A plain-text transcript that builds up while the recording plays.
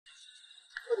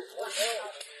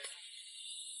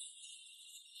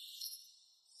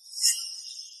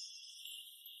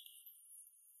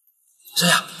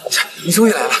你终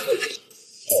于来了。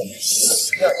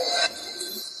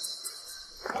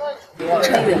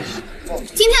陈宇，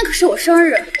今天可是我生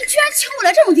日，你居然请我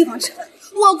来这种地方吃饭。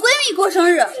我闺蜜过生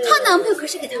日，她男朋友可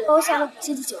是给她包下了5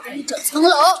星级酒店一整层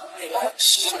楼。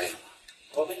谁？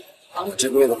我这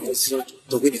个月的工资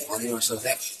都给你还那样社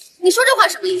费。你说这话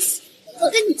什么意思？我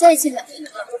跟你在一起2个月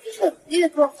了，每个月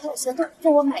给我花的钱都是给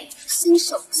我买一部新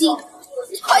手机，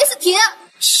你好意思提？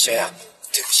谁呀？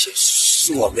对不起，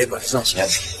是我没本事挣钱。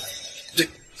对，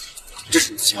这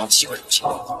是你想要替我手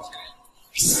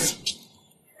机。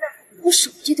我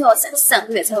手机都要攒3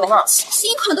个月才能到期，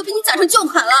新款都被你攒成旧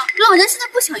款了，老娘现在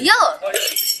不想要了。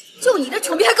就你这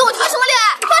蠢逼还跟我谈什么恋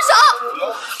爱？放手！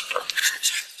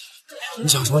你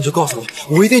想什么你就告诉我，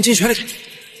我一定尽全力。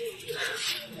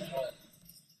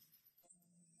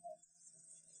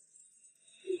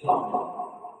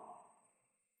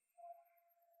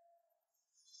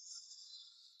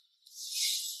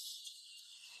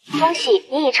恭喜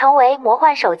你已成为魔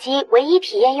幻手机唯一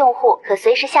体验用户，可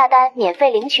随时下单免费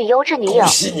领取优质女友。恭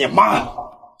喜你妈！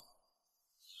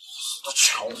都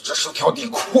穷的只剩条底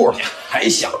裤了，还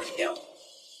想骗我？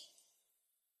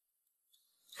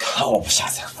看我不下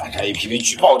载反诈 APP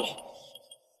举报你！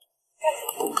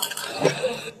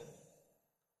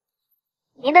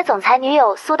您的总裁女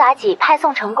友苏妲己派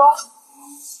送成功。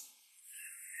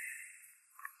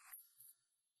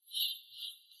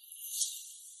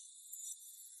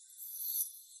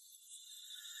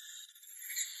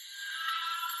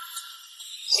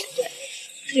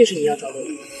这就是你要找的人。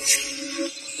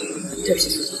对不起，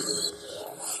苏总。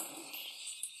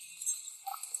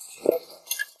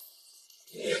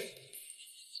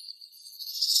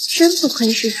真不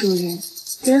愧是主人，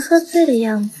连喝醉的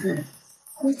样子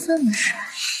都这么帅。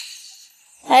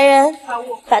来人，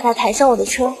把他抬上我的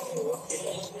车。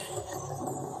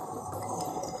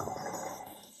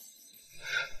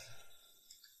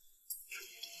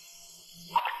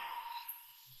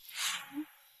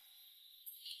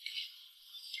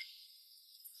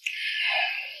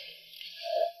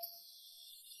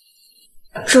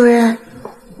主人，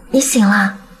你醒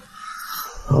了。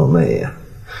好美呀！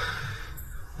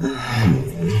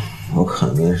我可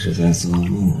能是在做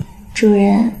梦。主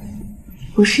人，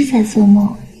不是在做梦，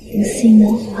不信的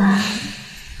话，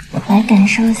来感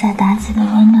受一下妲己的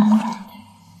温暖吧。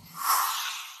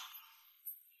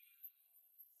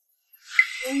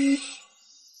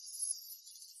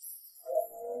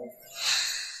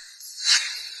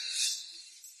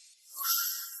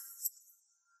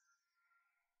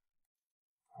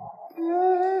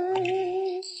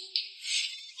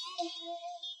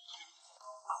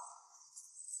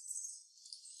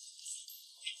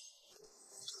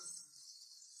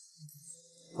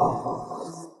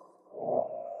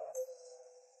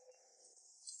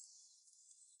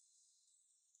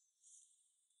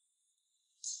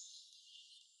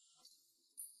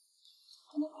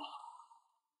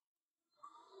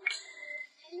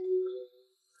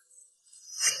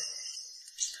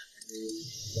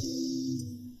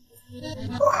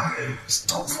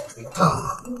头不大。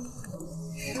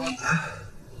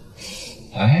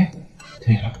哎，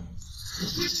对了，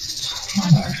昨天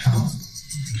晚上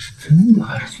你是真的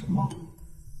还是做梦？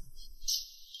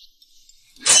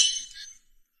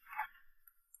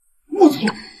我操！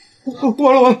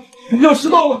完了完了，要迟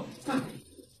到了！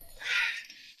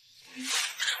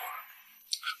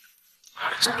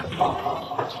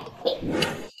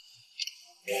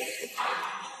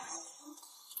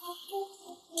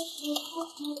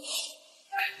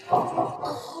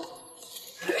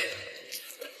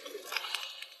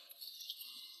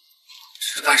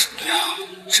是干什么的呀？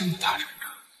这么大阵仗！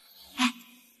哎，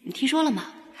你听说了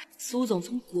吗？苏总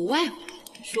从国外回来，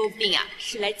说不定啊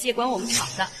是来接管我们厂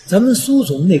的。咱们苏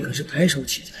总那可是白手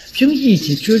起家，凭一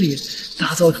己之力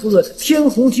打造出了天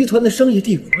虹集团的商业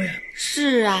帝国呀！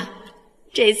是啊，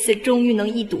这次终于能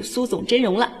一睹苏总真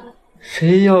容了。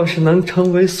谁要是能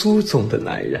成为苏总的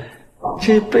男人，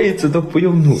这辈子都不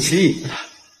用努力了。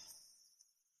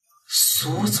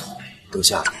苏总，阁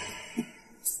下，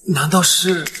难道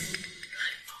是？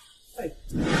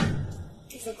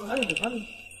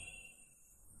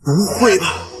不会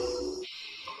吧？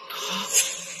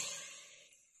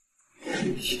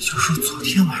也就是说，昨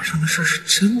天晚上的事是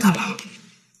真的了。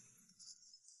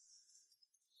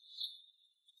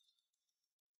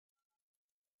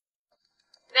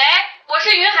喂，我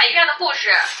是云海医院的护士，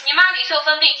你妈李秀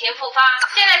芬病情复发，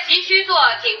现在急需做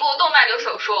颈部动脉瘤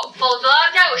手术，否则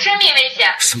将有生命危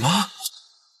险。什么？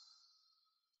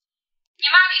你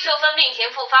妈李秀芬病情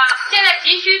复发，现在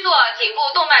急需做颈部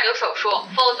动脉瘤手术，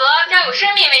否则将有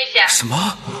生命危险。什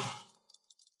么？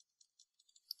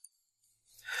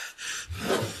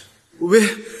喂，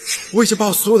我已经把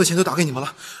我所有的钱都打给你们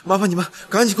了，麻烦你们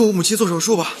赶紧给我母亲做手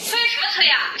术吧。催什么催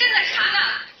呀？正在查呢，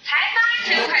才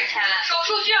80块钱，手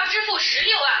术需要支付16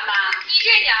万8，你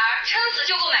这点儿撑死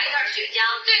就够买一袋血浆，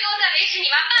最多再维持你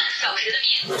妈半个小时的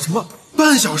命。什么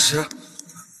半小时？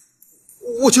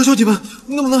我求求你们，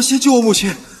能不能先救我母亲？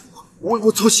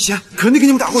我凑齐钱，肯定给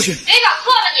你们打过去。没搞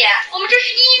错吧你？我们这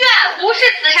是医院，不是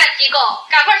慈善机构，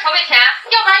赶快筹备钱，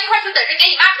要不然一会儿就等着给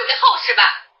你妈准备后事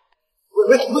吧。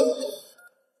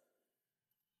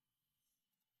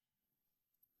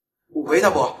喂，大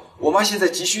伯，我妈现在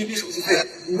急需一笔手术费，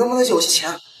你能不能借我些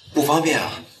钱？不方便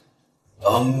啊。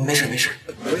没事。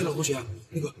喂，老同学，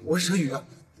那个我是陈宇。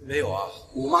没有啊，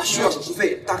我妈需要手术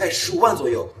费，大概15万左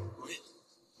右。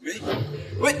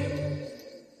喂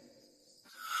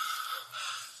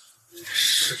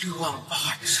，16万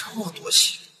8，这么多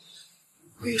钱，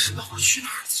为什么会去哪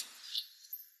儿去？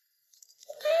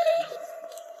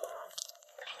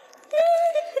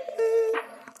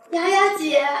雅雅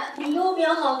姐，你又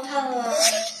变好看了。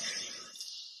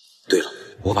对了，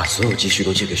我把所有积蓄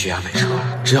都借给薛雅买车，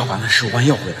只要把那15万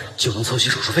要回来，就能凑齐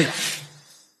手术费了。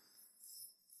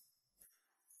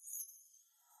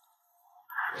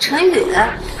陈宇，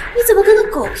你怎么跟个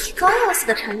狗皮膏药似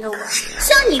的缠着我？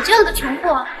像你这样的穷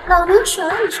货，老娘甩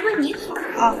了你是为你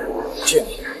好。去，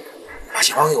把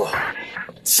钱还给我。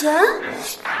钱？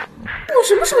我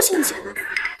什么时候欠钱了？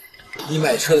你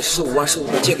买车的15万是我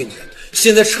借给你的，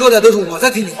现在车贷都是我在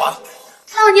给你还。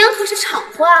老娘可是厂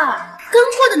花，跟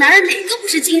过的男人哪个不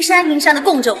是金山银山的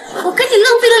供着我？我跟你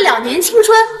浪费了2年青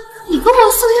春，你跟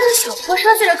我送辆小破车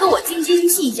在这跟我斤斤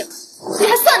计较，你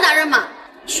还算男人吗？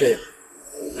薛雅，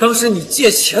当时你借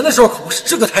钱的时候可不是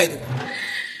这个态度。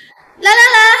来，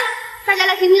大家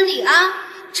来评评理啊！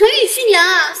陈宇去年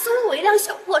送了我一辆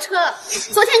小破车，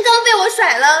昨天刚被我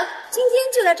甩了，今天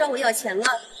就来找我要钱了。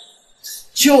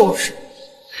就是，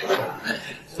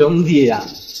兄弟呀，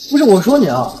不是我说你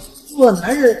啊，做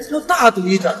男人要大度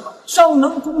一点嘛，上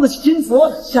能供得起金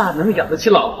佛，下能养得起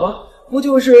老婆，不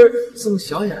就是送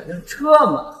小雅辆车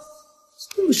吗？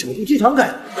这么小肚鸡肠干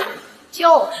什么？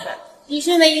就是，你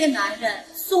身为一个男人，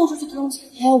送出去的东西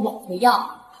还要往回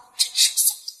要，真是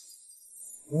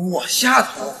我下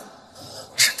头，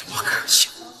真他妈可笑！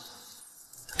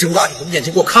睁大你的眼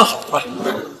睛给我看好了，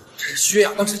这是薛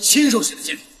雅当时亲手写的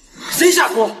借条，谁下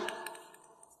头？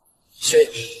薛雅，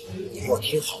你给我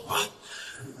听好啊！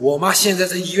我妈现在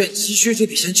在医院急需这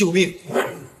笔钱救命，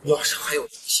要是还有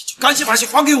良心，就赶紧把钱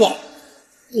还给我。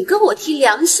你跟我提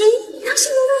良心，良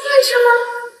心能当饭吃吗？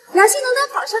良心能当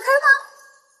跑车开吗？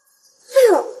还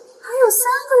有3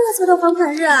个月才到还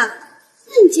款日啊，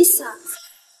那你急死啊！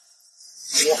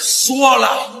我说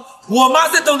了，我妈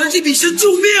在等着这笔钱救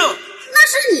命。那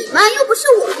是你妈，又不是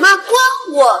我妈，关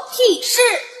我屁事！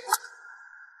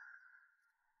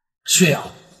薛雅，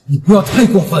你不要太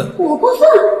过分了。我过分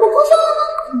了吗？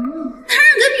男人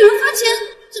给女人发钱，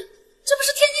这不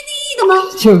是天经地义的吗？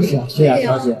就是啊，薛雅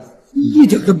小姐，你一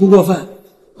点都不过分。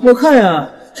我看呀，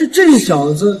是这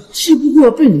小子气不过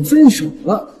被你分手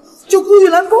了，就故意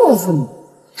来报复你。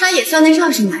他也算得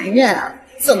上是男人啊，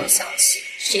这么小气，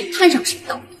谁攀上谁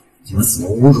倒。你们怎么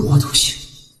侮辱我都行，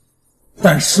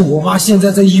但是我妈现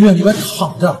在在医院里面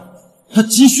躺着，她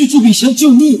急需这笔钱救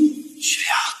命。薛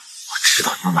雅，我知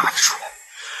道你能拿得出来，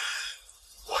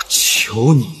我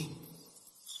求你，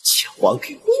钱还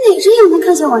给我。你哪只眼能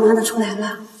看见我拿得出来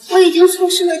了？我已经错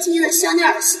失了今年的香奈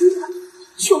儿新款，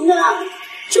穷的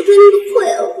就跟你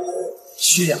退了。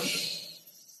薛雅，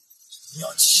你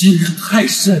要欺人太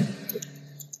甚。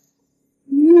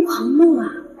你狂怒啊！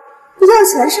不要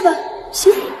钱是吧？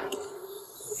行，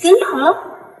给你好了。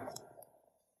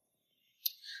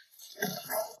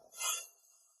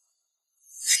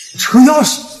车钥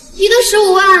匙。你的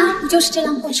15万不就是这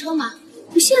辆破车吗？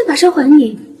我现在把车还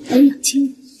你，等你养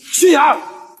亲。薛雅，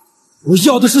我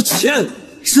要的是钱，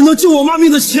是能救我妈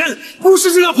命的钱，不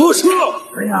是这辆破车。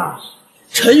哎呀，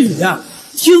陈宇呀，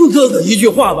听哥哥一句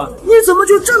话吧，你怎么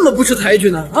就这么不识抬举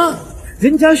呢？啊，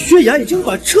人家薛雅已经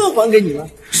把车还给你了，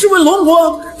试问龙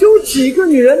国有几个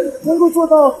女人能够做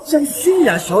到像薛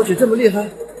雅小姐这么厉害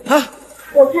啊？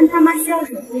我看他妈需要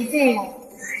手术费，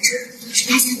这都是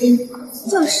他下定的。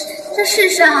就是，这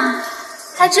世上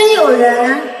还真有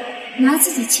人拿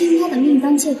自己亲妈的命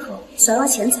当借口索要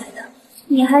钱财的。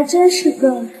你还真是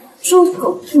个猪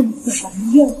狗不如的玩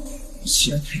意儿！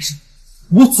钱太深，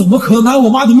我怎么可能拿我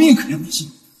妈的命开玩笑？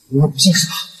我不信是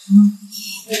吧？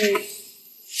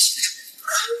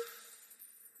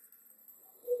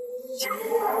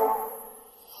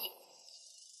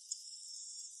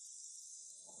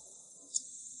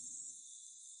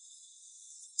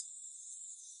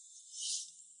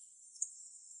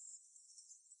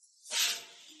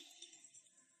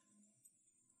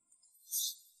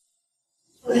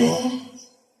喂，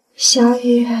小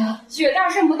雨。血袋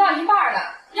剩不到一半了，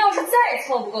要是再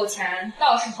凑不够钱，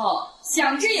到时候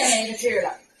想治也没得治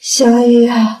了。小雨，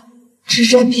治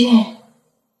这病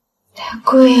太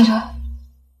贵了，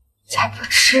才不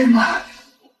治呢。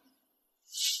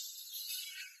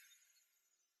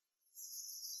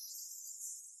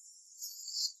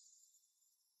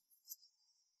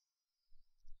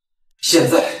现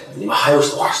在你们还有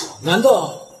什么话说？难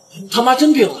道他妈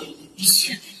真病了？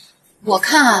我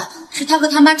看啊，是他和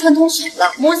他妈串通好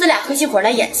了，母子俩合起伙来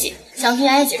演戏，想从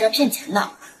牙医姐这儿骗钱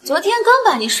的。昨天刚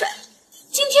把你甩了，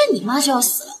今天你妈就要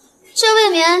死了，这未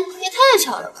免也太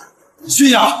巧了吧？薛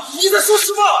雅，你在说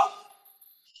什么？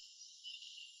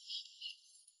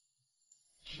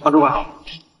潘主管好。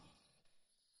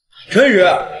陈宇，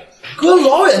哥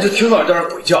老远就听到你在这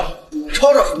鬼叫，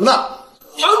吵吵什么呢？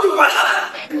潘主管他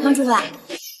来。潘主管，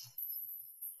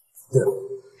对了，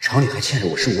厂里还欠着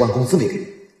我15万工资没给你，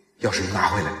要是能拿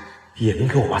回来，也能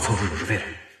给我妈凑出手术费来。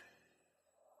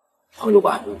潘主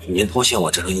管，您拖欠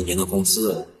我整整1年的工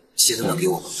资，现在能给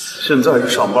我吗？现在是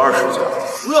上班时间，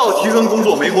不要提跟工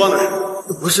作没关的事。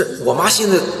不是，我妈现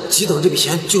在急等这笔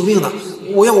钱救命呢，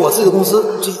我要我自己的工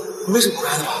资，这没什么不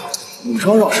该的吧？你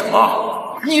嚷嚷什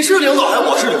么？你是领导还是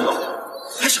我是领导？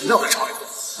还想让在厂里？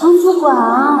潘主管，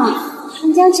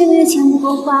人家这个月钱不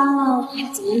够花了，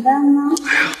怎么办呢？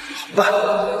哎呀，好办，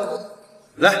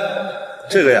来，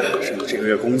这个呀是你这个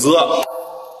月工资，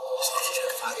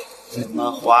怎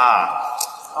么花？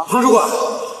潘主管，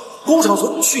工厂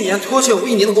从去年拖欠我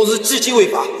1年的工资，至今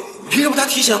未发，凭什么他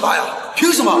提前发呀？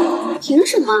凭什么？凭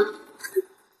什么？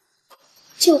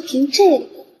就凭这个。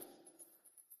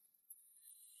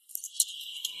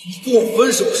跟我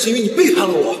分手是因为你背叛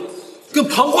了我，跟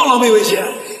庞矿狼狈为奸。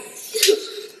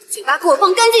嘴巴给我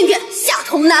放干净点，下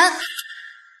头男！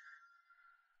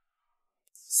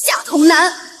下头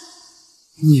男！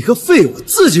你个废物，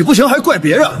自己不行还怪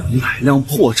别人，买辆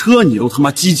破车你都他妈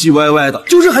唧唧歪歪的，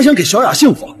就是还想给小雅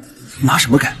幸福，拿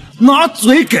什么给？拿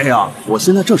嘴给啊！我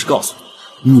现在正式告诉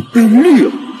你，你被绿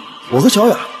了，我和小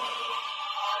雅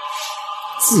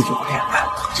自由恋爱。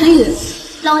陈宇，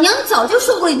老娘早就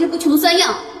受不了你这副穷酸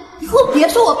样，以后别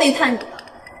说我背叛你了，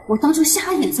我当初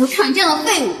瞎眼才会看你这样的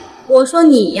废物。我说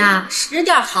你呀，识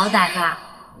点好歹吧。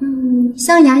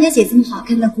像雅雅姐这么好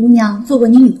看的姑娘，做过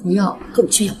你女朋友，够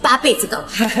你炫耀8辈子的。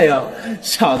哎呀，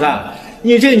小子，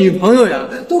你这女朋友呀，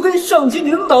都跟上级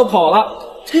领导跑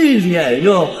了，这脸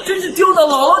哟，真是丢到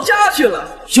姥姥家去了。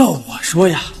要我说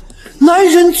呀，男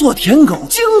人做舔狗，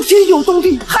惊天又动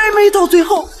地，还没到最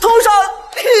后，头上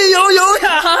屁油油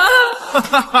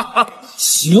呀！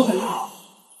行，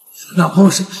男朋友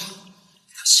是他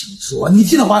姓左，你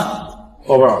替他还。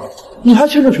宝贝儿，你还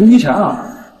欠着陈皮钱啊？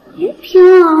别拼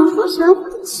了，说起来话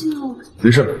就。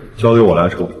没事，交给我来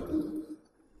处理。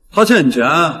他欠你钱，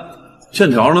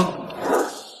欠条呢？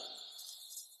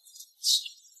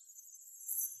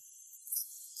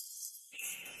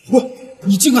不，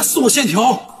你竟敢撕我欠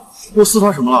条！我撕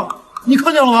他什么了？你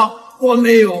看见了吗？我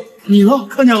没有。你呢？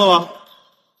看见了吗？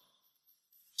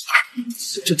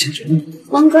这钱是你。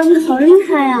王哥，你好厉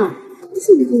害啊！你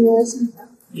怎么没有想到？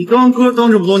你当哥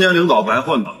当这么多年领导白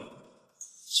混的。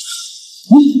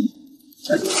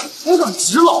我敢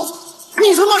指老子，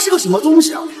你他妈是个什么东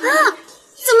西啊！啊！你怎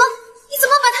么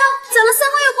把他攒了3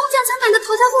个月工价才买的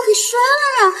淘汰货给摔了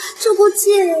呀？这估计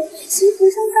幸福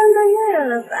上半个月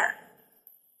了吧？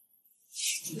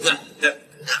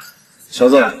小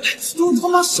子，都他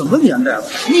妈什么年代了，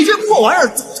你这破玩意儿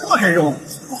早就该扔了。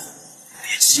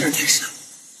别欺人太甚！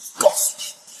告诉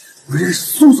你，我认识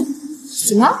苏总。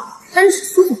什么？他认识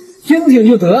苏总？听听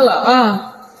就得了啊！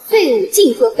废物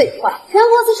净说废话，全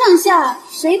公司上下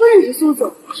谁不认识苏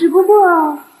总？只不过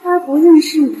他不认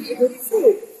识你这个废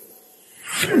物。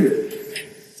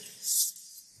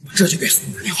我这就给苏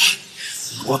总打电话，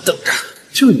我等着。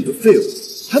就你个废物，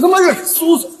还他妈认识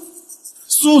苏总？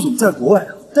苏总在国外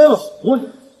待了好多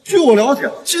年，据我了解，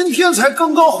今天才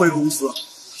刚刚回公司，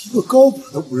一个高管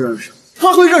都不认识，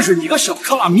他会认识你个小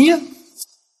卡咪？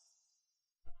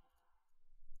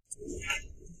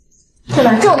快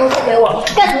把这种东西给我，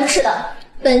干什么吃的？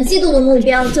本季度的目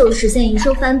标就是实现营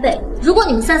收翻倍。如果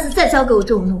你们下次再交给我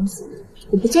这种东西，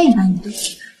我不建议把你们都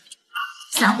洗了。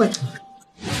散会。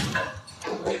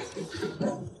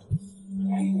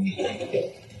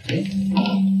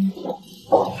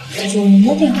主人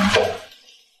的电话，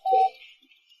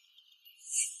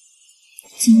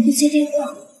怎么不接电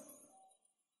话？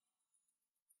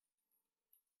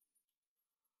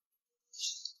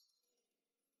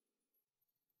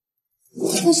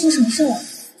他出什么事了？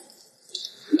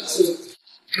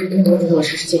我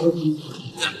试试接通。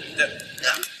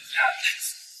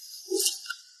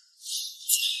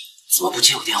怎么不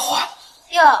接我电话？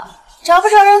哟，找不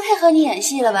着人配合你演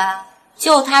戏了吧？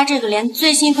就他这个连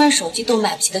最新款手机都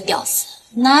买不起的屌丝，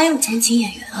哪有钱请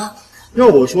演员啊？要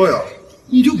我说呀，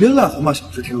你就别癞蛤蟆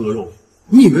想吃天鹅肉。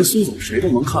你以为苏总谁都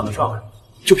能看得上呀？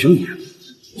就凭你，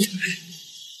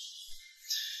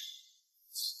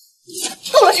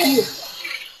罗晨宇，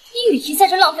你与其在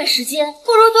这浪费时间，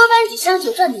不如多搬几箱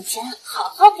酒赚点钱，好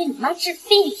好给你妈治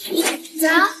病。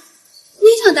咋？你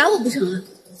想打我不成啊？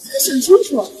可想清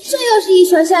楚，这要是一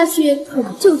传下去，可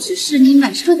不就只是你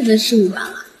买车子的事务完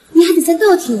了，你还得再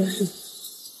倒贴我数。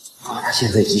他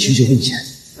现在急需这份钱，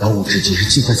当务之急是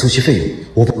尽快凑齐费用，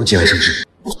我不能节外生枝。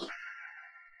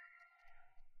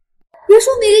别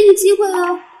说没给你机会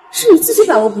了，是你自己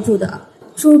把握不住的。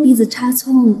猪鼻子插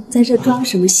葱，在这装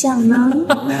什么像呢？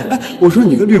我说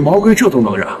你个绿毛龟这都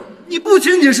能染，你不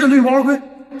仅仅是绿毛龟，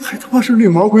还他妈是绿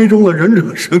毛龟中的忍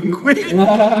者神龟。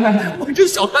我真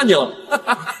小看你了，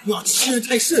不要欺人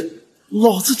太甚！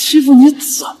老子欺负你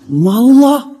怎么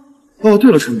了？哦，对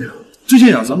了，陈明，最近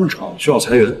呀，咱们厂需要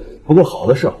裁员，不过好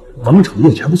的是，咱们厂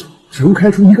业绩还不错，只用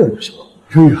开除1个人就行了。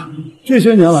陈宇，这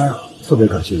些年来啊，特别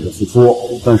感谢你的付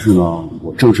出，但是呢，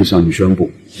我正式向你宣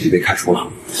布，你被开除了。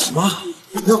什么？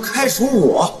你要开除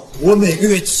我？我每个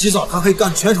月起早贪黑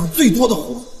干全场最多的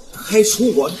活，开除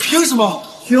我？你凭什么？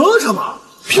凭什么？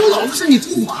凭老子是你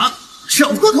主管，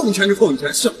想多扣你钱就扣你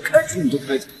钱，想开除你就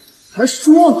开除。还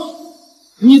说呢，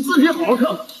你自己好好看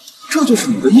看，这就是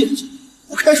你的业绩。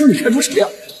不开除你开除谁呀？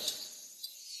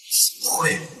怎么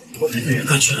会？我每个月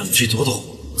干全场最多的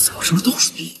活，怎么成了倒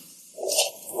数第一？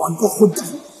我你个混蛋！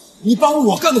你把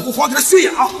我干的活还给他薛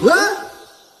雅？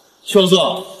小子，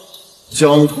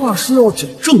讲话是要讲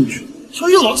证据，所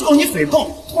以老子告你诽谤。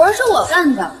活是我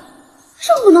干的，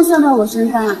这不能算到我身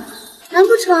上，难不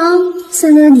成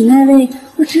算到你那位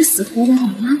不知死活的老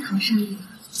妈头上了？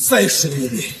再说一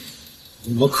遍，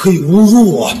你们可以侮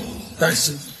辱我，但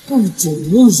是不准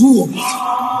侮辱我妈。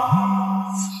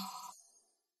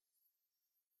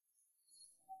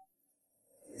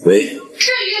喂。至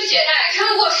于血袋撑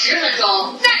不过10分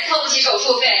钟，再凑不齐手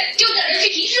术费，就等着去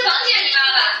停尸房见你妈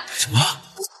吧。什么？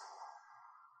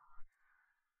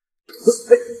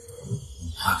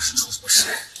妈要是出什么事，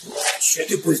绝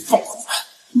对不会放过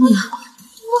你们。我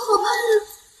好怕呀！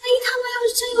万一他妈要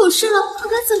是真有事了，我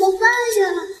该怎么办呀？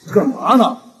干嘛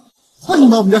呢？欢迎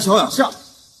把我们家小雅下。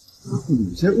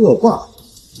你这恶霸，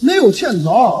没有欠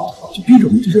条就逼着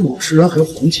我们这些老实人还要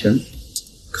还钱，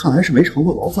看来是没尝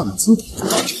过牢饭的滋味。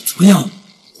怎么样？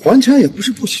还钱也不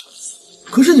是不行，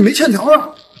可是你没欠条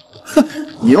啊！哼，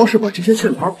你要是把这些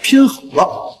欠条拼好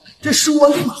了，这15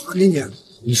万立马还给你。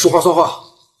你说话算话。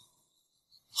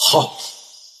好。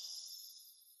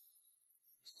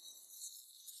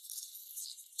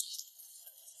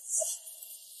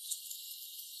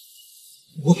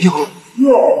我表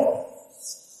哟，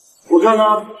我看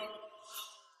看，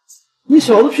你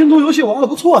小子拼图游戏玩的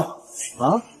不错呀！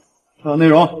啊，还有内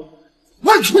容，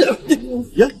慢出点！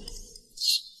别！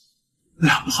哎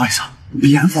呀，不好意思，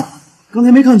别严肃了，刚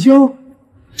才没看清，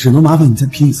只能麻烦你再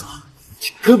拼一次了。你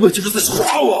根本就是在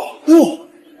耍我！不，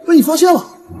被你发现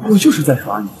了，我就是在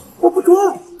耍你，我不装，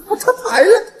我摊牌了。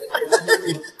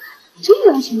真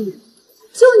有钱人，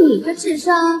就你这智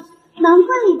商，难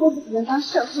怪一辈子只能当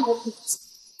社会的苦子。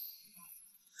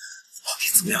到底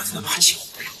怎么样才能把钱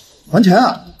还上？还钱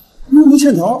啊？又没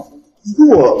欠条，不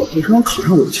过你这张卡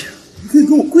上有钱，你可以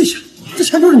给我跪下，这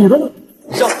钱就是你的了。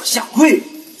让我下跪？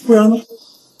不然呢？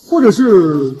或者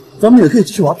是咱们也可以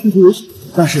继续玩拼图游戏，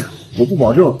但是我不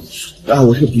保证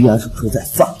我这个鼻炎什么时候再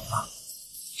犯啊。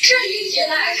至于血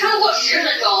袋撑不过10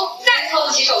分钟，再凑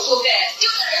不齐手术费，就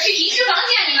等着去停尸房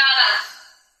见你妈吧。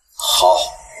好，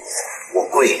我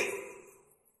跪。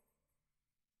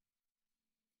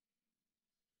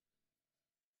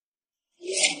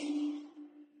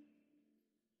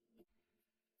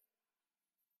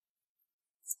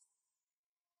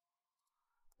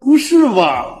不是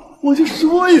吧？我就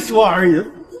说一说而已，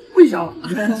跪下了。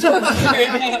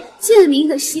见了您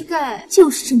的膝盖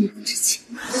就是这么不值钱。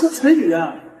陈宇，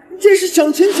你这是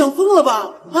想钱想疯了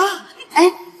吧？啊！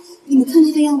哎，你们看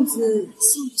他的样子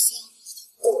像不像？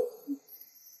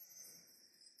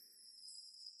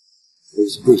我已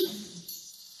经跪下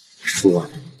15万，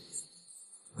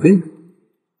给你。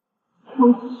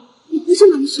你不是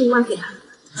拿15万给他？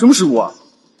什么15万？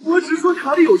我只说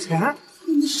卡里有钱。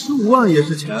 15万也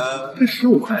是钱，这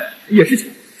15块也是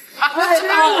钱。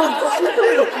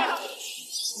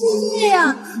对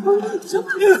呀，这至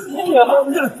于疯了，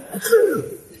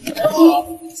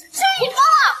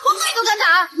我跪都敢打！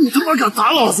你他妈敢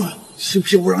打老子，信不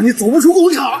信我让你走不出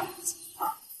工厂？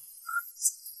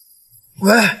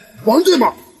喂，王队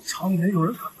吗？厂里面有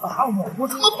人敢打我，我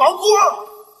他妈绑过！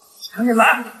赶紧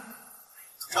来！怎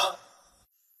么着？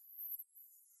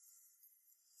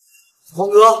王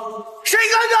哥，谁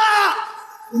干的？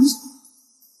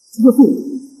这个废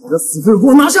物，把这死废物给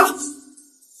我拿下！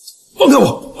放开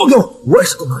我！放开我！我也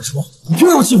是共产什么？你凭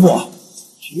什么欺负我？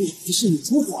凭老子是你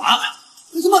主管，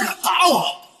你他妈敢打我？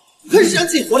还是让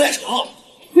自己活太长？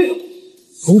废物！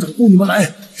总长雇你们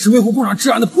来是维护工厂治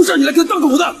安的，不是让你来给当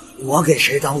狗的。我给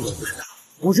谁当我不知道，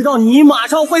我知道你马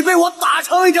上会被我打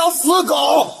成一条死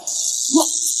狗。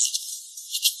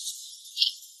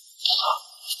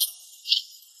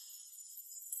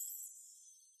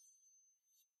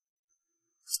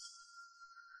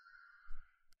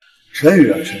陈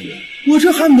宇啊，陈宇，我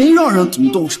这还没让人怎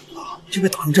么动手呢，就被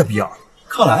打成这逼样了。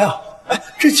看来啊，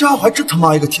这家伙还真他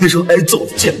妈一个天生挨揍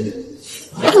的贱命。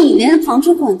你连房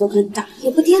主管都敢打，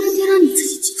也不掂量你自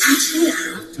己几斤几两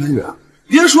啊！陈宇，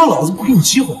别说老子不给你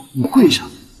机会，你跪下，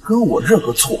跟我认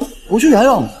个错，我就原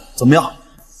谅你，怎么样？患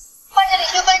者李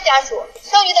学芬家属，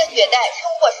剩余的血袋超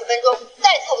过10分钟，再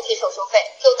凑不齐手术费，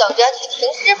就等着去停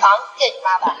尸房见你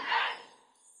妈妈。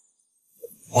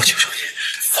我求求你，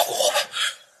放过我吧！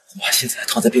我妈现在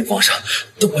躺在病房上，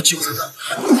等我救她呢。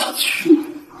我去，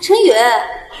陈宇，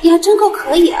你还真够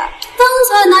可以啊！刚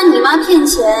才拿你妈骗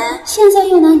钱，现在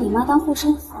又拿你妈当护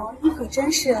身符，你可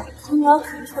真是从老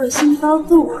砍出了新高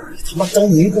度。你他妈当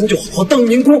民工就好好当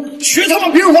民工，学他妈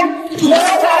别人玩。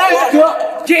哥，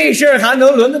这事儿还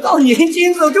能轮得到您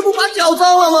亲自？这不把脚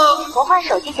脏了吗？魔幻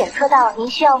手机检测到您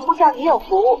需要呼叫女友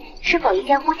服务，是否一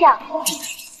键呼叫？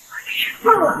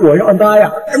我让他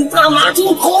呀跟大马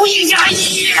猪同一家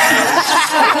医院。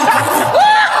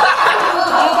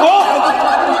好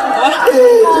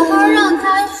好让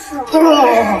他爽。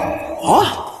啊！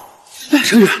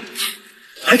陈宇，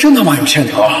还真他妈有欠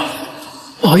条啊！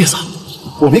不好意思啊，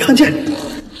我没看见。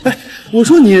我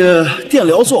说你电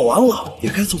疗做完了，也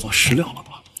该做做食疗了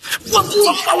吧？我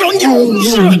操！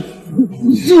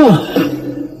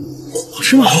好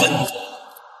吃吗？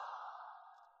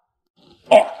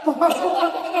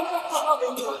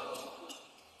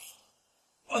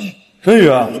陈宇，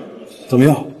怎么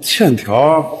样？欠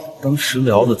条当食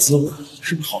疗的滋味，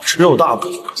是不是好吃又大补？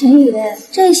陈宇，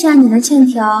这下你的欠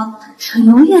条就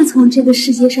永远从这个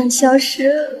世界上消失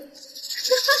了。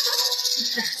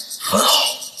很好，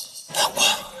黄瓜，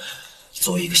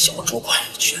作为一个小主管，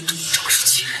居然这么仗势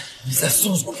欺人，你在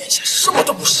苏总面前什么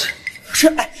都不是。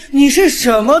你是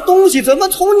什么东西？怎么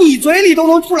从你嘴里都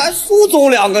能出来苏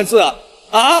总2个字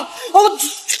啊？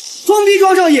装逼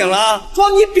装上瘾了，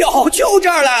装你表舅这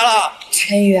儿来了。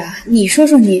陈宇啊，你说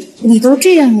说你都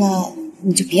这样了，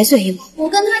你就别随意我。我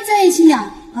跟他在一起2年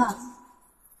了，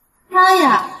他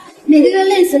呀每个月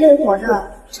累死累活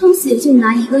的，撑死也就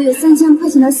拿1个月3000块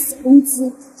钱的死工资，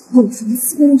有什么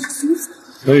资格认识苏总？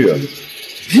陈宇，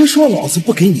别说老子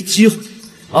不给你机会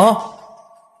啊！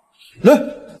来，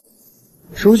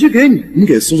手机给你，你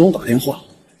给苏总打电话。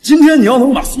今天你要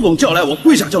能把苏总叫来，我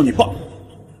跪下叫你爸。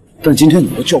但今天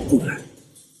你要叫不来，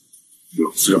老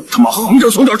子让他妈横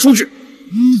着从这儿出去！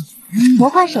魔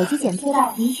幻手机检测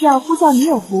到您需要呼叫女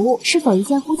友服务，是否一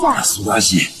键呼叫？苏大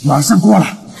喜，马上过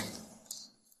来！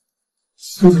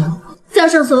苏总，叫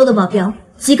上所有的保镖，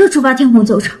即刻出发天虹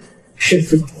酒厂。是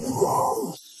苏总。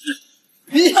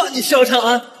要你嚣张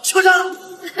啊！嚣张！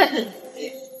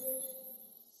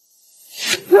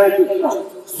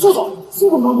苏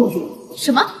总刚过去。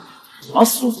什么？啊，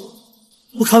苏总，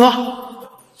我看到。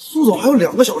苏总还有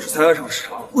2个小时才来上市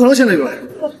场，不可能现在就来。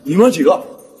你们几个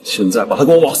现在把他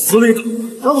给我往死里打，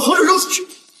然后横着扔出去。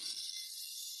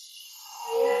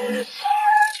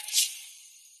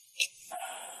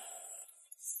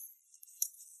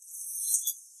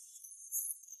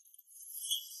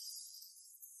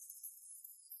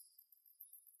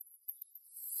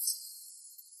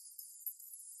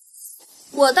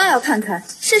我倒要看看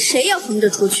是谁要横着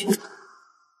出去。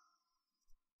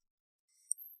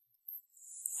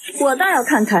我倒要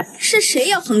看看是谁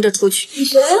要横着出去。你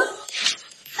谁呀？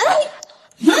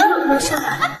没事。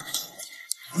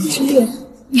陈宇，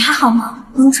你还好吗？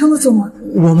能撑得住吗？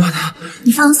我妈她……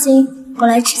你放心，我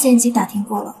来直线机打听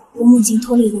过了，我母已经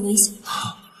脱离了危险。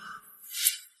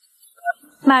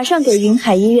马上给云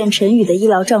海医院陈宇的医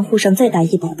疗账户上再打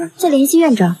100，再联系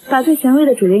院长，把最权威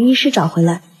的主任医师找回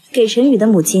来，给陈宇的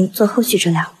母亲做后续治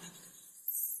疗。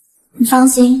你放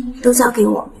心，都交给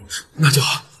我。那就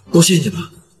好，多谢你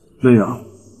了。妹呀，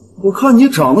我看你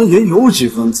长得也有几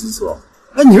分姿色，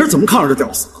你是怎么看上这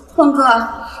屌丝的？黄哥，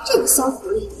这个小狐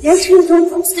狸连陈总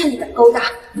总司台也敢勾搭，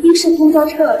平时公交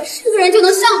车是个人就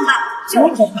能上吧？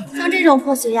就像这种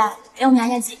破鞋呀，连我们牙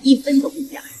牙1分都不一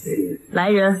样。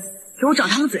来人，给我掌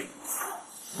他们嘴！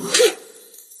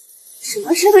什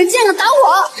么身份，竟敢打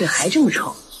我？这还这么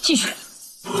臭，继续！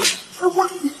老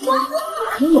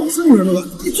这么人了，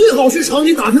你最好去场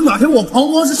里打听打听我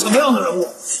庞光是什么样的人物。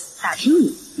打听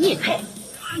你，你也配？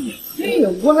这也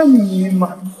关你妈！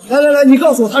来，你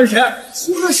告诉我他是谁？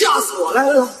说这吓死我！来，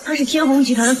他是天虹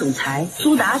集团的总裁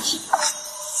苏妲己。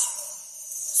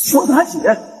苏妲己，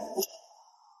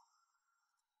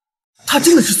他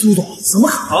真的是苏总？怎么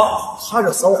可能？他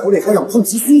这骚狐狸还想碰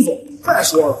及苏总？再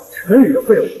说了，陈宇的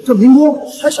废物，这民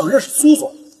工还想认识苏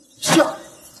总？下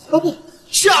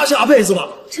辈子吧。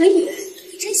陈宇，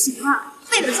你真行啊！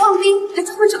为了装逼，还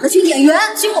专门找了群演员。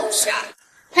就是啊，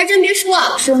还真别说，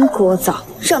真聒噪，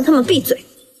让他们闭嘴。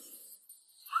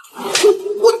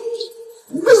我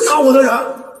打我的人，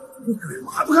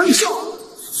我还不让你笑？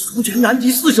苏拳难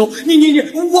敌四手，你，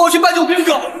我去搬救兵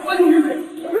哥，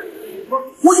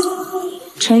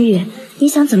陈宇，你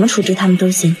想怎么处置他们都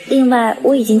行。另外，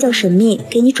我已经叫沈秘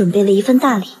给你准备了一份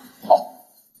大礼。好，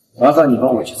麻烦你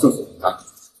帮我去厕所啊。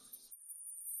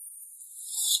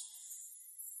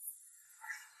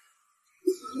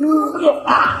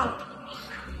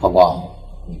黄光，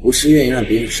你不是愿意让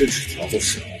别人吃纸条做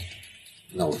事吗？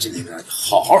那我今天让你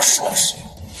好好实验实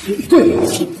验。对，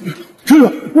陈宇，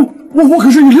我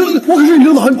可是你领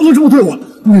导，你不能这么对我。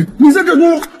你在这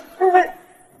弄。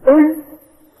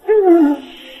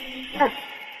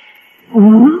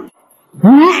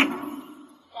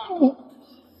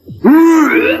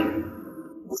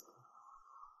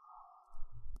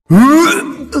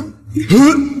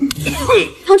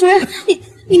唐主任，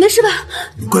你没事吧？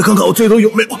快看看我这都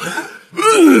有没有。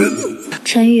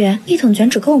陈宇，一桶卷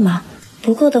纸够吗？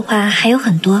不够的话还有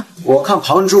很多。我看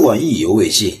庞主管意犹未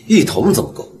尽，一桶怎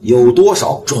么够？有多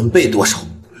少准备多少。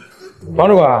庞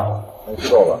主管，你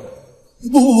够了。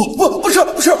不是，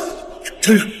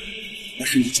陈宇，我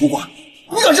是你主管，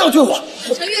你敢这样对我？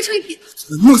陈宇，别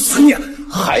弄死你！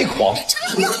还狂！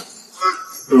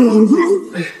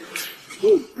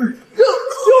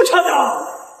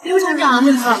刘厂长，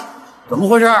怎么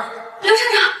回事？刘厂长，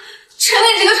陈伟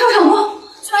这个臭厂工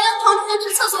全让庞主任吃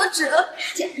厕所纸了，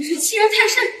简直是欺人太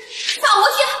甚！大魔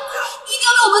天，一定要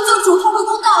为我们做主，讨回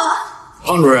公道啊！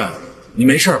庞主任，你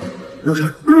没事吧？没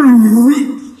事。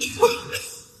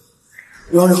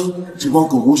杨柳，这帮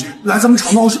狗东西来咱们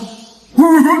厂闹事，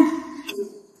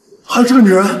还有这个女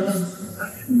人，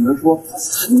你们说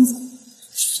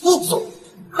苏总？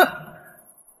哼，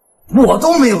我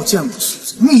都没有见过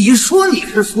苏总，你说你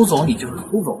是苏总，你就是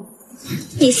苏总。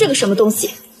你是个什么东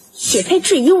西，也配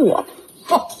质疑我？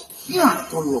哦，那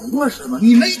都聋了是吗？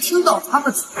你没听到他的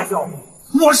惨叫吗？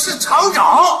我是厂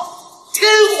长，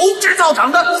天虹制造厂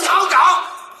的厂长。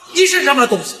你是什么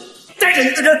东西？带着你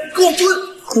的人给我滚！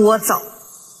聒噪！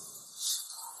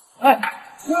哎，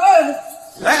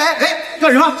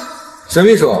干什么？沈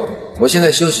秘书，我现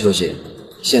在休息休息。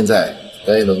现在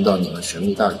该轮到你们神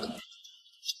秘大人了。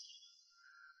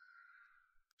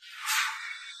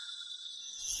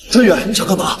陈宇，你想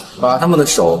干嘛？把他们的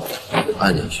手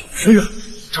按进去。陈宇，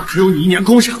这只有你一年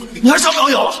工钱了，你还想不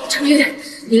想要了？陈宇，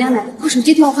你俩奶奶破手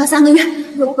机都要花3个月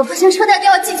，6个不嫌车贷都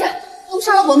要计价，弄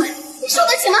伤了我们，你受得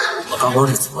起吗？我刚刚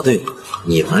是怎么对你的？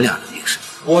你们俩的命是？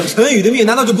我陈宇的命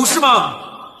难道就不是吗？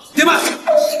点慢！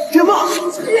点慢！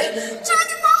陈宇，这位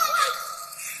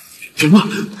点慢！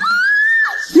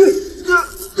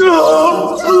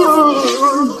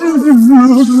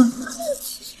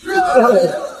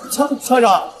厂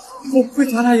长，我为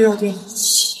咱俩也有病。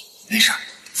没事，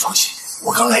放心。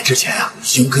我刚来之前啊，已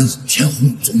经跟天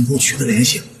虹总部取得联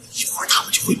系了，一会儿他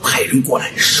们就会派人过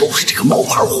来收拾这个冒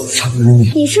牌货。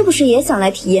你是不是也想来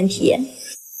体验体验？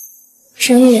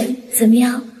沈宇，怎么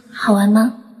样？好玩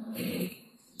吗？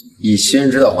以其人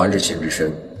之道还治其人之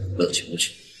身，乐趣无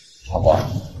穷。好不好？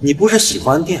你不是喜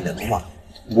欢电疗吗？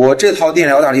我这套电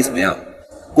疗大礼怎么样？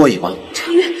过瘾吗？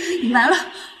陈宇，你完了！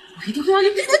我一定会让你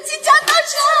变得倾家荡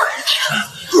产！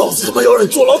老子他妈要让你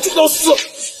坐牢坐到死！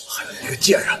还有那个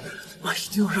贱人，我一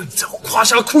定要让你在我胯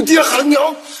下哭爹喊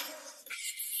娘！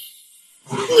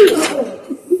白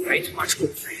他妈臭！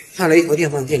看来一条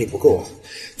电饭电力不够啊，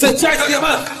再加一条电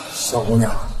饭！小姑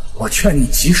娘，我劝你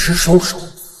及时收手，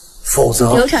否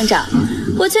则……刘厂长，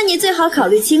我劝你最好考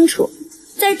虑清楚。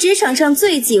在职场上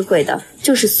最忌讳的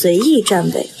就是随意站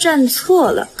位，站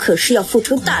错了可是要付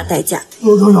出大代价。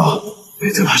刘厂长，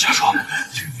别再往下说，这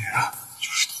个女人就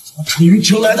是从陈宇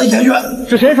请来的演员。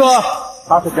是谁说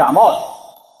她是假冒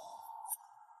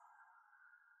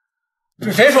的？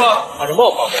是谁说他是冒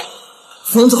泡的？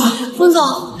冯总，冯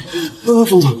总，冯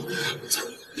总，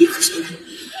你可信？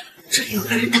这里有个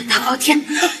人胆大包天，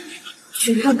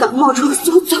居然敢冒充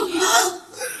苏总！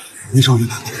你少爷，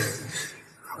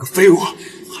个废物，还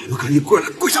不赶紧过来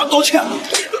跪下道歉！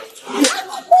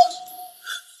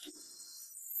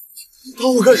你打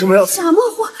我干什么呀？假冒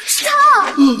货，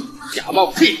他，假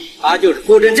冒屁！他就是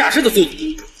货真价实的苏总。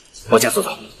抱歉，苏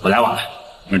总，我来晚了，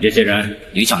让这些人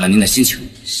影响了您的心情。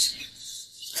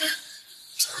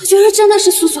我觉得真的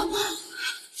是苏总。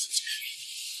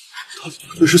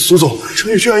这是苏总，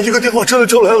程宇居然一个电话真的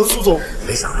叫来了苏总。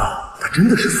没想到他真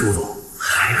的是苏总，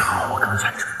还好我刚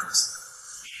才这个公司，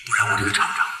不然我这个厂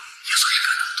长也算是干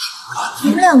到头了。你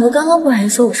们两个刚刚不还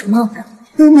说我是冒犯？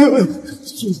没有，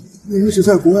你一直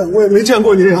在国外，我也没见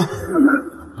过你啊。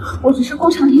我只是工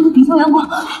厂里的底层员工，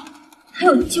还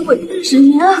有机会认识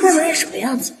您啊。那能认什么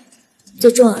样子？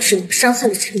最重要是你们伤害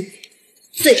了陈宇，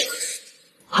罪恶。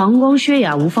膀胱薛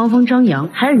雅无方方张扬，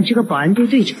还有你这个保安队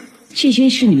队长，这些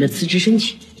是你的辞职申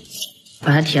请，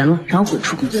把它填了，然后滚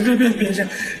出公司。别，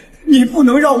你不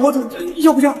能让我走，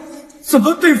要不然怎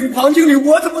么对付庞经理，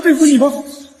我怎么对付你们？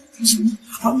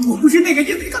我不是那个意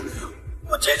思的，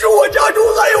其实我家中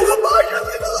还有个80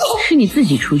岁的老。是你自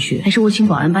己出去，还是我请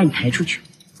保安把你抬出去？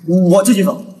我自己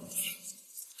走。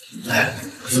哎，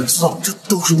苏总，这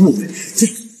都是误会。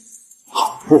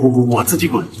好，我自己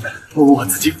滚，我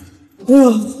自己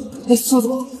滚。苏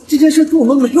总，这件事跟我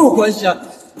们没有关系啊，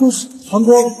都是庞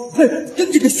光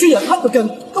跟这个薛雅他们干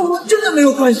的，跟我们真的没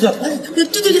有关系啊。对，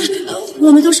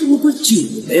我们都是无辜。就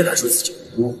你没来说自己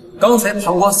无辜。刚才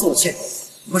庞光送我线索，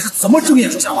我是怎么睁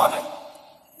眼说瞎话的？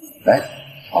来，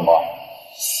庞光，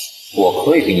我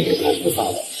可以给你个头不大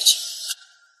的事情。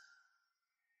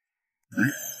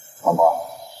庞光，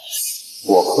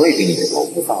我可以给你个头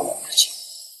不大的事情。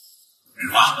什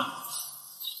么？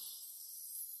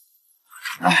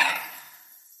哎，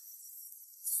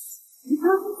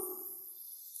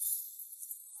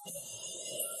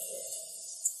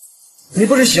你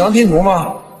不是喜欢拼图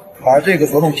吗？把这个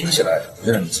合同拼起来，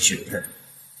再让你继续留任。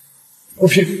我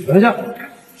拼，等一下，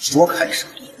说开始，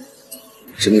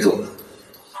谁没说？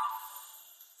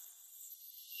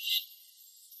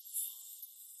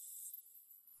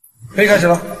可以开始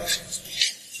了。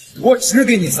我只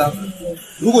给你3分，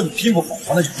如果你拼不好，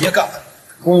那就别干了，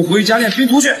滚回家练拼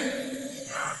图去。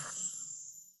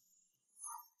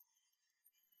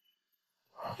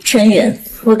陈宇，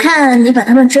我看你把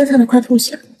他们折腾得快吐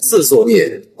血了。自作孽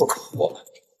不可活。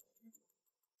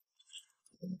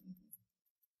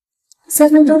3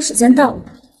分钟时间到了。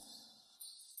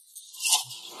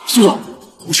苏总，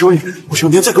我求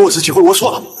您再给我次机会，我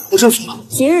错了，我认错了。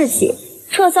即日起，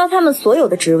撤销他们所有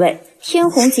的职位，天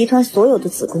虹集团所有的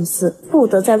子公司不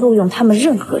得再录用他们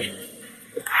任何人。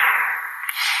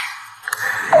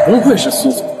不愧是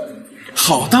苏总，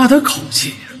好大的口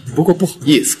气！不过不好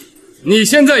意思，你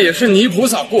现在也是泥菩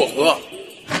萨过河，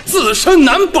自身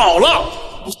难保了。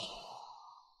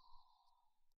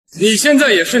你现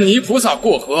在也是泥菩萨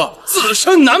过河，自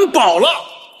身难保了。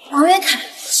王元凯，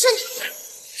是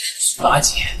你！大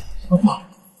姐，我忘了，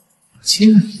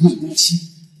亲了你的心，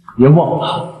别忘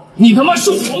了，你他妈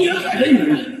是王元凯的女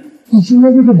人。你现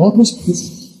在就是毛头小子，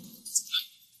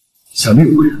小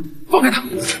绿无人，放开他！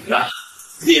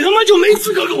你他妈就没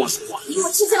资格跟我说话！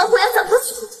我之前的婚姻早就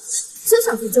取消，真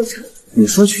想做就成。你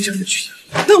说取消就取消，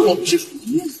但我不是说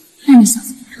你。那你想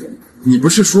怎么样？你不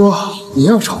是说你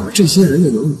要炒了这些人的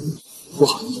鱿鱼？不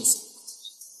好意思，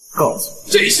告诉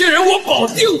你，这些人我保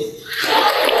定。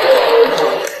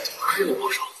还有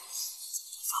王少，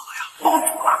怎么样？保住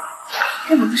了。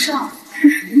这王少是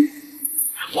谁？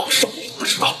王少不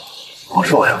知道，王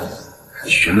少呀，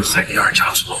原海第2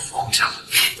家族的王家，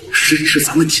实际是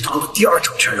咱们集团的第2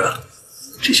掌权人。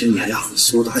这些年呀，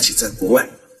苏妲己在国外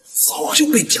早就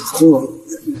被架空了。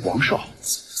王少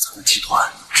是咱们集团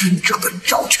真正的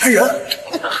掌权人。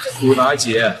苏妲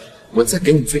己，我再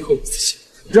给你最后一次机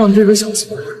会，让这个小子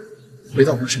回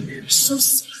到我身边，受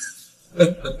死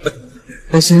了。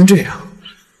那既然这样，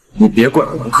你别怪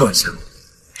我不客气了。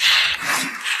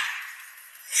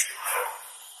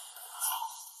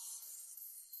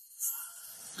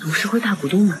董事会大股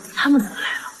东们，他们怎么来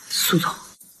了？苏总，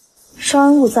稍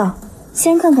安勿躁，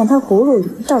先看看他葫芦里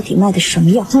到底卖的是什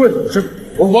么药。诸位董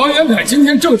事，我王元凯今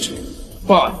天正式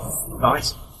罢免苏妲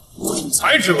己总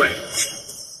裁之位。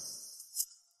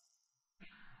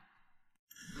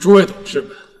诸位董事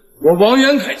们，我王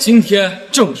元凯今天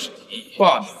正式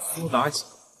罢免苏妲己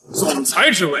总裁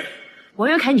之位。王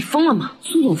元凯，你疯了吗？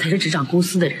苏总才是执掌公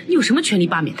司的人，你有什么权利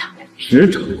罢免他？执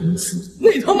掌公司？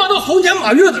那他妈的猴年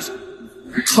马月的事！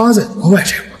他在国外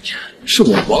这么年，是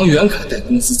我王元凯带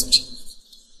公司走向，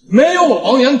没有我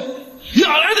王元凯，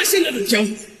哪来的现在的江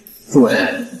湖？诸位，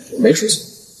我没说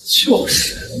错，就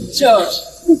是这样。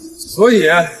所以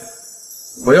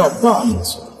我要罢免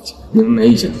苏妲己，你们没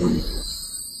意见吧？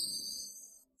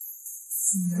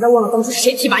你难道忘了当初是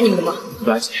谁提拔你们的吗？苏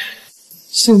妲己，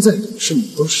现在董事们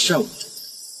都是善我的，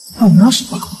那拿什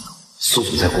么搞？苏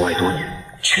总在国外多年，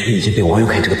权力已经被王永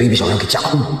凯这个卑鄙小人给架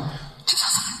空了，这下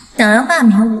怎么？想要罢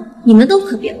免我，你们都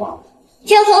可别忘了，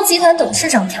天虹集团董事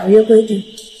长条约规定，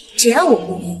只要我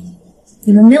不愿意，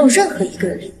你们没有任何一个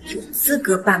人有资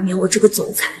格罢免我这个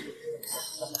总裁。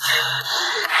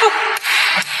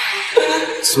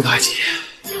苏大姐，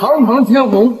堂堂天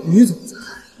虹女总裁，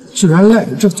居然赖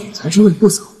着这总裁之位不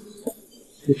走，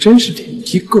这真是脸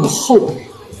皮够厚的。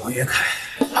王元凯，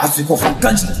把嘴给我放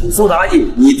干净点。苏大姐，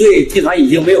你对集团已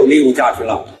经没有利用价值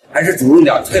了，还是主动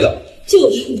点退了。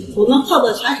就是我们靠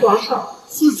的全是王少，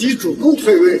自己主动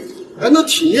退位，还能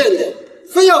体面点，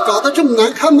非要搞得这么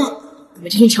难看吗？你们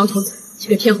这群墙头子欺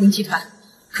骗天虹集团，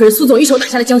可是苏总一手打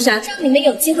下的江山，让你们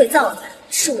有机会造反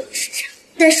是我的市场，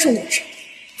但是我认为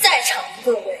在场的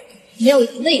各位没有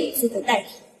一位有资格代替。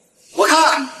我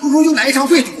看不如就来一场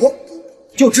对赌，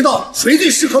就知道谁最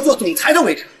适合做总裁的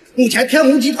位置。目前天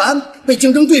虹集团被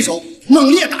竞争对手猛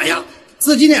烈打压，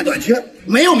资金链短缺，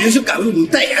没有明星敢为我们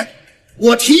代言。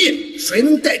我提议，谁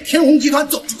能带天虹集团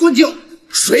走出困境，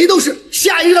谁都是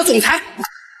下一任的总裁。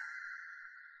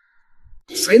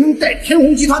谁能带天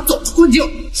虹集团走出困境，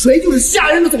谁就是下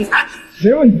任的总裁。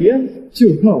没问题，就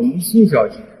看我们苏小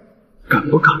姐敢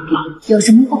不敢了。有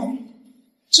什么话？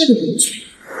这个人选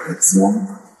我接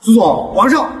了。苏总、王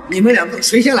少，你们两个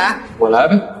谁先来？我来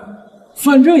呗，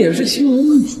反正也是新闻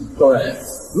一主。各位，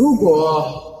如果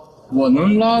我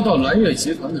能拉到蓝月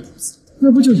集团的主子，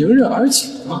那不就迎刃而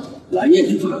解了吗？蓝月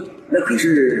集团那可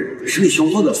是实力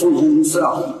雄厚的风投公司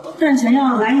啊！但想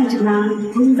要蓝月集团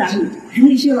投资咱们，肯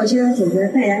定需要先解决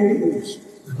代言人的问题。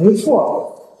没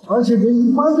错，而且给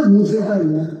一般的明星代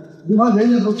言，你怕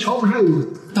人家都瞧不上你。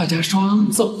大家稍安勿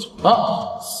躁啊！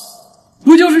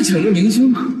不就是请个明星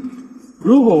吗？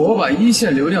如果我把一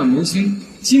线流量明星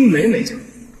金美美叫来，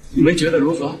你们觉得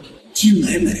如何？金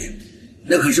美美，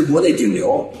那可是国内顶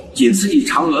流，仅次于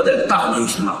嫦娥的大明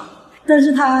星啊！但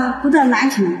是他不但难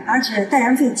请，而且代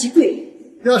言费极贵。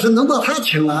要是能把他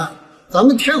请来，咱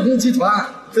们天虹集团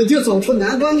这就走出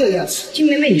难关了呀！金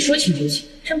美美，你说请就请，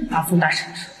这么大风大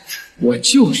闪烁。我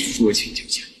就是说请就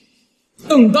请，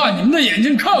瞪大你们的眼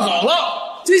睛看好了。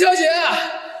金小姐，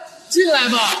进来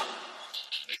吧。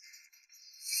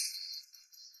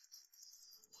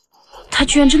他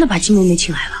居然真的把金美美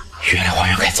请来了。原来王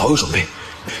元凯早有准备，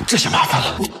这下麻烦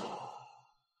了。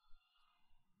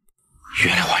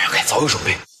原来王元凯早有准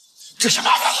备，这下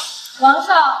麻烦了。王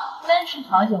少，真是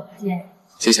好久不见。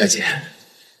金小姐，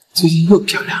最近又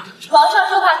漂亮了。王少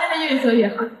说话真是越说越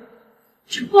好。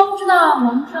只不过不知道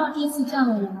王少这次叫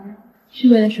我来是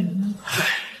为了什么呢？唉，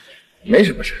没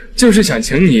什么事，就是想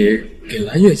请你给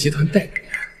蓝月集团代言。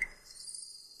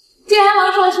既然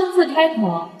王少亲自开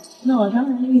口，那我当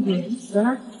然义不容辞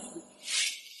了。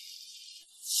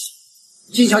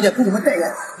金小姐给我们代言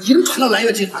已经传到蓝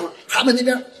月集团了，他们那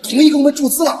边同意给我们注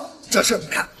资了，这事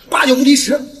看8九不离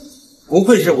10。不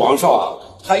愧是王少啊，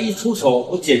他一出手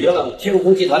就解决了天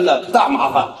虹集团的大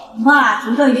麻烦。哇，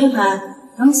听到云海，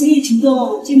能随意请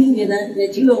动金美美的，也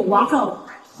只有王少。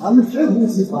咱们天虹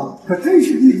集团可真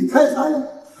是一举开采呀！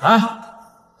啊，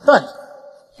但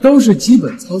都是基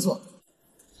本操作，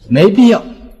没必要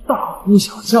大呼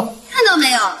小叫。看到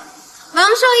没有，王少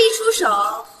一出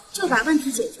手就把问题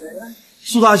解决了。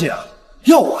苏大姐，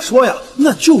要我说呀，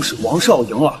那就是王少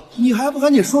赢了，你还不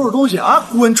赶紧收拾东西啊，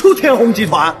滚出天虹集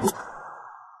团！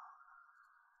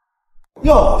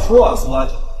要我说啊，苏大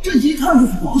姐，这一看就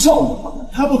是王少赢了，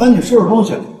还不赶紧收拾东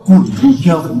西，滚出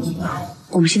天虹集团！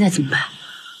我们现在怎么办？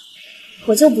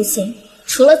我就不信，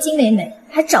除了金美美，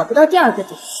还找不到第二个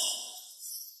点。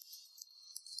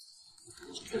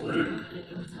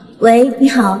喂，你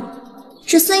好，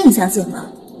是孙颖小姐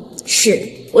吗？是，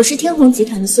我是天虹集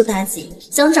团的苏大姐，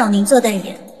想找您做代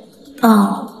言。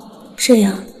哦，这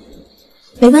样，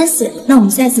没关系，那我们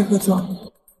下次合作。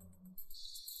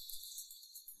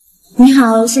你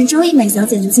好，是周一美小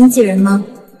姐的经纪人吗？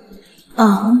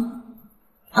哦，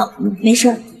没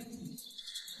事。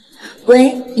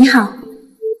喂，你好。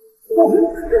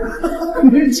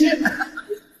没接。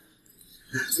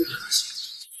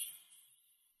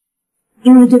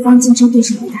因为对方竞争对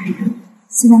手太大人，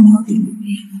现在没有顶流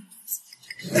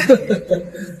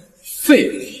废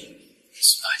物，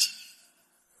苏大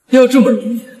姐，要这么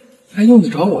容易，还用得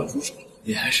着我出手？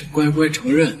你还是乖乖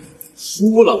承认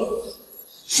输了。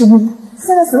是的，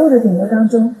现在所有的顶流当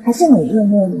中，还是哪一个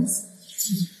没有联系？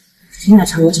谁拿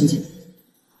嫦娥请进？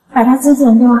把他经纪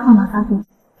人电话号码发给我，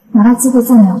拿到机会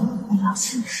再聊，我要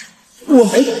试试。我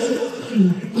没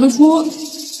他说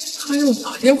他要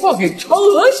打电话给嫦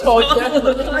娥小姐。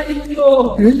哎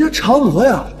呦，人家嫦娥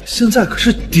呀，现在可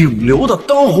是顶流的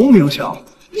当红明星，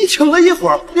你请了一会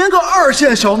儿，连个2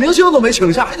线小明星都没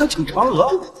请下，还能请嫦娥？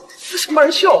这是把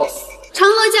人笑死！嫦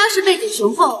娥家世背景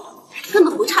雄厚，根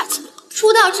本不差钱。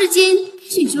出道至今，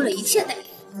拒绝了一切代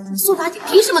言。苏妲己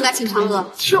凭什么敢请嫦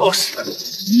娥？就是。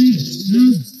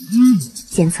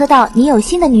检测到你有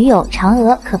新的女友嫦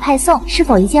娥，可派送，是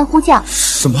否一键呼叫？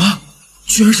什么？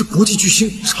居然是国际巨星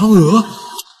嫦娥？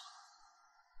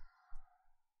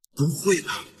不会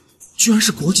吧？居然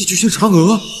是国际巨星嫦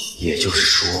娥？也就是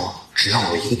说，只要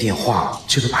我一个电话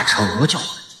就能把嫦娥叫来。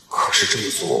可是这么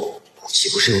做，我岂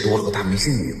不是又多了个大明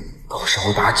星女友？到时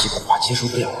候妲己恐怕接受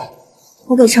不了。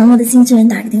我给嫦娥的经纪人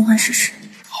打个电话试试。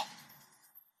好。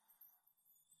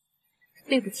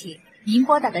对不起，您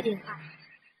拨打的电话。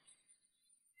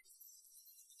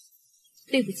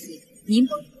对不起，您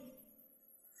拨。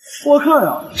我看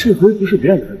啊，这回不是别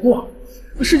人来挂，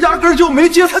是压根就没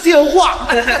接他电话。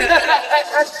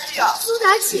苏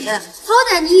妲己，好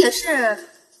歹你也是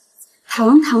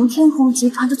堂堂天虹集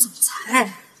团的总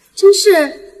裁，真是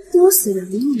丢死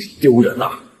人了！丢人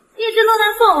啊！一只落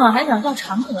单凤凰还想叫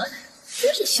嫦娥，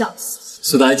真是笑死！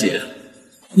苏妲己，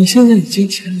你现在已经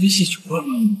前离戏球了，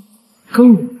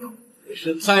更也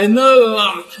是太嫩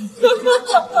了。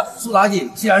苏妲己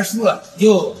既然输了，你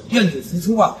就愿赌服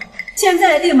输吧。现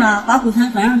在定了，把股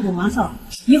权转让给王少，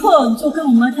以后你就跟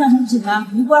我们天虹集团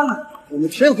无关了。我们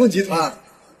天虹集团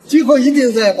今后一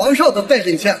定在王少的带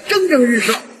领下蒸蒸日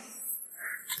上。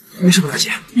没事吧，大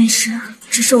姐？没事，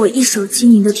只是我一手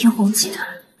经营的天虹集团，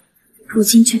如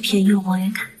今却便宜了王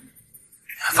元凯。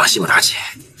放心吧，大姐，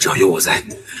只要有我在，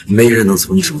没人能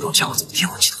从你手中抢走天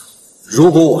虹集团。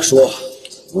如果我说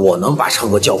我能把嫦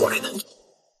娥叫过来的，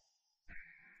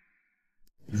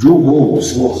如果我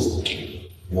说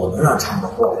我能让嫦娥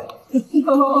过来，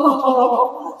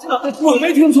我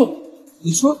没听错，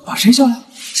你说把谁叫来？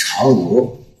嫦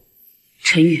娥。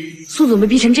陈宇，苏总被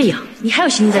逼成这样，你还有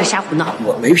心思在这瞎胡闹？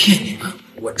我没骗你们，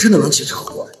我真的能请嫦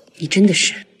娥过来。你真的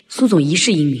是，苏总一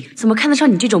世英名，怎么看得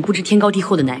上你这种不知天高地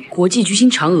厚的男人？国际巨星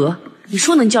嫦娥，你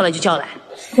说能叫来就叫来。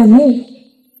忍木，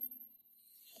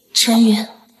陈宇，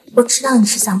我知道你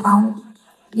是想帮我，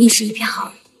你是一片好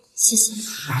人，谢谢你。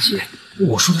大姐，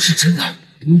我说的是真的，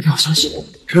你一定要相信我。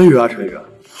陈宇啊，陈宇，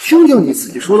听听你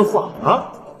自己说的话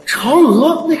啊！嫦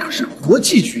娥那可是国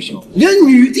际巨星，连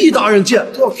女帝大人见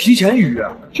都要提前预约，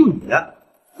就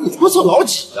你不是老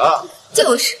几啊？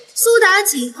就是苏妲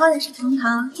己，好歹是堂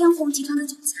堂天虹集团的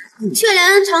总裁，却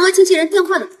连嫦娥经纪人电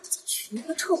话都不接，娶一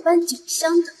个臭搬酒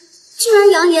箱的，居然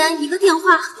扬言一个电话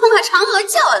能把嫦娥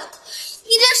叫来，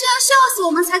你这是要笑死我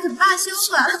们才肯罢休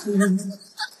吧？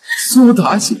苏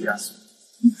妲己呀，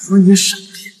你说你什么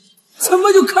脸，怎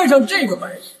么就看上这个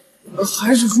玩意儿？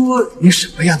还是说你什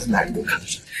么样的男人都看得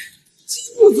上？饥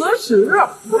不择食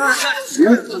啊！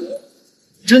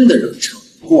真的让嫦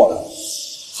娥过来。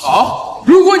好，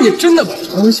如果你真的把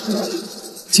嫦娥请来，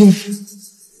今天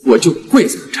我就跪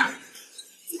在这儿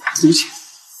出钱。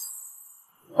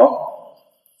好。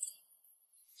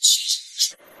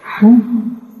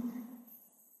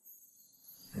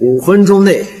5分钟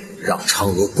内让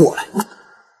嫦娥过来。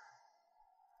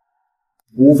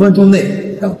5分钟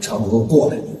内让嫦娥过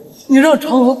来。你让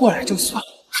嫦娥过来就算了，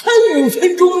还5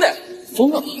分钟内，疯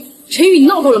了吗？陈宇，你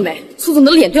闹够了没？苏总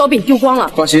的脸都要被你丢光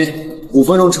了。放心，5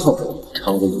分钟之后，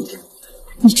嫦娥一定。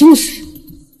你真的是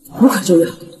无可救药。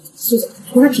苏总，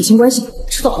除了撇清关系，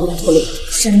迟早会让脱离。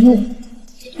神木，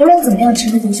无论怎么样，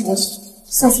陈宇都是我死，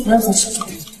下次不要再失手。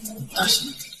当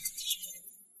心。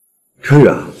陈宇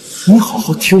啊，你好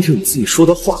好听听你自己说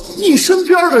的话，你身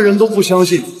边的人都不相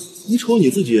信，你瞅你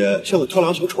自己像个跳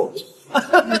梁小丑。陈宇，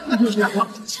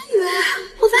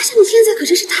我发现你现在可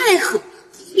真是太狠，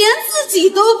连自己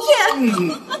都骗。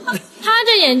他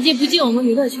这演技不进我们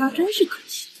娱乐圈真是可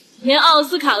惜，连奥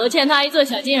斯卡都欠他一座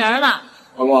小金人呢。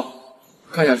老公，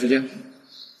看一下时间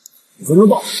，5分钟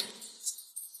到。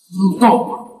到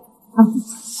了，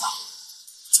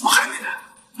怎么还没来？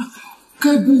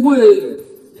该不会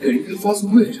给人家发错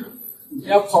位置，人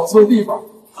家跑错地方，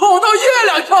跑到月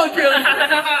亮上去了？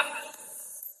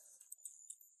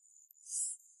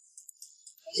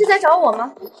你是在找我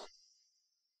吗？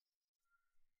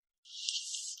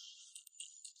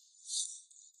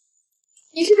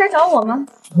你是在找我吗？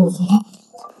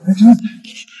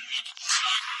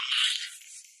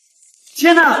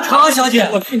天哪，常小姐，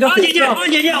常姐姐，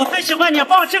常姐姐，我太喜欢你，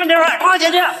帮我吃个牛排，常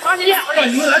姐姐，常姐姐，我让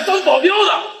你们来当保镖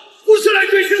的，不是来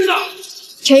追星的。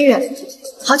陈宇，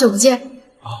好久不见。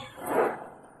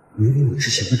明明我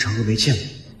之前跟嫦娥没见过，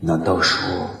难道说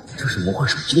这是魔幻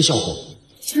手机的效果？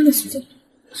天呐，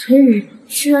陈宇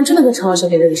居然真的跟嫦娥小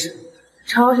姐认识。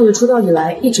嫦娥小姐出道以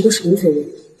来一直都是林水人，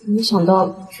没想到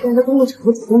居然在通过嫦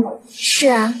娥主动找。是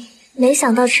啊，没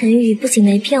想到陈宇不仅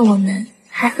没骗我们，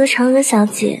还和嫦娥小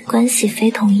姐关系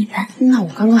非同一般。那我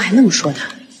刚刚还那么说他，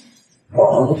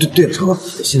哦，对了，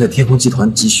现在天虹集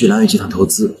团急需蓝月集团投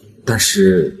资，但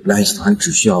是蓝月集团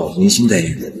只需要明星代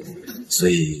言人，所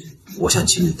以我想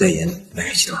请你代言蓝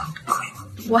月集团，可以吗？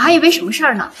我还以为什么事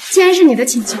儿呢，既然是你的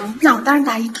请求，那我当然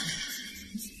答应。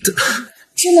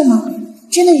真的吗？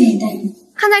真的愿意代言？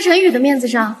看在陈宇的面子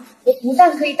上，我不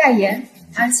但可以代言，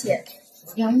而且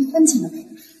2人分钱的。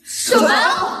什么？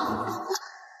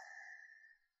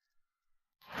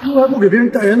从来不给别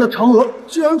人代言的嫦娥，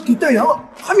居然给代言了，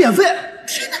还免费！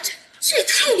天哪，这也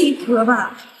太离谱了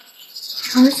吧！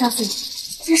嫦娥小姐，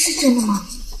这是真的吗？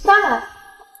当然，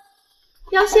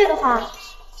要谢的话，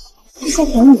就先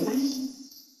给你吧。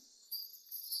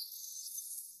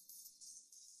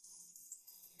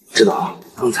知道，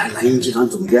刚才蓝银集团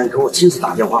总监给我亲自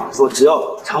打电话，说只要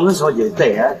嫦娥小姐代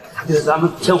言，他给咱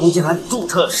们天虹集团注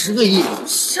册10个亿。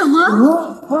什么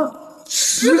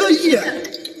？10个亿！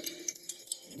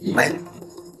喂，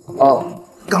哦，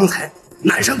刚才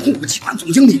南山控股集团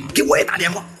总经理给我也打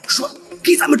电话，说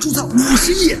给咱们注册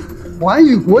50亿。环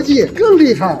宇国际更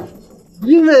厉害，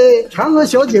因为嫦娥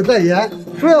小姐代言，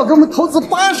说要给我们投资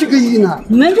80个亿呢。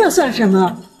你们这算什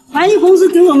么？环宇公司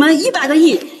给我们100个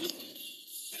亿。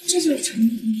这就是成功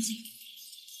关键。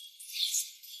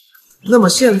那么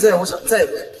现在我想再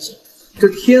问一下，这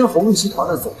天虹集团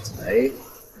的总裁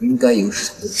应该由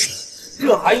谁？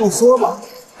这还用说吗？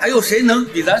还有谁能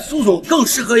比咱苏总更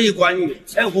适合于管理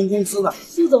天虹公司呢？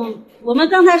苏总，我们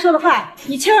刚才说的话，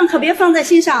你千万可别放在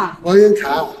心上。王云凯，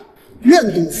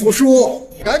愿赌服输，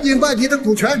赶紧把你的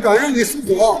股权转让给苏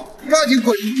总，抓紧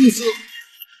管理公司。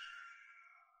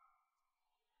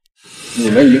你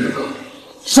们一个个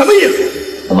什么意思？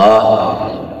怎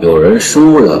么有人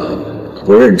输了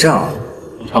不认账？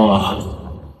嫦娥，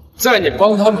在你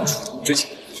帮他们出头之前，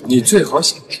你最好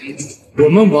想清楚，我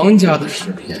们王家的食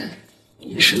品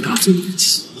你是得罪不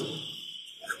起。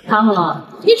嫦娥，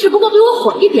你只不过比我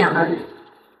火一点而已。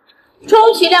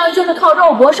充其量就是靠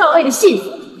肉搏上位的戏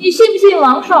子，你信不信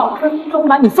王少分分钟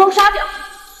把你封杀掉？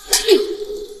你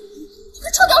个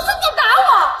臭屌丝，你敢打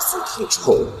我！挺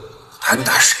臭，还能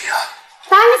打谁呀？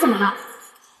打你怎么了？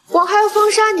我还要封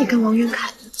杀你跟王云凯，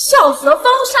笑死了！封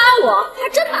杀我，还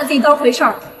真把自己当回事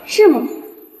儿，是吗？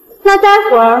那待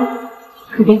会儿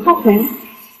可别后悔。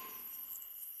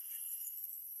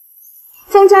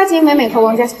封杀金美美和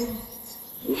王家小姐。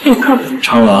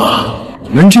嫦娥，你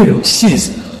们这种戏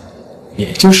子，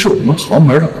也就是我们豪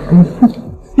门的儿妇，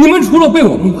你们除了被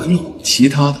我们玩弄，其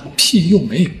他的屁用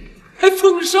没有，还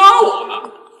封杀我了。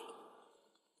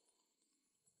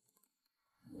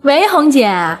喂，红姐，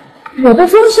我被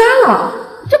封杀了，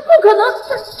这不可能，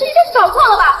这一定是搞错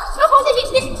了吧？那红姐，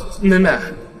你妹妹，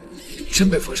真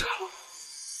被封杀了。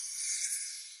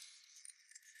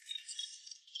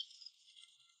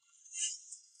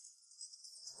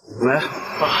喂，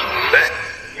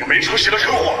你没出息的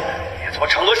蠢货！你怎么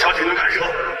嫦娥小姐能敢惹？因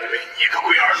为你个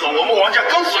龟儿子，我们王家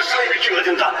刚损失了一笔巨额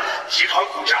订单，集团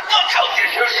股价当场跌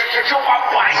至市值蒸发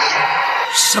100亿。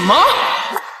什么？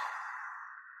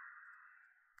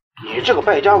你这个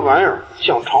败家玩意儿，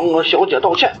向嫦娥小姐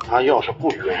道歉，她要是不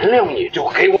原谅你，就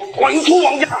给我滚出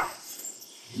王家！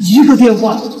一个电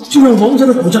话就让王家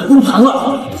的股价崩盘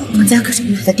了。王家可是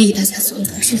我的第一大家族，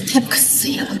真是太不可思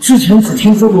议了。之前只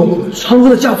听说过嫦娥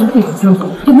的家族不可相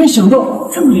合，也没想到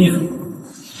这么厉害。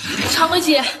嫦娥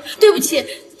姐，对不起，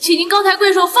请您高抬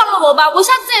贵手放了我吧，我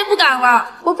下次再也不敢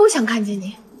了。我不想看见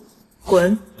你，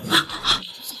滚！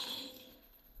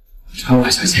嫦娥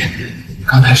小姐，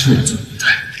刚才是我做的不对，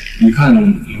你看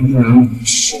能不能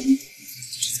是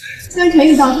跟陈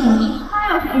宇道歉，他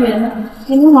要是不原谅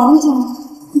你们王家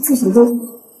一次手都。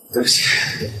对不起，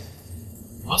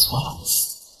我错了。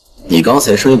你刚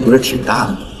才声音不是挺大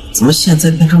的吗？怎么现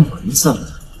在变成蚊子了？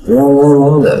嗡嗡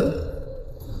嗡的，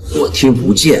我听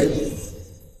不见。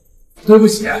对不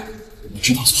起，我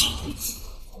知道错了。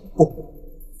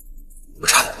我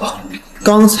差点忘了，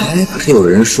刚才可有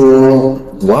人说，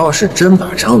我要是真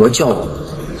把嫦娥叫过来，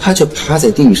他就趴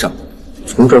在地上，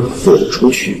从这儿滚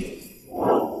出去。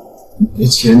你的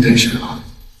钱太深了，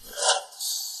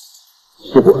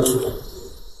不管，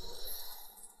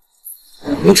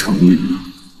没诚意，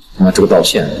那这个道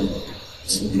歉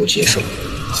我接受。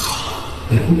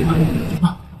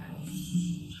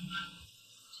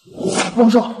王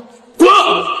少，滚！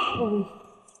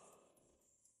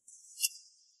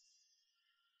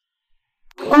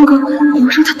王哥，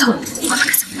王少他懂，我们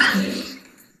该怎么办？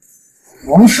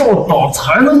王少倒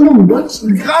财了，弄得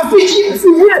警察飞机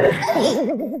覆灭。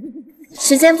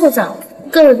时间不早，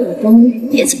各位股东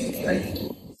别请不分。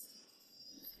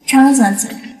嫦娥小姐，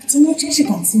今天真是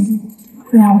感谢你，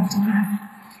不然我就完了。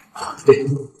对，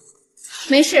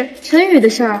没事，陈宇的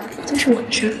事儿就是我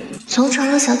的事儿。从嫦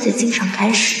娥小姐进场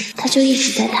开始，她就一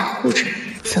直在袒护着你。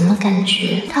怎么感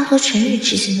觉她和陈宇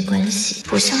之间的关系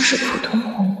不像是普通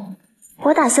红红？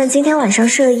我打算今天晚上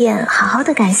设宴，好好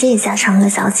的感谢一下嫦娥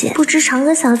小姐，不知嫦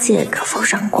娥小姐可否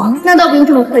赏光？那倒不用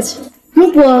这么客气。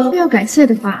如果要感谢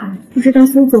的话，不知道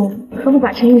苏总可不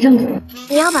把陈宇让给我？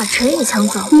你要把陈宇抢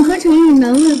走？你和陈宇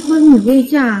男未婚女未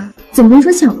嫁，怎么能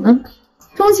说抢呢？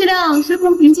充其量是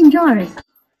公平竞争而已。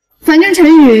反正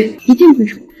陈宇一定会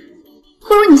输，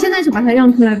不如你现在就把他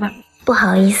让出来吧。不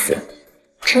好意思，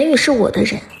陈宇是我的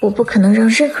人，我不可能让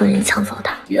任何人抢走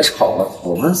他。别吵了，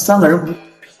我们3个人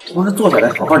不是坐下来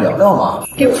好好聊聊吗？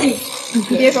给我闭嘴，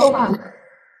你别说话。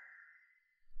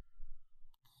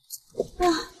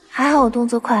还好我动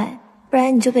作快，不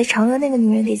然你就被嫦娥那个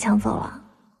女人给抢走了。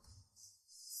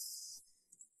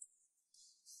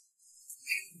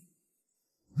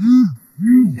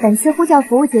本次呼叫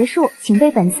服务结束，请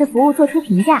对本次服务做出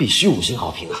评价。必须5星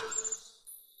好评啊！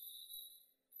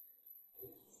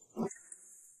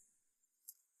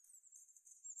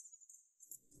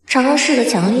嫦娥是个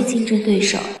强力竞争对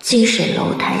手，近水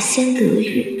楼台先得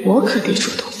月，我可得主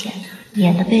动点，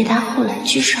免得被他后来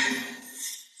居上。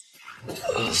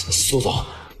苏总，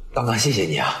刚刚谢谢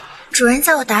你啊。主人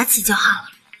叫我妲己就好了。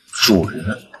主人？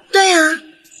对啊，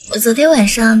我昨天晚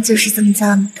上就是这么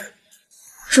叫你的。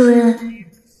主人，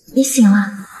你醒了？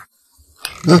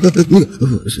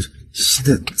现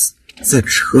在在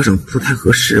车上不太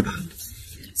合适吧？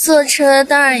坐车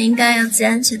当然应该要系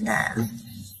安全带啊。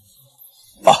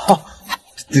哦，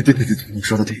对，你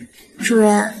说的对。主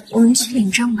人，我们去领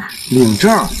证吧。领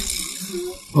证？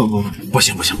不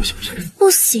行。不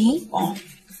行？哦，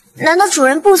难道主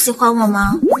人不喜欢我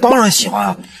吗？当然喜欢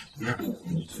啊，不是，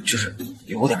就是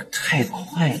有点太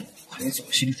快了，还得做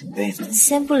心理准备呢。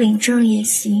先不领证也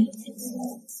行，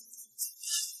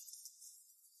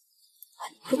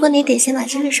不过你得先把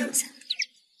这个收下。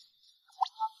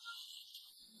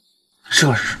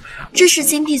这是什么呀？这是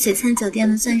金碧璀璨酒店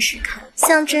的钻石卡，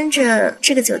象征着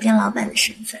这个酒店老板的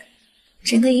身份。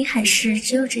整个云海市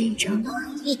只有这一张，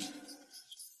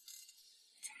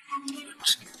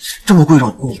这么贵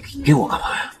重，你给我干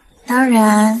嘛呀？当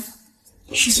然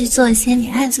是去做一些你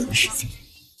爱做的事情。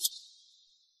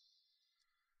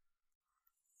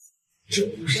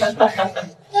各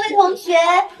位同学，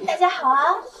大家好啊！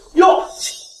哟，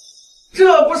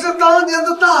这不是当年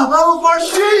的大班花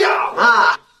薛雅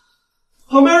吗？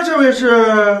旁边这位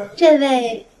是？这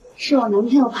位是我男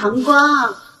朋友庞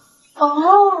光。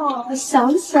哦，我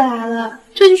想起来了，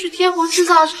这就是天虹制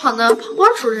造厂的庞光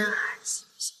主任啊。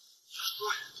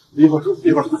一会儿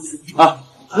啊，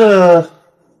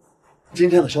今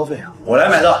天的消费啊，我来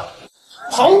买的。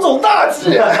庞总大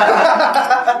气啊！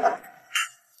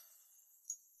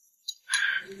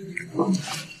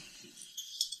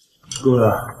各位，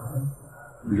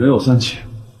人有3起，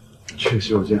去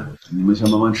洗手间，你们先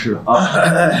慢慢吃啊。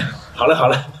好嘞。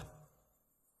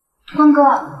光哥，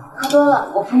喝多了，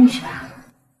我扶你去吧。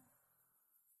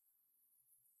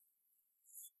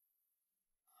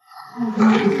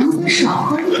少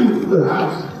喝一点。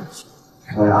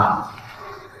小雅，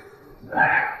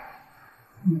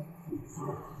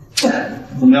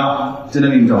怎么样？今天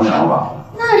给你找凉吧？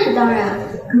那是当然。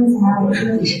刚才我说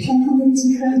你是天风电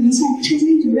集团名下的车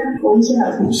间主任，我们学校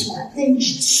同学对你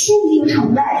是千叮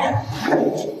崇拜的。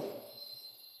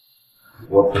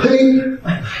我呸！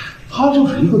他就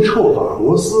是一个臭打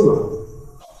螺丝的，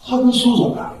他跟苏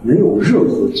总啊没有任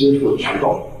何接触的渠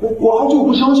道，我还就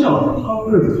不相信了，他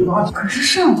认识苏妲己。可是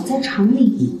上午在厂里，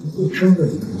你不会真的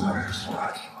以为他是苏妲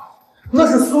己吧？那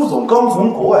是苏总刚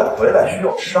从国外回来，需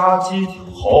要杀鸡儆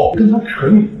猴，跟他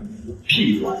陈宇有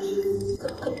屁关系？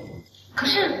可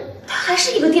是他还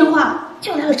是一个电话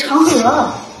就来了嫦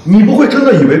娥。你不会真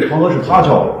的以为嫦娥是他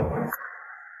叫的？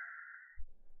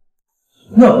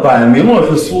那摆明了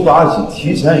是苏妲己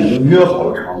提前已经约好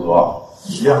了嫦娥，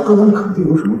两个人肯定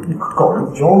有什么不可告人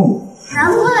的交易。难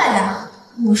怪呀！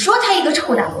我说他一个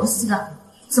臭打螺丝的，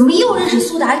怎么又认识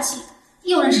苏妲己，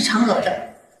又认识嫦娥的？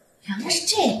原来是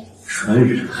这样。陈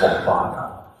宇是好发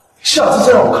的，下次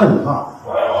再让我看你爸，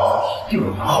一定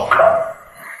让他好看。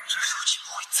这手机不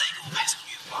会再给我拍成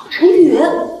女吧？陈宇，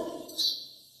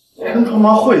真他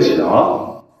妈会想！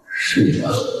是你吗？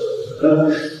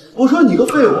我说你个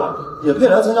废物，也配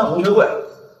来参加同学会？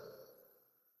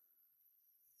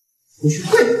同学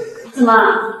会？怎么？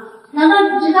难道你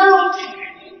不知道？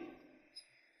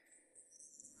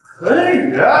陈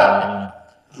宇，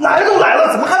来都来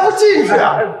了，怎么还不进去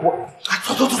啊？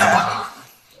走，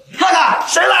看看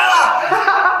谁来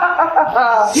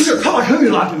了！不是他把陈宇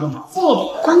拉进干嘛？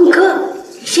光哥，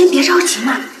你先别着急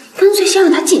嘛，干脆先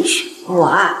让他进去。我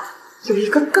有一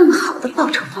个更好的报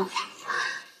仇方法。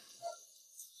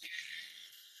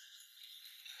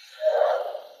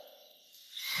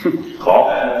好，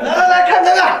来看，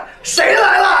谁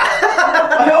来了？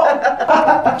哎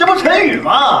呦，这不陈宇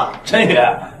吗？陈宇，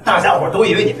大家伙都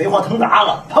以为你飞黄腾达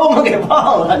了，把我们给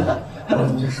忘了呢。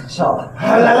真是笑了。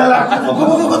来，走。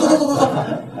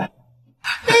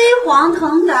飞黄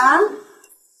腾达。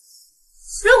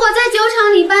如果在酒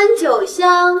场里搬酒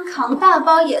箱、扛大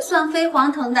包也算飞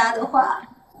黄腾达的话，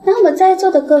那么在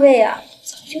座的各位啊，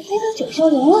早就飞到九霄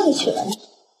云外去了。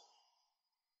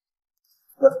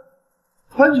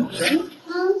搬酒箱？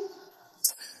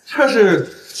这是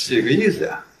几个意思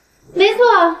呀？没错，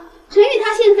陈宇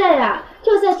他现在呀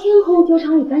就在天虹酒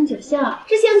厂里搬酒箱，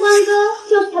之前光哥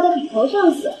就是他的顶头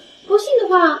上司。不信的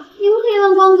话，你们可以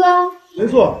问光哥。没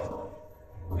错，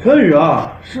陈宇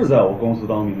啊是在我公司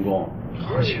当民工，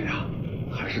而且呀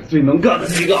还是最能干的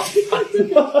那个。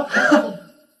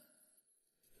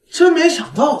真没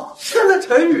想到，现在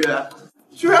陈宇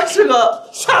居然是个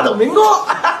下等民工。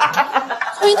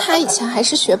亏他以前还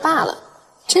是学霸了，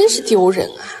真是丢人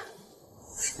啊！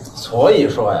所以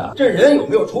说呀，这人有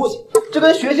没有出息，这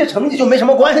跟学习成绩就没什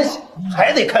么关系，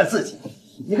还得看自己。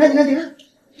你看，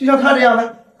就像他这样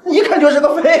的，一看就是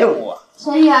个废物啊！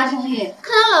陈宇，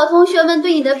看来老同学们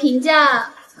对你的评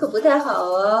价可不太好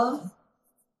哦。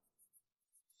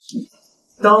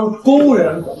当工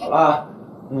人怎么了？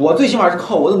我最起码是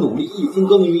靠我的努力，一分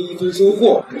耕耘一分收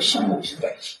获，跟项目是在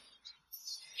一起。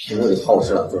平日里好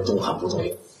吃懒做，中看不中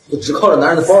用，就只靠着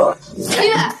男人的包养。陈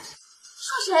宇，说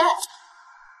谁？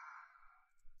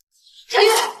陈宇，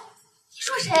你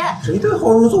说谁？谁对号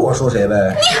入座，我说谁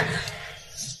呗。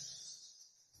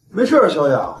没事，小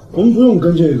雅，我们不用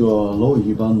跟这个蝼蚁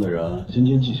一般的人斤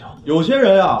斤计较。有些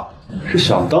人呀，是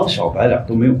想当小白脸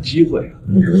都没有机会啊。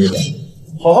你什么意思？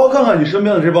好好看看你身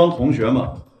边的这帮同学们，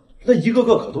那一个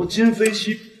个可都今非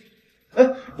昔比。哎，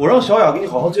我让小雅给你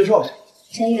好好介绍一下。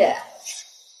陈宇，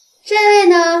这位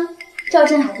呢，赵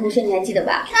振海同学，你还记得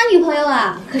吧？他女朋友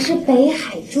啊，可是北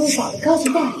海珠宝的高级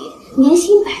代理，年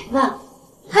薪100万。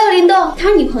还有林动，他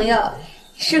女朋友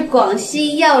是广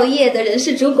西药业的人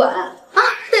事主管啊。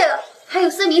对了，还有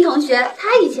思明同学，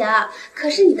他以前啊可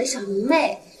是你的小迷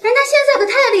妹，人家现在可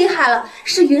太厉害了，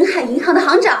是云海银行的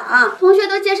行长。同学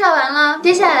都介绍完了，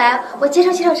接下来我介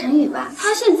绍陈宇吧。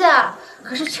他现在啊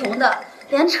可是穷的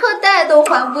连车贷都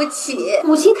还不起，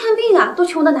母亲看病啊都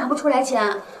穷的拿不出来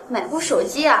钱，买部手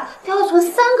机啊都要存3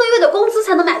个月的工资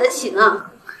才能买得起呢。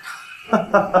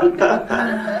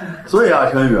所以啊，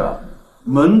陈宇，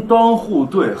门当户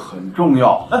对很重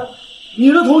要。哎，你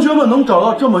的同学们能找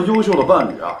到这么优秀的伴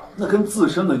侣啊，那跟自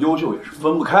身的优秀也是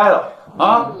分不开的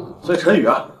啊。所以陈宇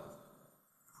啊，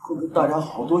会跟大家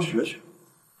好好多学学，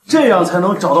这样才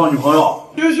能找到女朋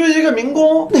友。区一个民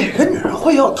工，哪个女人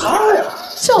会要他呀？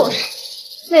就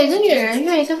是，哪个女人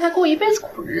愿意跟他过一辈子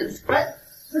苦日子？哎，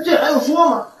那这还用说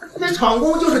吗？那厂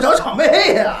工就是找厂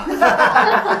妹呀。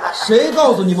谁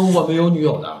告诉你们我没有女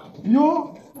友的？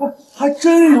哟，还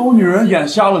真有女人眼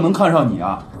瞎了能看上你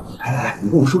啊！来，你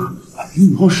跟我说说，你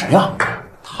女朋友谁啊？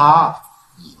她，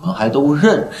你们还都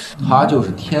认识，她就是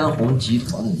天虹集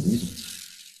团的女总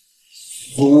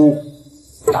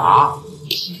裁苏妲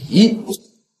己。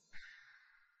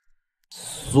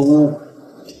苏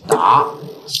妲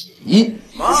己，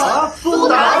苏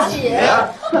妲己，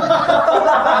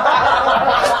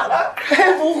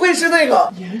该不会是那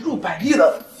个年入100亿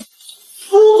的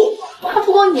苏总吧？他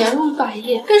不光年入100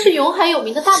亿，更是云海有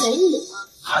名的大美女嘛。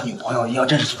他女朋友要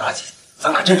真是苏妲己，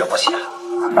咱可真惹不起啊！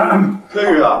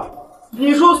陈宇啊，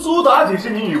你说苏妲己是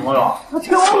你女朋友，那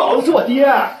天王老子是我爹。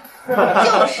就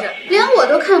是，连我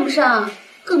都看不上，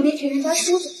更别提人家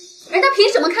苏总，人家凭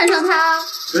什么看上他？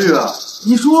陈宇，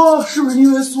你说是不是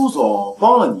因为苏总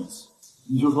帮了你一次，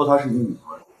你就说他是你女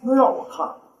朋友？那让我看，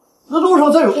那路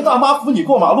上再有个大妈扶你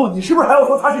过马路，你是不是还要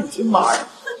说她是你亲妈呀？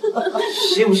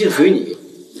信不信随你，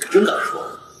你真敢说？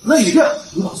那你这样，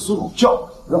你把苏总叫过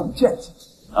来，让我们见见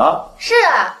啊。是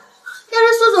啊，要是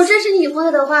苏总真是你女朋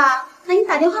友的话，那你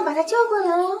打电话把他叫过来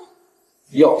啊。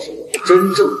要是我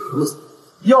真正如此，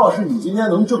要是你今天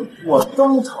能证明，我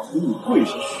当场给你跪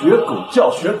下学狗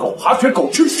叫、学狗爬、学狗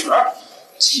吃屎。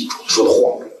记住你说的话。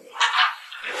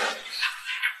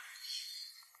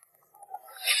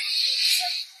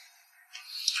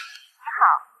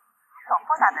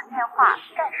拨打的电话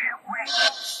暂时无人接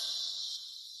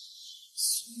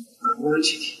听。无人接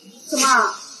听？怎么？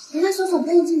人家苏总不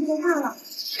愿意接你电话了？人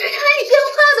家连你电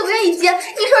话都不愿意接，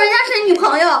你说人家是你女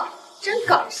朋友，真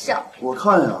搞笑。我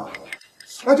看呀，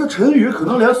哎，这陈宇可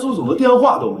能连苏总的电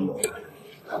话都没有。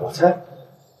我猜，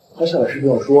他下来是不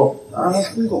是要说啊，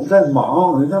苏总在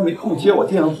忙，人家没空接我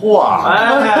电话。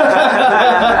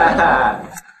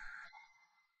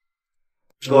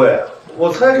各位，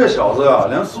我猜这小子呀，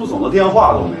连苏总的电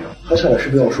话都没有，还下来视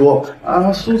频要说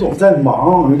啊，苏总在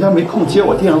忙，人家没空接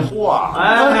我电话。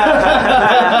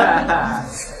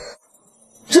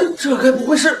这该不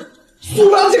会是苏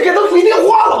妲己给他回电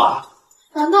话了吧？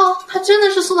难道他真的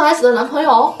是苏妲己的男朋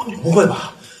友？不会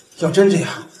吧？要真这样，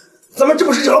咱们这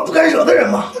不是惹了不该惹的人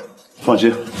吗？放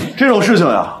心，这种事情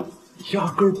呀，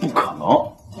压根儿不可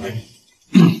能。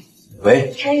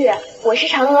喂，陈宇，我是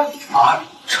嫦娥。啊，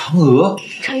嫦娥。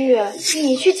陈宇，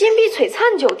你去金碧璀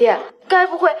璨酒店，该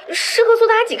不会是和苏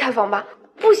妲己开房吧？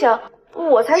不行，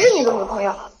我才是你的女朋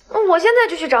友，我现在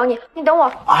就去找你，你等我。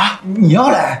啊，你要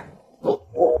来？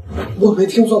我没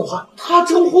听错的话，他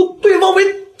称呼对方为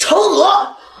嫦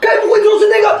娥，该不会就是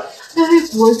那个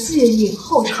国际影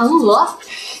后嫦娥？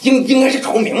应该是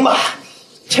重名吧？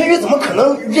陈宇怎么可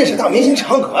能认识大明星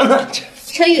嫦娥呢？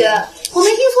陈宇，我没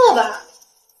听错吧？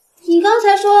你刚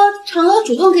才说嫦娥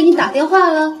主动给你打电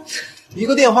话了？一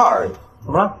个电话而已。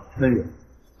怎么了，陈宇？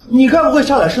你该不会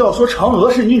下来是要说嫦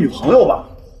娥是你女朋友吧？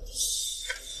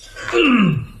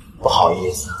不好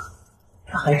意思，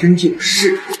他还真就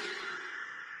是。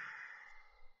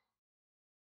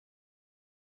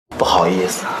不好意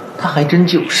思，他还真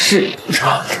就是。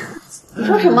你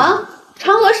说什么？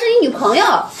嫦娥是你女朋友？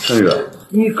陈宇，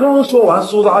你刚说完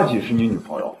苏妲己是你女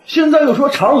朋友，现在又说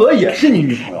嫦娥也是你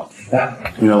女朋友，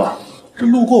哎，同学们，这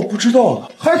路过不知道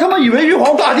的，还他妈以为玉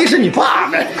皇大帝是你爸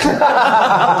呢。说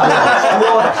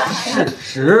的是事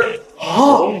实。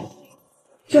哦，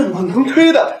见过能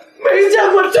吹的，没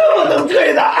见过这么能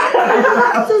吹的。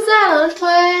就再能吹，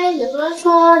也不能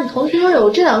说你同时拥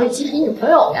有这两位极品女朋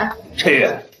友呀。陈宇，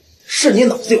是你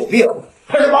脑子有病，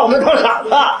还是把我们当傻子？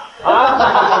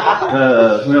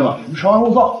同学们，你稍安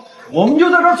勿躁，我们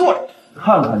就在这儿坐着，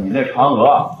看看你那嫦娥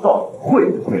到底会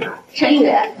不会来。陈宇，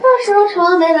到时候嫦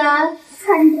娥没来，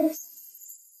看你。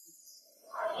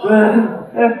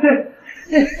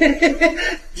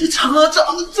这嫦娥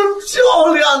长得真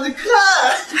漂亮，你看。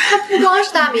她不光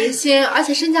是大明星，而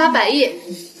且身家百亿，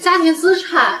家庭资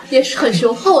产也是很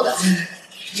雄厚的。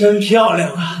真漂亮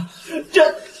啊！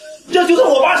这就算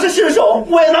我爸是世首，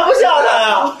我也拿不下他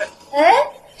呀。哎，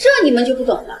这你们就不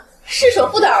懂了。是首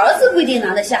富的儿子不一定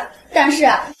拿得下，但是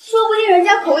啊，说不定人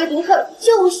家口味独特，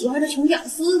就喜欢这穷屌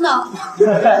丝呢。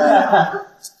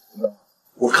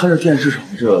我看着电视上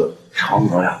这嫦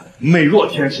娥呀，美若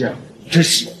天仙，真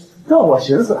是让我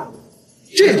寻思，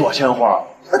这朵鲜花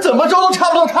怎么着都差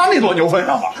不到她那朵牛粪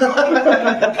上吧。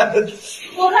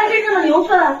我看真正的牛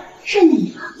粪是你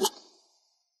吧？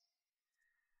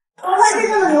我看真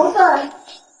正的牛粪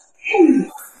是你。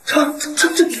嫦娥，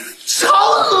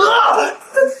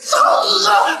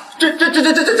这是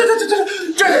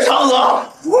嫦娥！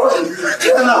天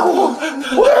哪，我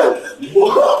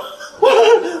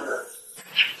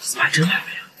怎么还真来了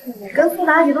呀？你跟苏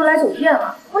妲己都来酒店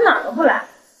了，我哪儿都不来。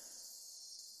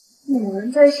你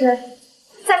们这是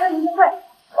在开明星会？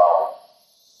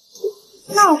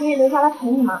那我可以留下来陪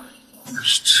你吗？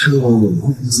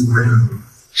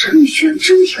陈宇居然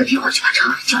真的一个电话就把嫦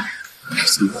娥叫来了。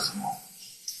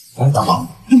哎，大哥，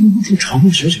要不说嫦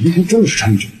娥小姐那天真的是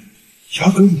陈宇，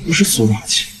压根不是苏妲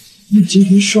己，那今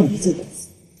天上午在等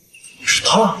是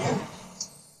她。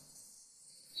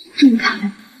这么看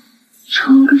来，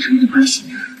嫦娥跟陈宇的关系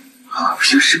好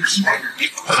像是个意外的。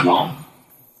不可能，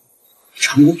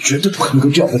嫦娥绝对不可能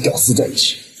跟这样的屌丝在一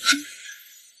起。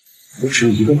我只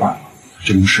有一个办法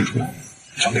就能试出来，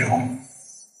小北王。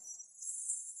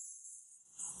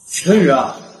陈宇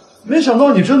啊，没想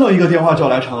到你真的一个电话叫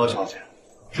来嫦娥小姐。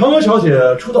嫦娥小姐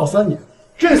出道3年，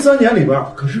这3年里边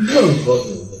可是任何人都。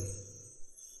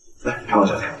来，嫦娥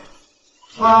小姐，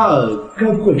他该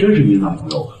不会真是你男朋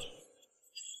友吧？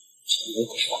嫦娥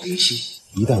可是大明星，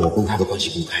一旦我公开的关系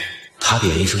公开，他的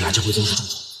演艺生涯将会遭受重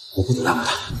创，我不能耽误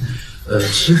他。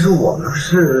其实我们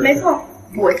是……没错，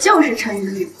我就是陈宇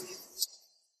的女朋友。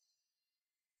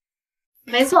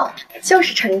没错，就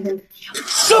是陈宇的女朋友。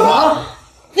什么？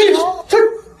你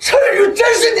陈宇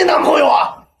真是你男朋友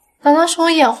啊？难道是我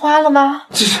眼花了吗？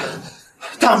这是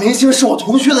大明星是我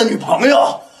同学的女朋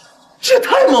友，这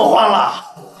太梦幻了！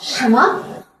什么？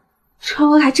嫦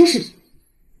娥还真是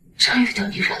陈宇的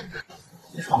女人。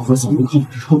你仿佛想不看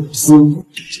这臭屌丝。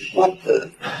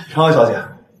嫦娥小姐，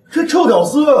这臭屌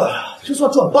丝就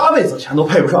算赚8辈子钱都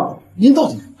配不上，您到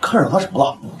底看上他什么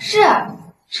了？是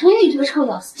陈宇这个臭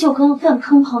屌丝，就跟粪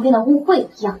坑旁边的污秽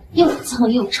一样，又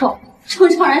脏又臭，这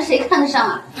种人谁看得上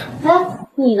啊？哎，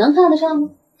你能看得上吗？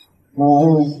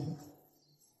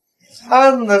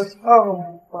看得上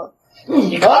吗？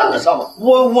你看得上吗？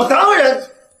我当然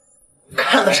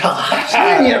看得上啊！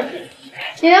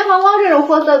你连黄光这种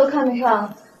货色都看得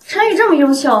上，陈宇这么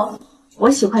优秀，我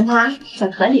喜欢他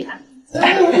很合理吧？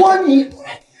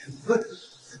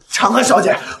长河小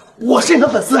姐，我是你的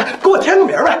粉丝，给我签个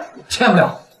名呗。签不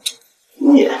了。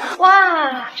你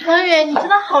哇，陈宇，你真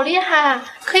的好厉害，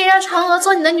可以让嫦娥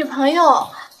做你的女朋友。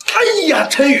哎呀，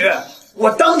陈宇，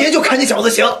我当年就看你小子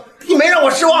行，你没让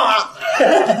我失望啊。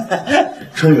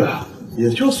陈宇，也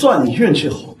就算你运气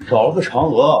好，找了个嫦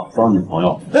娥当女朋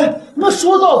友。哎，那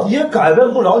说到底也改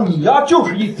变不了你呀，就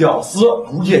是一屌丝，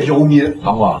无业游民。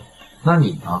唐瓜，那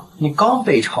你呢？你刚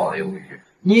被炒了鱿鱼，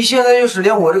你现在就是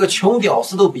连我这个穷屌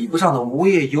丝都比不上的无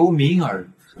业游民而已。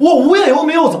我无业游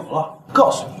民又怎么了？告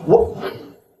诉你，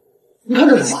你看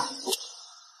这是什么？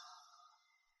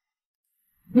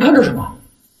你看这是什么？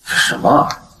什么？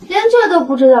连这都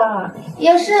不知道啊？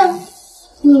也是，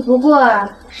你不过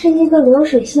是一个流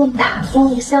水线打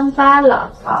工的乡巴佬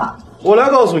啊！我来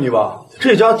告诉你吧，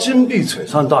这家金碧璀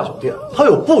璨大酒店，它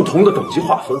有不同的等级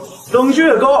划分，等级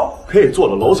越高，可以坐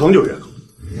的楼层就越高。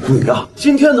你呀，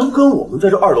今天能跟我们在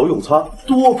这2楼用餐，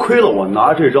多亏了我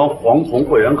拿这张黄铜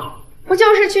会员卡。不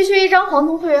就是区区一张黄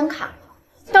铜会员卡？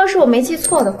要是我没记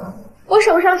错的话，我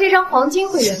手上这张黄金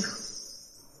会员卡，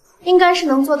应该是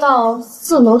能做到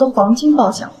4楼的黄金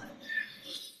包厢吧。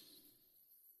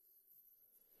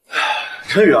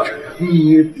陈宇啊，陈宇，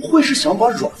你不会是想把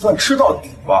软饭吃到底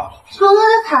吧？嫦娥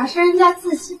的卡是人家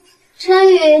自己，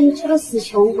陈宇，你这个死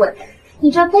穷鬼，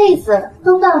你这辈子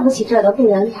都办不起这的会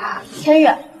员卡。陈宇，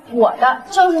我的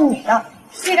就是你的，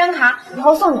这张卡以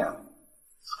后送你了。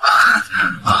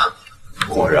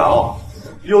果然啊，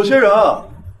有些人啊，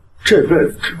这辈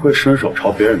子只会伸手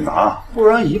朝别人拿，不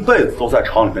然一辈子都在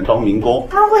厂里面当民工。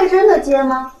他会真的接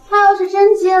吗？他要是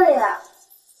真接了呀，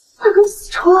那跟死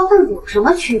抽要饭有什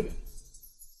么区别？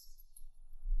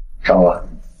嫦娥，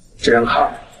这张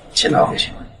卡先拿回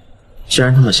去。既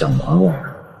然他们想玩我，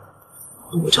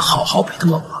我就好好陪他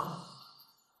们玩。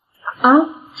啊？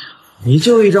你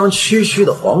就一张区区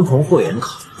的黄铜会员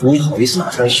卡，你好意思拿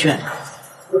出来炫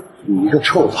耀？你一个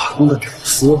臭打工的屌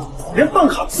丝，连办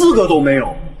卡资格都没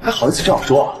有，还好意思这样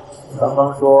说？刚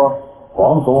刚说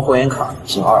黄铜会员卡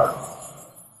进2楼，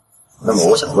那么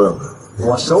我想问问，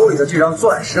我手里的这张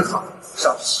钻石卡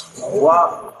上几楼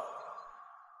啊？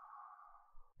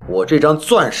我这张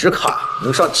钻石卡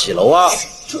能上几楼啊？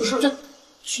这是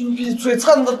金碧璀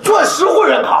璨的钻石会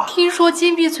员卡。听说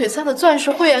金碧璀璨的钻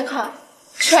石会员卡，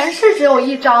全市只有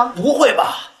1张。不会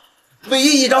吧？唯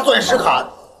一一张钻石卡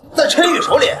在陈宇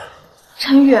手里。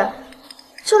陈宇，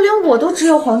就连我都只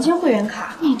有黄金会员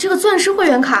卡，你这个钻石会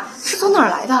员卡是从哪儿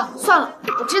来的？算了，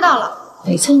我知道了。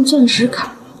璀璨钻石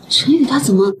卡，陈宇他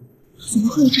怎么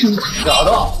会有这张卡？假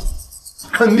的，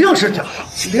肯定是假的。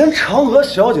连嫦娥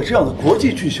小姐这样的国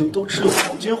际巨星都只有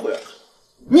黄金会员卡，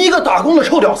你一个打工的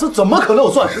臭屌丝怎么可能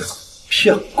有钻石卡？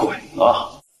骗鬼呢！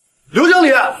刘经理，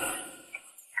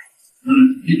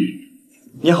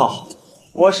你好，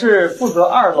我是负责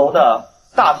2楼的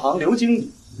大堂刘经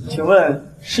理，请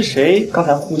问是谁刚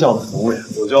才呼叫的服务员？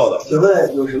我叫的。请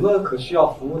问有什么可需要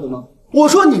服务的吗？我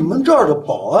说你们这儿的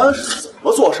保安是怎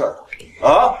么做事的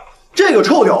啊？这个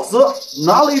臭屌丝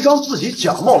拿了一张自己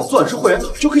假冒的钻石会员卡，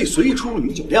就可以随意出入你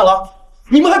们酒店了？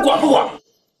你们还管不管？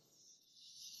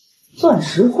钻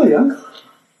石会员卡？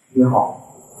你好，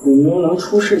您能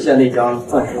出示一下那张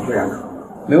钻石会员卡？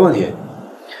没问题，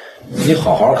你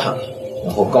好好看看，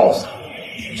然后告诉我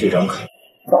这张卡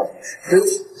到底是真的。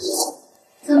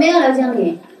怎么样，刘经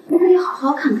理？你可得好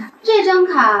好看看，这张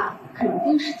卡肯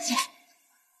定是假。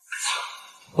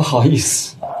不好意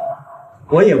思，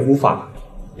我也无法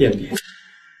辨别。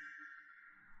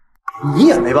你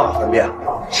也没办法分辨。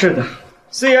是的，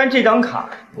虽然这张卡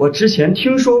我之前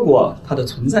听说过它的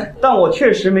存在，但我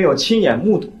确实没有亲眼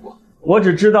目睹过。我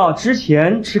只知道之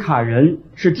前持卡人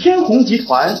是天弘集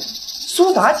团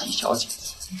苏妲己小姐。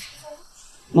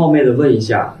冒昧的问一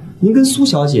下，您跟苏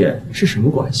小姐是什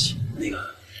么关系？那个，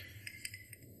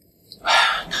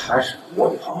她是我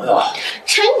女朋友。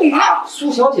陈宇，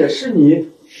苏小姐是你女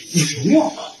朋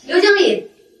友？刘经理，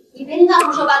你别听他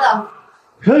胡说八道。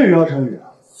陈宇啊，陈宇啊，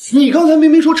你刚才明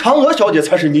明说嫦娥小姐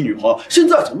才是你女朋友，现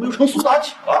在怎么又成苏妲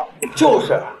己了？就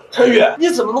是陈宇，你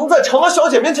怎么能在嫦娥小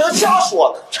姐面前瞎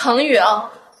说呢？程宇啊，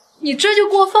你这就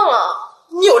过分了。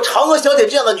你有嫦娥小姐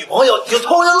这样的女朋友，你就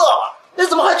偷着乐吧。你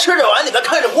怎么还吃着碗里面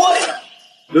看着锅里呢？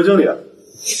刘经理，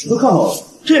你都看到了，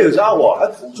这个家伙还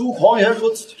口出狂言，说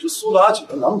自己是苏妲己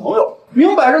的男朋友，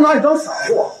明摆着拿你当傻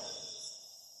货。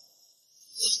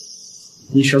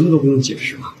你什么都不用解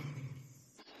释了，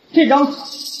这张卡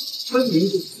分明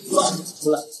就是乱出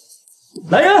来。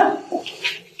来人，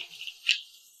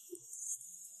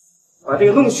把这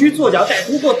个弄虚作假歹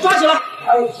徒给我抓起来！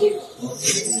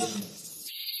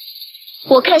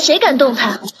我看谁敢动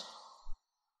他！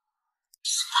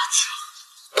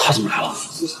他怎么来了？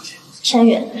陈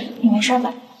宇，你没事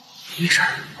吧？没事。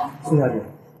苏小姐，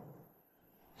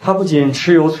他不仅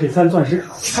持有璀璨钻石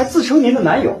卡，还自称您的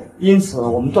男友，因此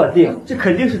我们断定这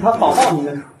肯定是他仿冒您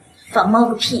的卡。仿冒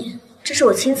个屁！这是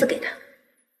我亲自给他。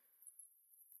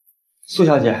苏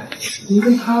小姐，您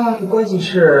跟他的关系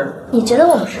是？你觉得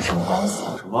我们是什么关系？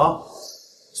什么？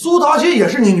苏妲己也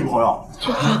是你女朋友？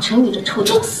就靠陈宇这臭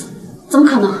屌丝，怎么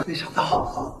可能？没想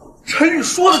到陈宇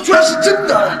说的居然是真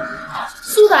的。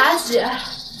苏妲己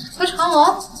和长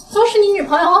娥都是你女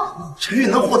朋友？陈宇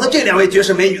能获得这2位绝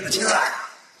世美女的青睐。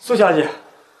苏小姐，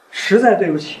实在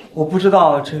对不起，我不知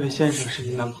道这位先生是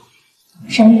您男朋友。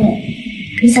陈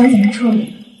宇，你想怎么处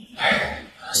理？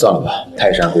算了吧，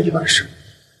泰山规矩办事，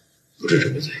不知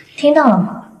者不罪。听到了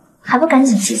吗？还不赶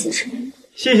紧谢谢陈宇？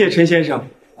谢谢陈先生，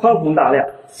宽宏大量。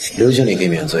刘经理可以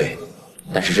免罪，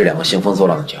但是这2个兴风作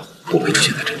浪的家伙不配出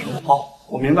现在这里。好，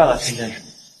我明白了，陈先生。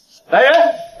来人，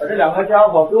把这2个家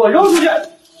伙给我扔出去！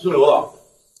姓刘的，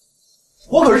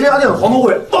我可是这家店的黄头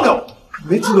会员，放开我！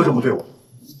没资格这么对我。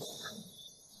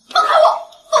放开我，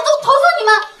否则我投诉你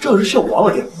们！这是姓王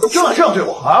的店，竟敢这样对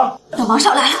我啊！等王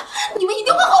少来了，你们一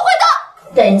定会后悔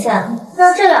的。等一下，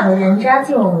让这2个人渣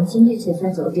进我们经济璀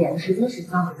璨酒店，实在是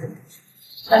脏了人。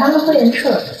把他们会员撤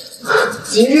了，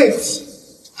即日起，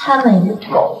他们与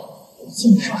狗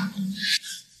竞耍。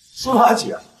苏妲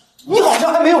己，你好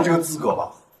像还没有这个资格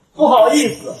吧？不好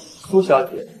意思，苏小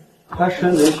姐，她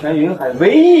身为全云海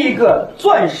唯一一个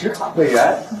钻石卡会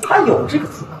员，她有这个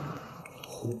资格。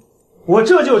我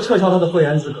这就撤销她的会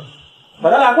员资格，把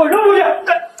他俩给我扔出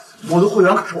去！我的会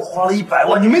员可是我花了100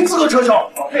万，你没资格撤销。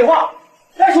废话，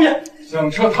带出去！想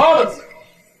撤他的资格，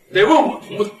得问我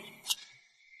同不同意。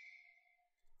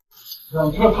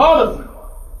想撤他的资格，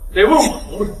得问我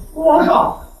同不同意。王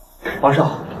少，王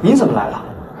少，您怎么来了？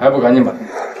还不赶紧把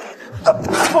他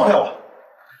放开我！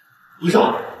李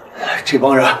少，这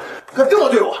帮人敢这么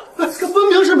对我，这分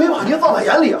明是没把您放在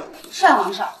眼里啊！是啊，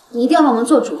王少，你一定要为我们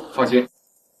做主。放心，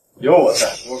有我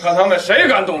在，我看他们谁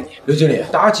敢动你。刘经理，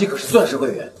妲己可是钻石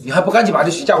会员，你还不赶紧把这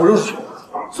许家伙扔出去？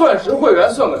钻石会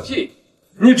员算个屁！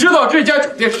你知道这家酒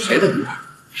店是谁的地盘？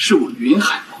是我云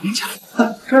海王家。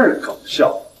真是搞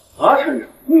笑啊！陈宇，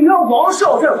你让王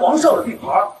少占王少的地盘，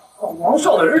把王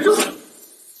少的人扔了，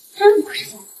真不是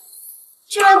假的，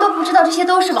居然都不知道这些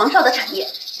都是王少的产业，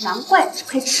难怪只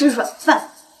配吃软饭。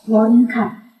王云凯，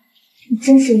你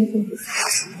真是一个不死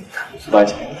心。苏妲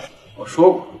己，我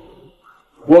说过，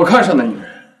我看上的女人，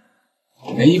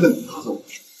没一个能拿走我的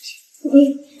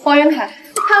手。王云凯，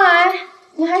看来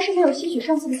你还是没有吸取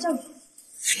上次的教训，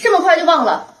这么快就忘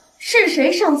了是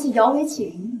谁上次摇尾乞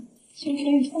人呢？求陈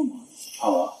宇放过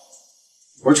我。好，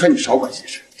我劝你少管闲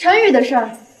事。陈宇的事儿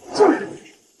就是，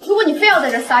如果你非要在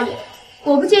这撒野，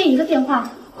我不介意一个电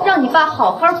话，让你爸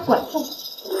好好管教。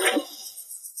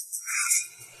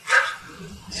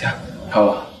行，好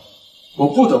吧，我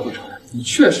不得不承认，你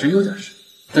确实有点事。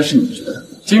但是你觉得，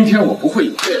今天我不会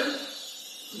有罪？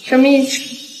什么意思？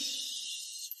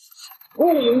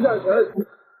光明战神。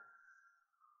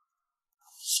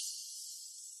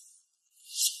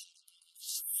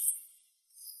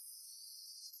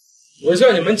我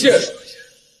向你们介绍一下，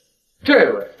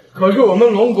这位可是我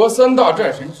们龙国3大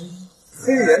战神之一，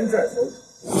黑岩战神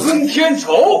孙天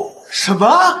仇。什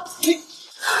么？你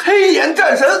黑岩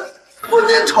战神孙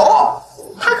天仇？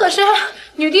他可是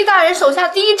女帝大人手下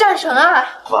第一战神啊！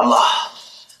完了，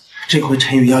这回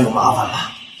陈宇要有麻烦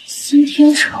了。孙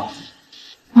天仇，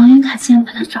王云凯竟然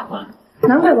把他找过来，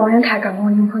难怪王云凯敢跟我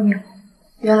硬碰硬，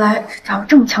原来是打了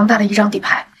这么强大的一张底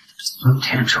牌。孙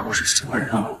天仇是什么人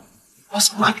啊？我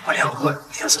怎么你们2个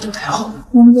脸色都太好？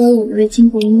龙国有一位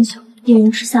巾帼英雄，一人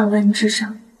之下，万人之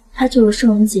上，他就是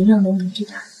圣人景仰的女帝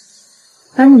大人。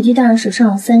而女帝大人手上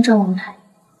有3张王牌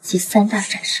及3大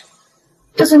战神。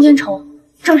这孙天仇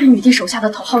正是女帝手下的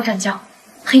头号战将，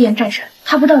黑岩战神。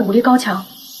他不但武力高强，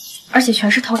而且权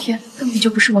势滔天，根本就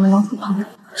不是我们能触碰的。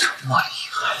这么厉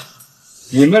害！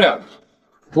你们2个，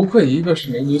不愧一个是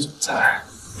美女总裁，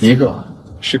一个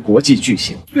是国际巨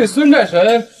星，对孙战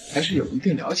神还是有一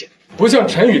定了解的。不像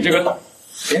陈宇这个道，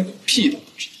连个屁都不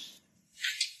知道。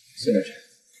孙战神，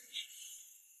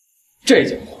这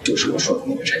家伙就是我说的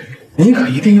那个陈宇，您可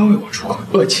一定要为我出口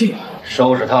恶气啊！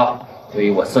收拾他，对于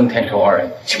我孙天仇2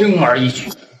人轻而易举。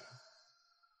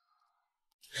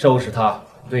收拾他，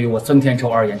对于我孙天仇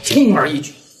而言轻而易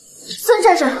举。孙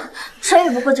战神，陈宇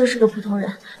不过就是个普通人，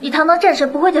你堂堂战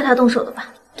神不会对他动手的吧？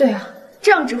对啊，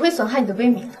这样只会损害你的威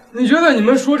名的。你觉得你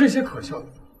们说这些可笑的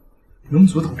能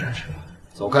阻挡战神吗？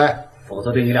走开，否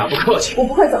则对你俩不客气。我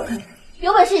不会走开，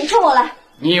有本事你冲我来！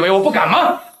你以为我不敢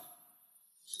吗？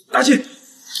妲己，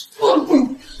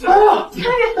陈宇，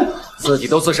自己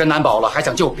都自身难保了，还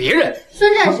想救别人？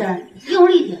孙战神，用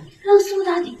力点，让苏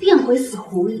打底变回死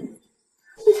狐狸。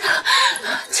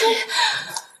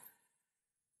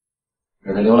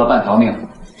给他留了半条命，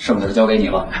剩下的交给你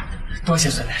了。多谢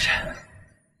孙战神。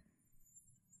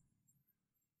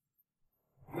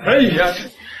陈宇呀，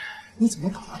你怎么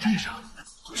倒到这上？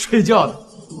睡觉呢？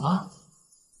啊？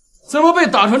怎么被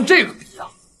打成这个逼样？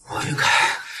王云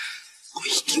凯，我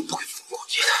一定不会放过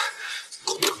你的，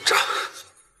给我等着。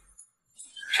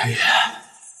陈宇，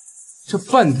这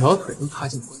半条腿都踏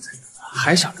进棺材里了，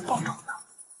还想着报仇呢？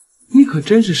你可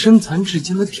真是身残志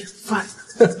坚的典范。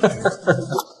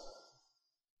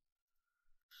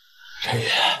陈宇，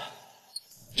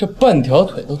这半条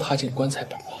腿都踏进棺材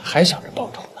板了，还想着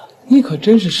报仇呢？你可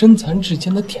真是身残志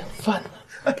坚的典范呢。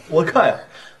哎，我看呀，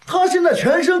他现在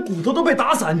全身骨头都被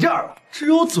打散架了，只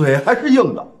有嘴还是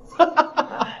硬的。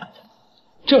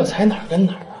这才哪儿跟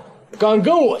哪儿啊！敢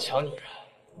跟我抢女人，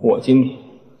我今天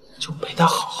就陪他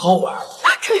好好玩。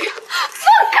陈宇，放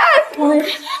开！王爷，你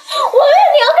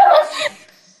要干嘛？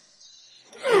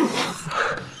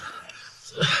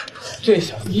这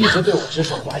小子一直对我指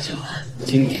手画脚，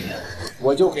今天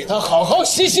我就给他好好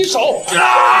洗洗手。住手！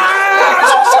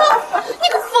你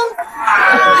个疯子！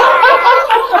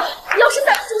要是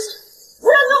再不住手，我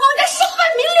让你们王家身败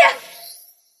名裂！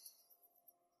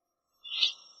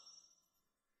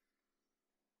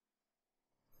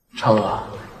嫦娥，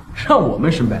让我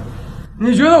们身败名裂，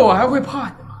你觉得我还会怕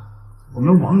你吗？我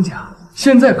们王家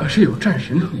现在可是有战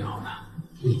神撑腰呢，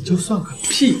你就算个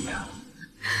屁呀！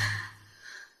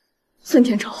孙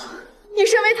天仇，你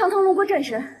身为堂堂龙国战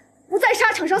神，不在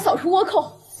沙场上扫除倭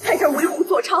寇，在这儿为虎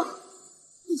作伥，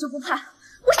你就不怕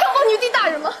我上报女帝大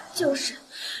人吗？就是，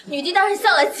女帝大人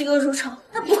向来嫉恶如仇，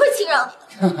她不会轻让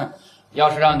你。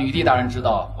要是让女帝大人知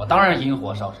道，我当然引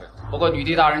火烧身。不过女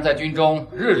帝大人在军中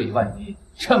日理万机，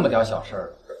这么点小事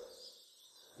儿，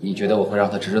你觉得我会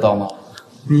让她知道吗？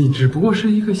你只不过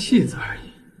是一个戏子而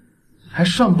已，还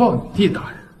上报女帝大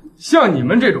人。像你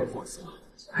们这种货色，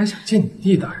还想见女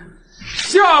帝大人？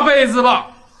下辈子吧！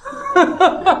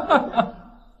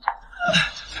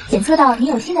检测到你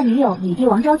有新的女友女帝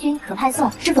王昭君，可派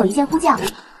送，是否一键呼叫？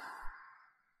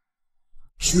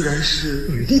居然是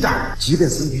女帝大人！即便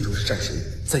孙女主是战神，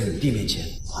在女帝面前，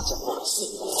她将不会死。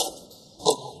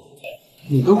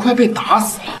你都快被打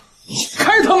死了，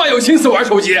还他妈有心思玩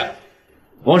手机！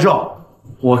王少，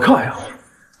我看呀，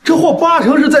这货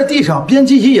80%是在地上编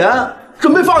辑遗言，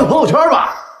准备发个朋友圈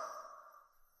吧。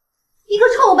一个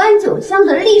臭搬酒箱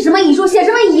的，立什么遗书，写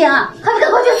什么遗言啊？还不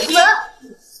赶快去死！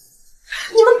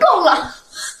你们够了！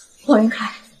王云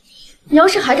开，你要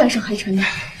是还敢伤害陈宇，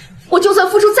我就算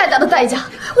付出再大的代价，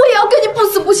我也要跟你不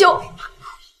死不休。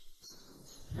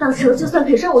到时候就算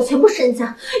赔上我全部身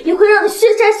家，也会让你血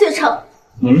债血偿。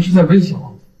你们是在威胁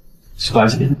我？小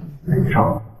心赔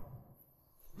上！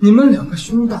你们两个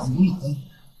胸大无脑，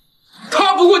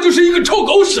他不过就是一个臭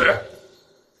狗屎，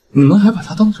你们还把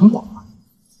他当成宝了？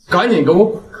赶紧给我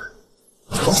滚开！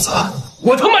否则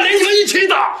我他妈连你们一起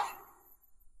打！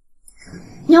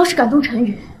你要是敢动陈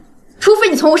宇，除非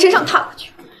你从我身上踏过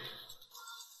去。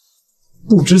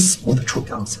不知死活的臭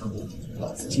婊子，老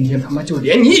子今天他妈就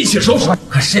连你一起收拾！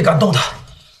看谁敢动他！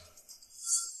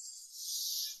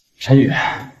陈宇，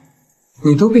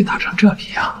你都被打成这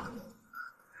逼样，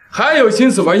还有心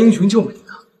思玩英雄救美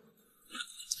呢？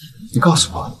你告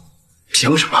诉我，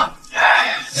凭什么？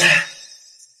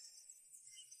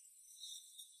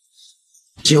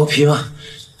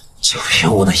就凭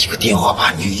我那一个电话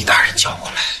把女帝大人叫过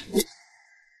来，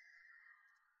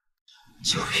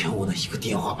就凭我那一个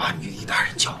电话把女帝大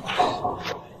人叫过来。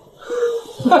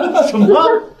什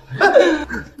么？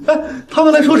他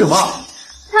刚才说什么？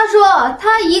他说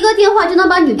他一个电话就能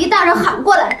把女帝大人喊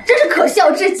过来，真是可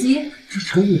笑至极。这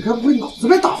陈宇该不会脑子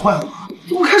被打坏了吧？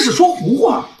怎么开始说胡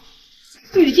话？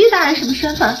女帝大人什么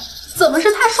身份？怎么是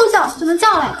他说叫就能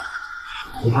叫来的？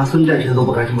恐怕孙战神都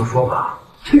不该这么说吧。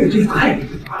这也太离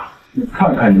谱了！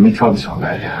看看你们挑的小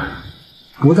白脸，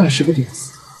不但是个屌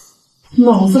丝，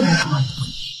脑子还他妈有问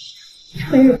题。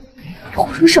陈宇，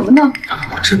胡说什么呢？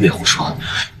我真没胡说，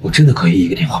我真的可以一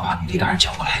个电话把女帝大人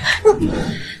叫过来。陈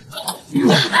宇，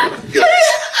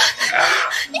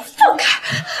你放开！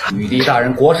女帝大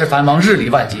人国事繁忙，日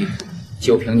理万机，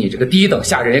就凭你这个低等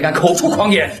下人也敢口出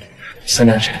狂言？孙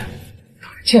战神，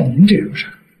见您这种事，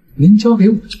您交给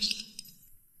我就行。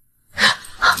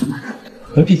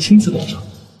何必亲自动手？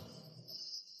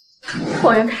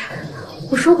王元凯，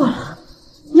我说过了，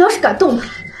你要是敢动他，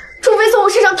除非从我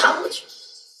身上踏过去。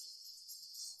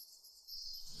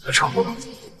臭不老子，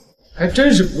还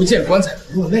真是不见棺材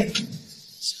不落泪。老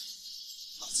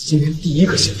子今天第一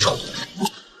个先冲！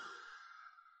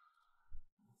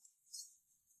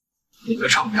你个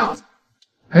臭婊子，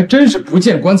还真是不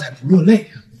见棺材不落泪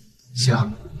啊！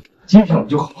行，今天我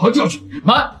就好好教训你。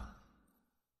慢，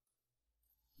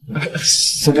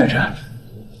孙战神，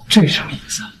这什么意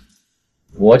思？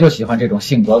我就喜欢这种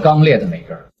性格刚烈的美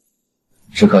人，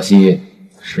只可惜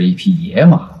是一匹野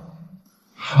马。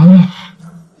啊，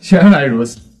原来如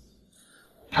此。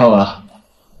超儿，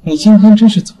你今天真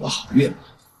是走了好运了。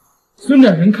孙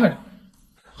战神看着你，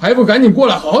还不赶紧过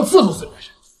来好好伺候孙战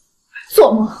神？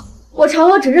做梦！我嫦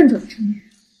娥只认准了陈宇，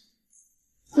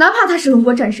哪怕他是龙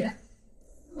国战神，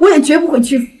我也绝不会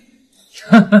屈服。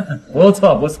不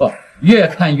错不错，越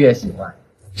看越喜欢。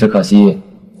只可惜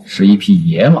是一匹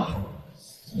野马。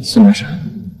孙战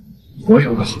神，我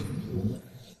有个好。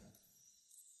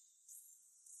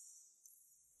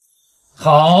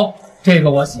好，这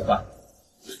个我喜欢。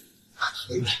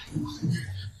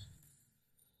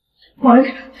王爷，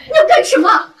你要干什么？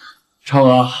超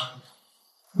娥，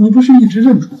你不是一直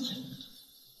认准我？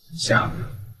行，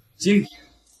今天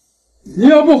你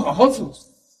要不好好伺候，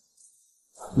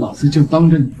老子就当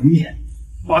着你的面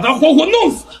把他活活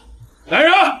弄死！来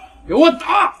人，给我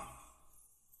打！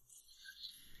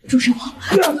住手！住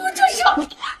手！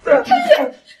陈宇，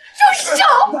住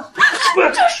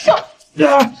手！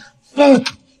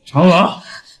嫦娥，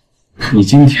你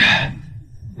今天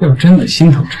要真的心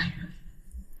疼陈宇，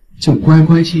就乖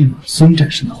乖进入孙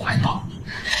战神的怀抱。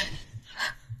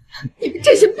你们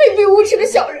这些卑鄙无耻的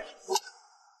小人！你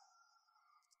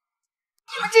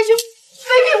们这些卑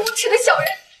鄙无耻的小人！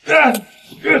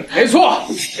没错，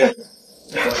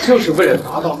我就是为了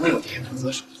达到那个铁头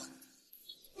子手段。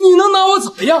你能拿我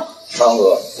怎么样？嫦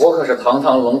娥，我可是堂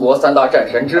堂龙国3大战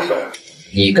神之首，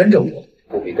你跟着我，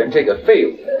不比跟这个废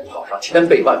物好上1000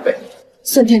倍万倍。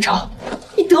孙天仇，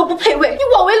你德不配位，你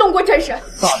枉为龙国战神！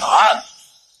大胆！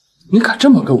你敢这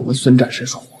么跟我们孙战神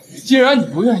说话？既然你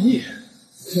不愿意，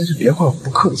真是别怪我不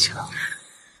客气了。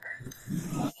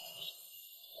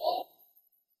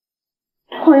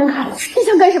黄元凯，你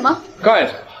想干什么？干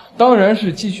什么？当然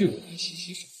是继续给他洗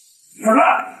洗手。什么？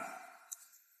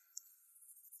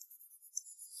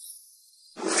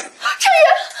陈宇！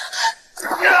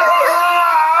黄元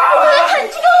凯，你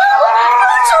这个恶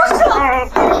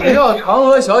魔！只要嫦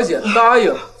娥小姐答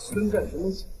应孙战神的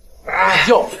要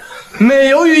求，每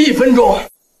犹豫1分钟，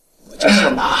我就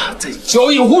向他再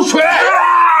浇一壶水。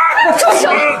住手！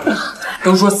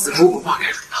都说死猪不怕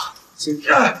开水烫，今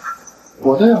天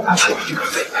我都要看看这个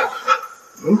废物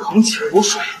能扛起壶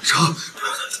水。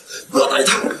不要打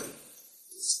他！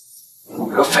你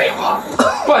个废话，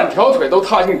半条腿都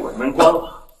踏进鬼门关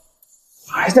了，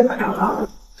还在反抗他？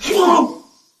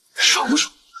爽不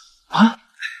爽啊？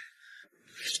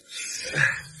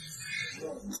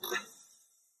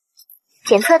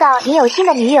检测到你有新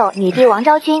的女友女帝王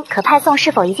昭君，可派送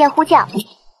是否一键呼叫。皇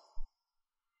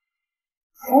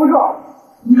上，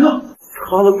你看，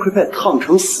他都快被烫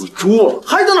成死猪了，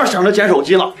还在那想着捡手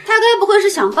机呢。他该不会是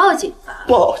想报警吧？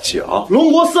报警？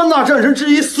龙国3大战神之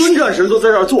一孙战神都在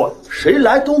这儿坐着，谁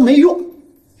来都没用。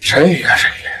陈宇啊，陈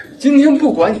宇，今天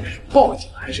不管你是报警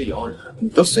还是摇人，你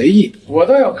都随意，我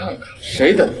倒要看看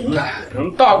谁的能耐能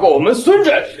大过我们孙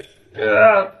战神。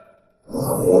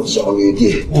我小女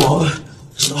帝，我们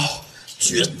找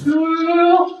绝。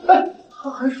哎，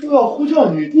他还说要呼叫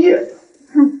女帝。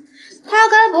他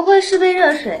该不会是被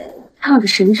热水烫得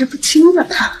神志不清了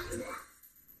吧？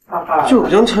就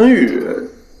凭陈宇，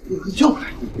你会叫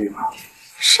来女帝吗？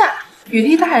是啊，女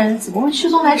帝大人怎么会失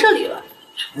踪来这里了？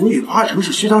陈宇八成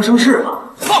是虚张声势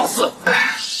了。放肆！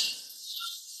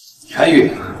陈宇，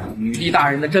女帝大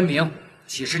人的真名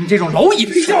岂是你这种蝼蚁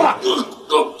配叫的？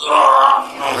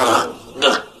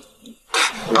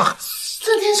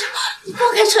孙天仇，你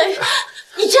放开陈宇，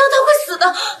你这样他会死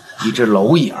的。一只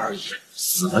蝼蚁而已，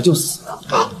死了就死了。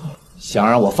想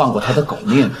让我放过他的狗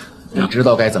命，你知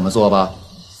道该怎么做吧？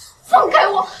放开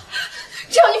我！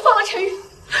只要你放了陈宇，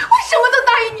我什么都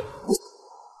答应你。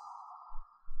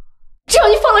只要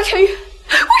你放了陈宇，我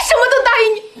什么都答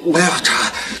应你。不要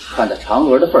查，看在嫦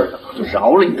娥的份上，就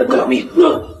饶了你的狗命。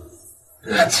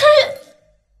陈宇，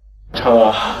嫦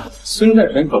娥，孙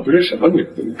战神可不是什么女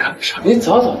人都能看得上，你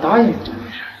早早答应了这件事。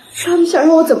少你想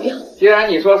让我怎么样？既然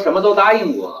你说什么都答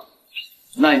应我，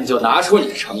那你就拿出你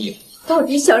的诚意。到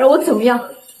底想让我怎么样？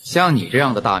像你这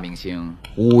样的大明星，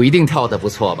舞一定跳得不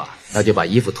错吧？那就把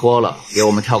衣服脱了，给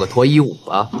我们跳个脱衣舞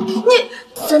吧。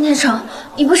孙天仇，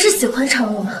你不是喜欢嫦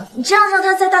娥吗？你这样让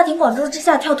她在大庭广众之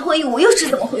下跳脱衣舞，又是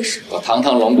怎么回事？我堂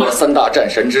堂龙国3大战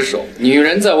神之首，女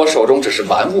人在我手中只是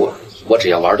玩物而已，我只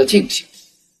要玩得尽兴。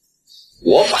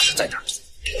我把她在哪儿？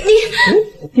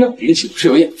那你岂不是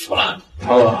有眼福了？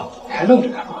嫦娥，你还愣着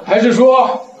干嘛？还是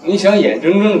说你想眼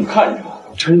睁睁地看着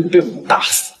陈宇被我们打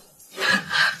死？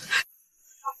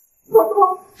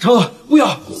成了，不要！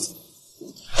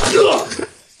陈宇，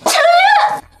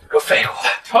这个废物！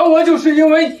传闻就是因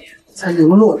为你才沦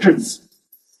落至此，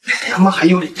你他妈还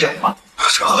有理争吗？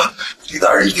成了，李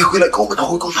大人一定会来跟我们讨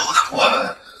回公道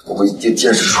的。我们一定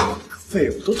坚持住。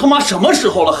废物，都他妈什么时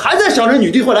候了，还在想着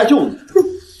女帝会来救你？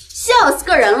笑死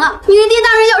个人了！女帝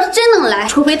大人要是真能来，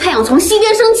除非太阳从西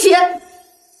边升起。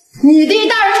女帝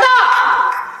大人到！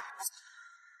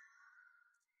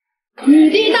女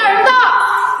帝大人到！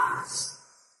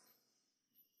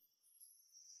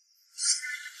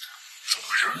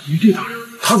女帝大人，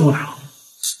她怎么来了？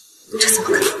这怎么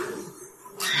可能？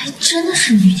还真的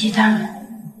是女帝大人。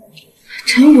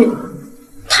陈宇，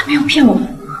他没有骗我们，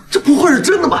这不会是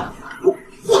真的吧？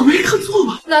我没看错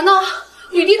吧？难道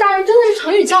女帝大人真的是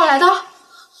陈宇叫来的？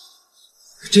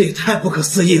这也太不可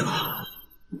思议了！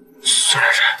是，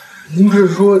您不是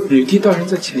说女帝大人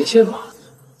在前线吗？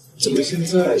怎么现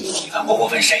在你敢问我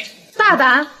问谁？大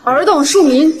胆，尔等庶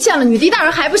民见了女帝大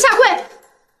人还不下跪？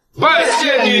拜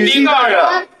谢女帝大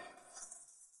人。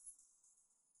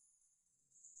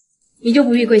你就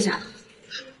不必跪下了。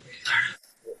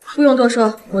不用多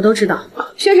说，我都知道。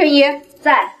薛神医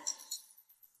在。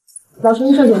老陈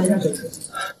医生来下这次。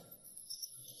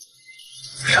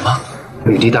什么？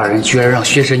女帝大人居然让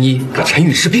薛神医给陈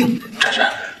宇治病？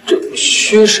这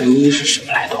薛神医是什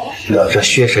么来头？这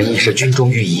薛神医是军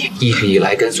中御医，一直以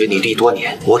来跟随女帝多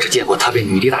年，我只见过他为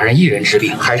女帝大人一人治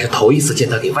病，还是头一次见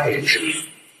他给外人治病。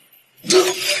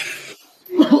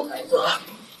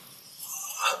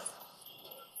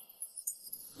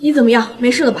你怎么样？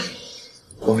没事了吧？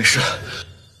我没事，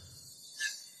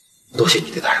多谢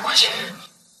女帝大人关心。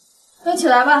那起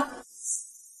来吧。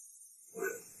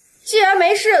既然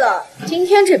没事了，今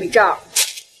天这笔账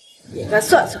也该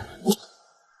算算了。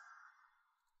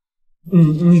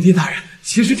女帝大人，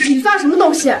其实你算什么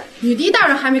东西？女帝大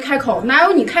人还没开口，哪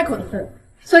有你开口的份？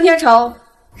孙天仇，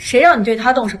谁让你对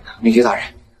他动手的？女帝大人，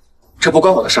这不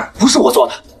关我的事儿，不是我做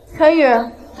的。陈宇，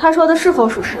他说的是否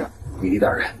属实？女帝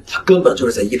大人，他根本就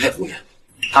是在一派胡言。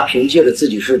他凭借着自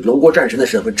己是龙国战神的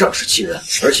身份仗势欺人，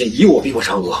而且以我逼迫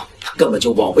嫦娥，他根本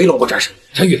就枉为龙国战神。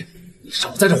陈宇，你少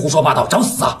在这胡说八道，找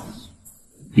死啊！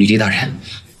女帝大人，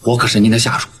我可是您的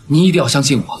下属，您一定要相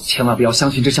信我，千万不要相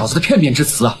信这小子的片面之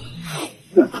词啊！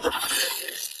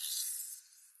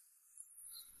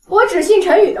我只信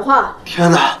陈宇的话。天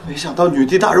哪！没想到女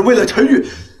帝大人为了陈宇，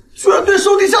居然对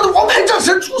手底下的王牌战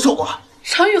神出手啊！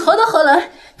陈宇何德何能，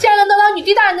竟然能得到女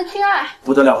帝大人的青睐？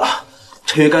不得了了，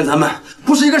陈宇跟咱们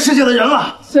不是一个世界的人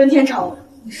了。孙天仇，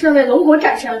你身为龙国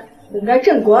战神，应该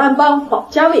镇国安邦，保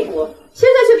家卫国，现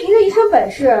在却凭着一身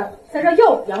本事，在这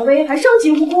耀武扬威，还伤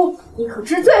及无辜，你可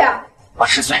知罪啊？我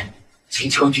知罪，请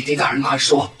求女帝大人宽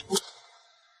恕。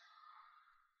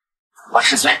我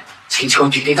知罪，请求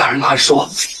女帝大人宽恕。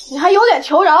你还有脸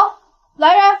求饶？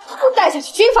来人，带下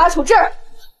去军法处置。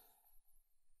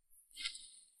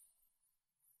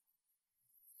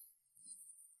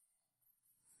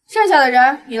剩下的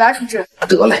人你来处置。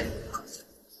得嘞。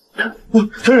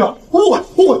陈宇，误会，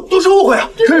都是误会啊！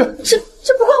陈宇，这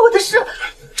不关我的事。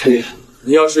陈宇，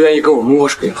你要是愿意跟我们沃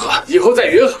水银河，以后再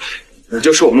约好，那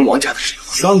就是我们王家的事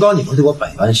情。刚刚你们对我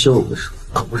百般羞辱的时候，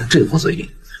可不是这副嘴脸。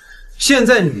现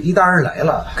在女帝大人来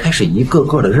了，开始一个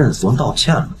个的认怂道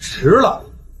歉了，迟了。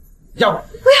要不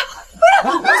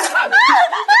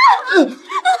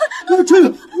陈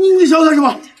宇，你想要干什么？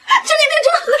这里面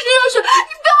真的很热水，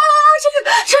你不要乱了，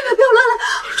陈宇不要乱了。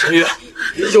陈宇，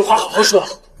你有话好好说。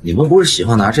你们不是喜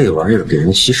欢拿这个玩意儿给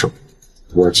人洗手？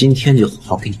我今天就好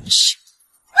好给你们洗。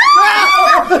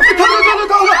他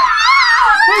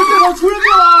这好出人命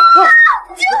了！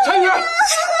陈宇，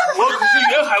我可是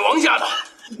远海王家的，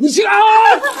你竟然我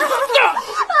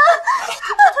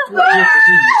这只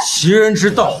是以其人之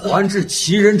道还治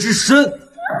其人之身。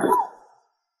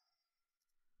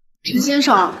陈先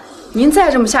生，您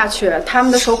再这么下去，他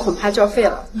们的手恐怕就要废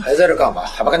了。还在这干嘛？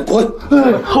还不赶紧滚！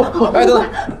好，哎，等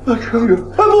等，陈宇，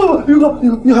不，宇哥，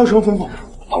你还有什么吩咐？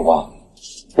老王，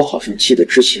我好像记得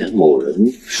之前某人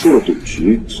输了赌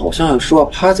局，好像说要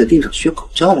趴在地上学狗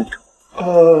叫来着。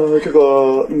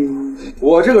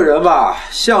我这个人吧，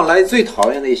向来最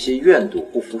讨厌那些愿赌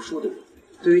不服输的人。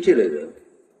对于这类人，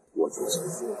我就是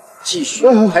继续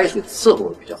开水伺候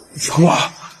比较好。黄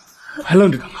瓜，还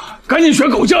愣着干嘛？赶紧学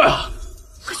狗叫呀！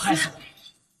还是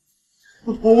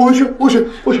我去。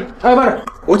哎，慢着，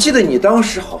我记得你当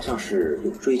时好像是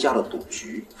有追加了赌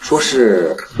局，说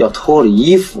是要脱了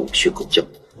衣服学狗叫，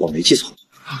我没记错。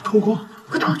脱光，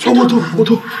快脱！我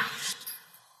脱。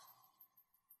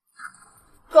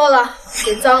够了，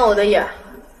别脏了我的眼，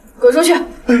滚出去！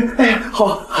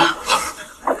好。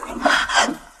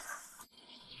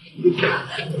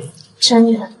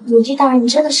陈宇，女帝大人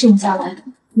真的是你叫来的，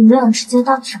你们俩之间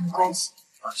到底什么关系？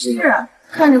是啊，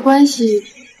看着关系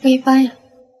不一般呀。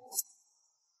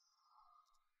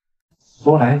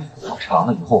说来好长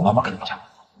了，以后我慢慢跟你讲。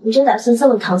你就打算这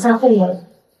么搪塞后面了？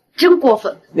真过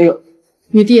分！那个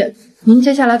女帝，您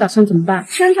接下来打算怎么办？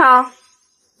申场，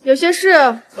有些事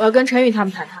我要跟陈宇他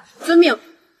们谈谈。遵命。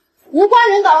无关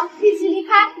人等立即离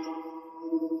开。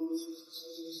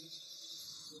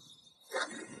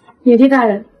女帝大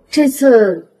人，这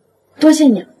次多谢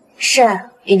你了。是啊，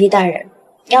雨帝大人，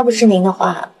要不是您的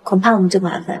话，恐怕我们就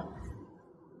麻烦。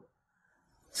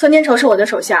孙天仇是我的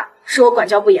手下，是我管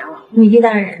教不严了。雨帝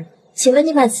大人，请问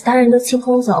你把其他人都清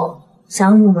空走，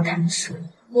想要与我们谈什么？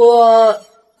我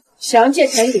想要借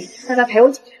陈宇，让他陪我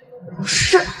几天。不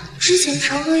是，之前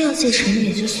朝哥要借陈宇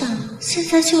也就算了，现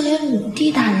在就连雨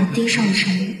帝大人盯上了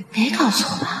陈宇，没搞错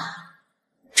吧？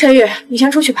陈宇，你先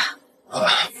出去吧。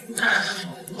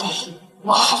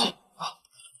好。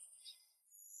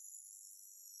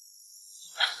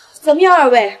怎么样，二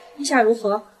位，意下如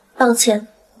何？抱歉，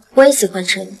我也喜欢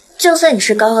陈宇，就算你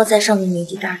是高高在上的女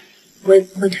帝大人，我也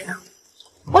不会退让。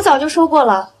我早就说过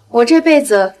了，我这辈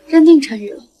子认定陈宇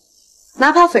了，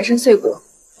哪怕粉身碎骨，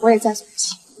我也在所不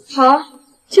惜。好，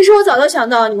其实我早就想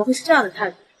到你们会是这样的态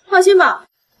度。放心吧，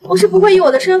我是不会以我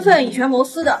的身份以权谋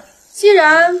私的。既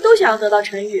然都想要得到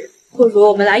陈宇，不如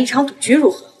我们来一场赌局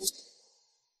如何？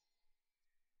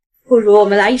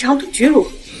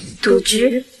赌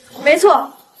局？没错，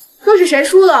若是谁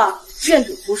输了，愿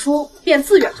赌服输，便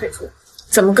自愿退出。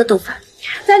怎么个赌法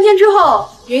？3天之后，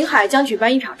云海将举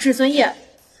办一场至尊宴，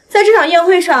在这场宴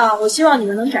会上，我希望你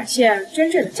们能展现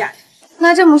真正的价值。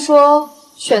那这么说，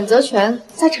选择权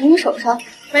在陈宇手上？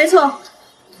没错，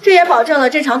这也保证了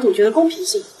这场赌局的公平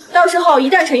性。到时候一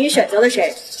旦陈宇选择了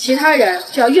谁，其他人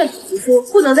就要愿赌服输，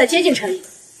不能再接近陈宇，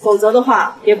否则的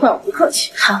话，别怪我不客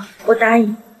气。好，我答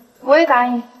应。我也答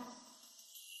应。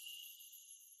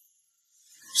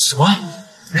什么？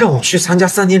让我去参加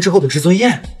3天之后的至尊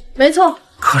宴？没错。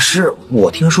可是我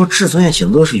听说至尊宴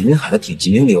请的都是云海的顶级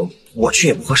名流，我去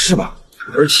也不合适吧？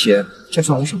而且就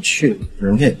算我想去，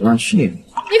人家也不让去。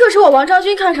你可是我王昭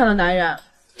君看上的男人，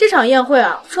这场宴会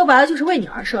啊，说白了就是为你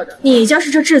而设的，你将是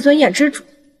这至尊宴之主。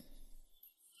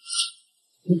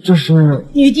这是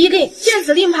女帝令，见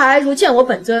此令牌如见我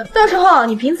本尊，到时候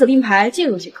你凭此令牌进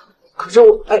入即可。可是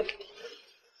我，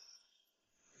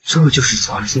这就是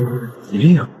传说的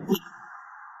令。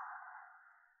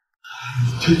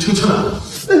听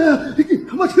了，你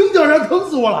他妈听点人疼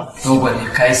死我了！都怪你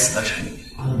该死的陈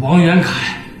宇，王元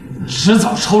凯迟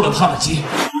早抽了他的筋。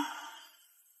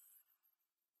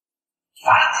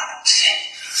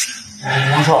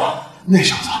王少，那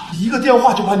小子一个电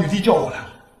话就把女帝叫过来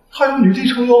了，他有女帝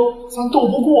撑腰，咱斗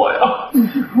不过呀。你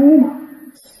是猪吗？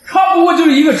他不过就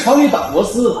是一个朝里打螺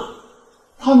丝的，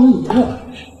他能有这本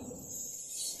事？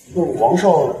那王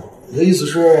少，你的意思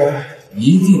是？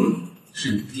一定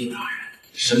是女帝大人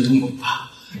神通广大，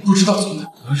不知道从哪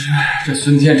得知这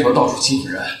孙天仇到处欺负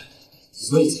人，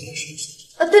所以才能生气。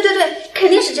对，肯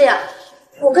定是这样。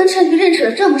我跟陈宇认识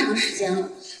了这么长时间了，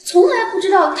从来不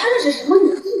知道他认识什么女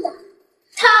帝的，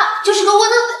他就是个窝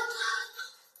囊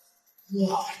废。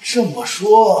哇，这么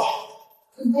说，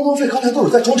窝囊废刚才都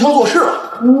是在装腔作势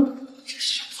了。这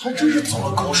小子还真是走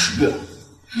了狗屎运。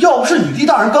要不是女帝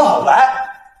大人刚好来，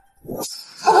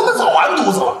他他妈早完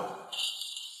犊子了。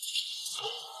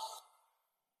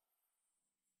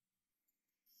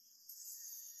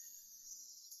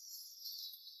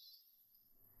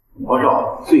王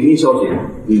少，最新消息，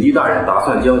女帝大人打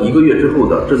算将1个月之后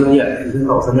的至尊宴提前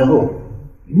到3天后。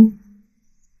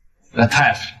那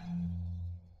太好。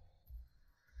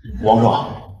王少，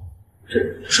这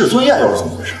至尊宴又是怎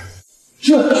么回事？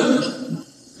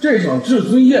这场至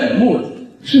尊宴的目的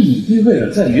是女帝为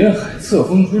了在云海册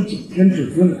封出9天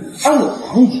至尊，而我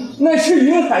王家乃是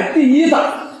云海第一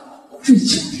大，这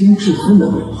9天至尊的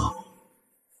名号，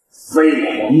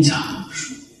非我王家不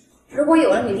属。如果有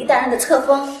了女帝大人的册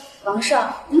封，王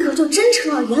少，您可就真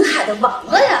成了云海的王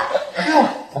了呀！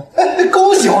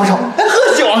恭喜王少，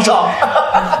贺喜王少！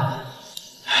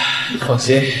放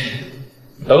心，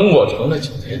等我成了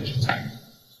9天至尊，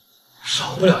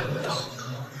少不了你们的好处。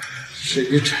至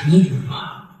于陈宇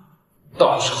嘛，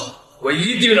到时候我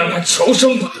一定让他求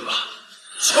生不得，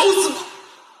求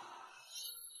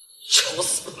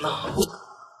死不能。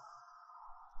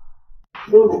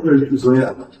都不是至尊宴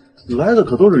的，来的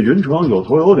可都是云城有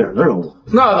头有脸的人物。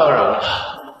那当然了，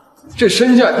这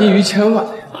身价低于1000万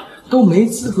的呀，都没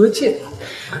资格见。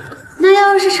那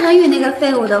要是陈宇那个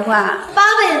废物的话，8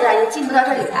辈子也进不到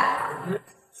这里来。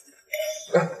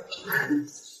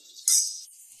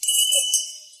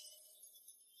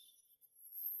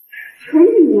陈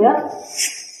宇，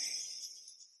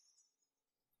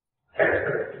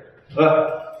哎，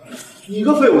你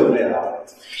个废物怎么样？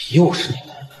又是你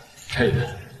们！陈宇，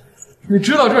你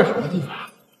知道这是什么地方？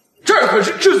这儿可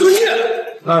是至尊殿。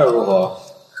那又如何？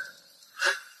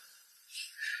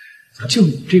就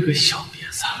你这个小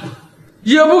瘪三，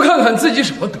也不看看自己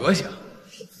什么德行，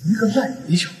一个烂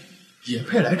泥鳅也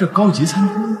配来这高级餐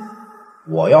厅？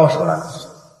我要是个烂泥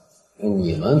鳅，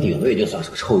你们顶多也就算是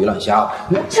个臭鱼烂虾吧。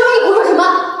陈宇胡说什么？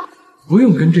不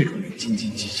用跟这种人斤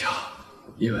斤计较，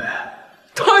因为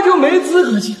他就没资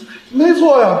格进来。没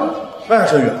错呀。哎，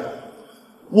陈宇，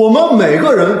我们每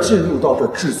个人进入到这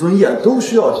至尊宴都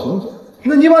需要请柬，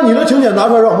那你把你的请柬拿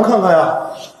出来让我们看看呀。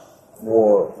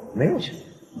我没有请柬。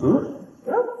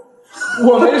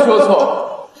我没说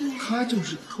错，他就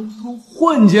是偷偷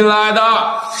混进来的。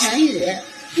陈宇，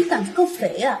你胆子够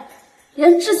肥呀、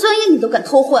连至尊宴你都敢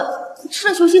偷混，你吃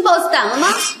了雄心豹子胆了吗？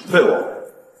废物，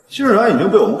竟然已经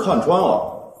被我们看穿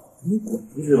了，你滚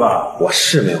出去吧！我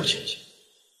是没有请柬，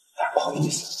但不好意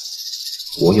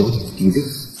思，我有女帝令。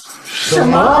什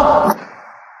么？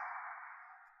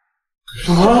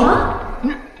什么？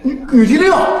女帝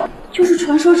令？就是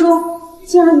传说中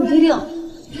见了女帝令，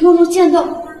犹如见到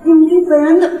女帝本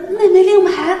人的妹妹令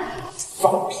牌。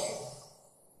放屁！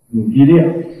女帝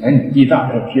令乃女帝大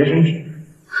人贴身之人，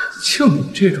就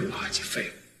你这种垃圾废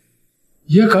物，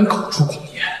也敢口出狂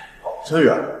言？陈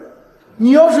宇，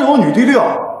你要是有女帝令，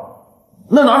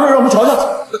那拿出来让我们瞧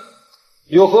瞧。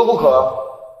有何不可？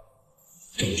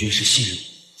郑军是信任我，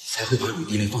才会把女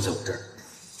帝令放在我这儿。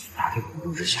哪天无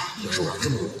中之下，要是我让这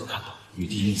么多人都看到女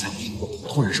帝令在我一个普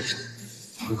通人手上，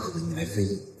很可能引来非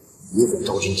议，野火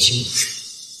昭君亲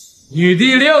自。女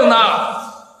帝令呢？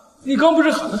你刚不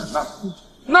是喊得很大声，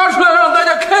拿出来让大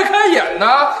家开开眼呢？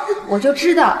我就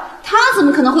知道他怎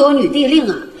么可能会有女帝令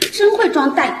啊！真会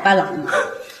装大尾巴狼啊！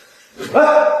哎，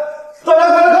大家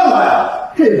快来看看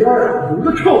呀！这边有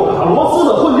个臭卡罗斯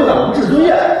的混进来我们至尊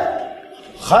宴，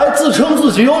还自称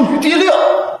自己有女帝令。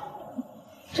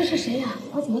这是谁呀、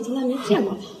我怎么从来没见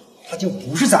过他？他就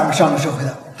不是咱们上流社会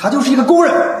的，他就是一个工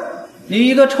人。你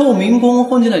一个臭民工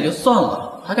混进来就算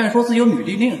了，还敢说自己有女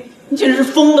帝令，你简直是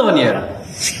疯了吧你！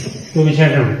这位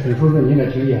先生，请说说您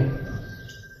的经验。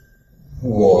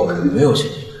我没有请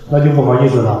柬。那就不好意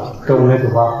思了，跟我们走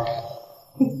吧。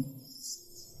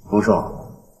冯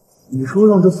少，你说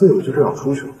让这废物就这样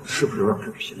出去了，是不是有点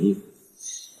占便宜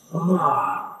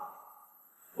啊？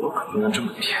我可不能这么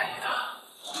便宜他。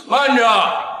慢着，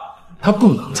他不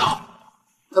能走，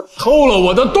他偷了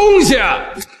我的东西。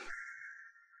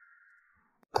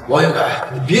王小凯，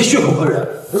你别血口喷人，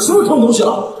我什么时候偷东西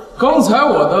了？刚才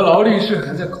我的劳力士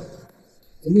还在口袋，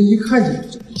怎么一看见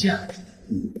你就不见了？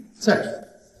再说，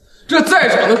这在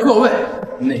场的各位，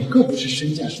哪个不是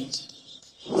身价上千？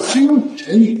只有你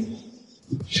陈宇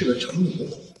是个成年人，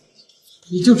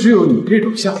你就只有你这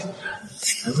种下等人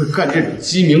才会干这种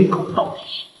鸡鸣狗盗之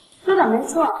事。说的没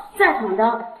错，在场的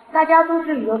大家都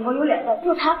是有头有脸的，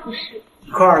就他不是。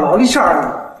科尔劳力士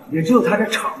儿，也只有他这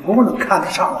厂工能看得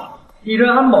上了。你这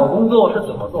安保工作是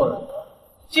怎么做的？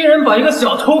竟然把一个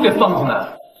小偷给放进来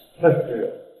了！那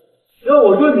是，要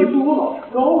我说你不如老实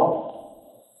招了。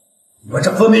我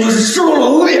这分明就是赤裸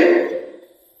裸污蔑！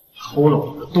偷了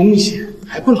我的东西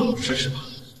还不老实是吧？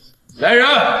来人，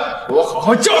给我好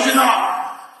好教训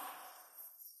他！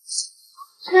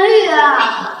陈宇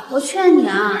啊，我劝你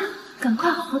啊，赶快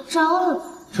好好招了吧。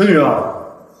陈宇啊，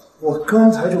我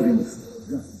刚才就跟你说，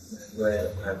让你乖的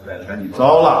乖乖的赶紧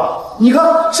招了。你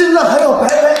看现在还要白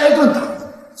白挨顿打。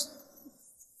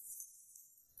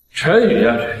陈宇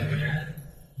啊，陈宇，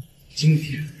今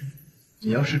天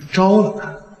你要是招了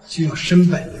他，就要身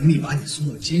败名裂，把你送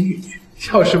到监狱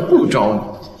去；要是不招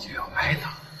你，就要挨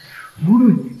打。无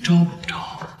论你招不招，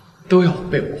都要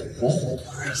被我活活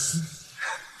玩死。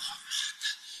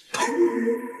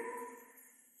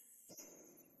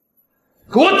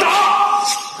给我打！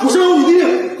我是有女帝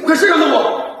令，快施展给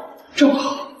我！正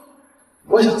好，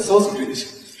我想搜搜这个小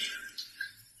子。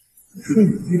你说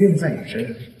女帝令在你身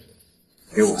上，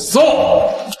给我搜！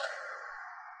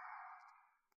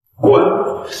滚！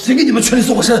谁给你们权利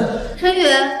搜我身？陈宇，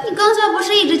你刚才不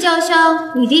是一直叫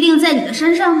嚣女帝令在你的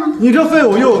身上吗？你这废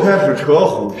物又开始扯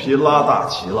虎皮拉大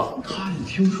旗了。他一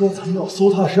听说咱们要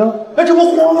搜他身，哎，这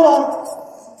不慌了？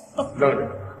让着，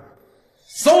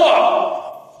搜啊！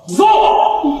搜！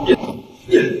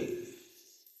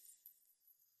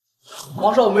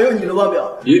王少没有你的腕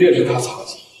表，一定是他藏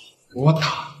起，给我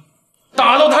打，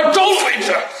打到他招了为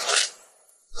止。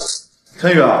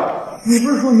陈宇啊，你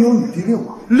不是说你有女帝令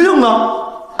吗？令呢？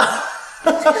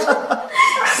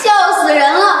笑死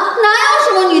人了，哪有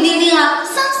什么女帝令啊？3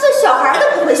岁小孩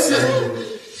都不会信。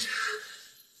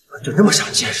就这么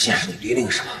想见识见识女帝令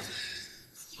是吗？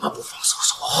你们不妨搜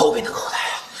搜我后背的口袋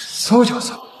啊！搜就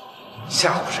搜，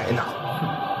吓唬谁呢？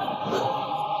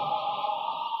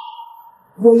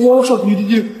我说女帝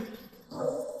令，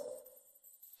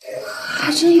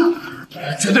还真有，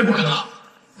绝对不可能！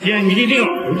见女帝令，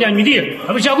不见女帝，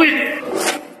还不下跪！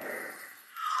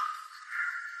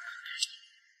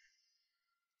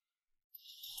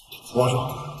王少，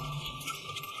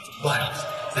妈呀，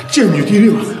见女帝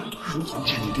令了，如同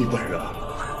见女帝本人。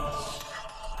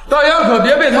大家可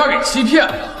别被他给欺骗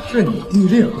了，这女帝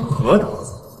令何德？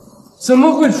怎么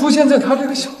会出现在他这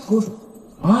个小偷手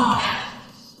啊？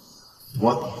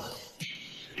我懂了，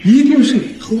一定是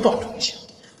你偷盗东西，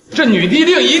这女帝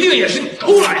令一定也是你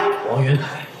偷来的。王元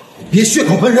凯，别血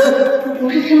口喷人！我不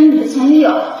是真女的前女友，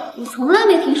我从来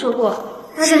没听说过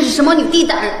她认识什么女帝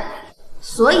大人，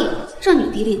所以这女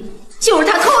帝令就是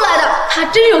她偷来的。她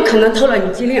真有可能偷了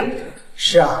女帝令。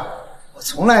是啊，我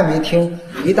从来没听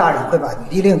女帝大人会把女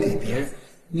帝令给别人。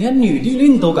连女帝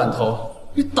令都敢偷，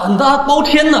你胆大包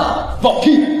天呐！放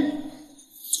屁！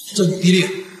这女帝令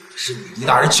是女帝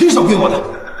大人亲手给我的。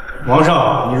王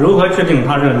少，你如何确定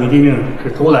他这女帝令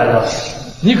是偷来的？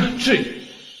你可质疑？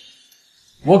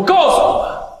我告诉你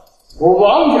们，我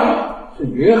王家是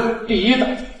云海第一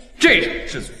代，这场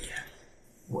至尊殿，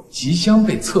我即将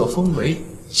被册封为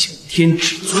9天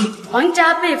至尊。王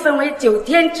家被封为9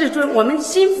天至尊，我们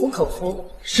心服口服。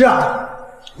是啊，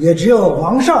也只有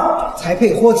王少才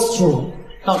配获此殊荣。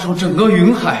到时候整个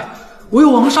云海唯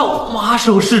王少马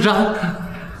首是瞻。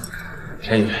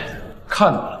陈宇，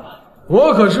看到了吗？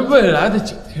我可是未来的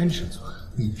9天至尊，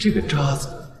你这个渣子，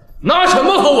拿什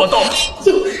么和我斗？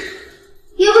就是，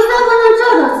也不3分钟照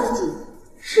照自己，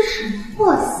是什么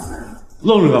货色？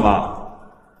愣着干嘛？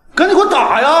赶紧给我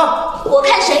打呀！我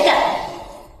看谁敢！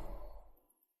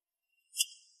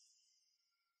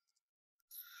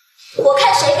我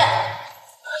看谁敢！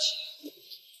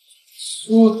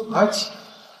苏妲己，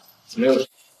怎么又是？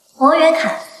王元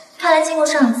凯，看来经过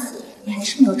上次，你还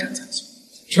是没有长教训。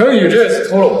陈宇这次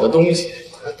偷了我的东西，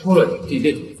还偷了女帝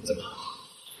令，怎么？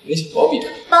你想包庇他？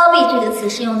包庇这个词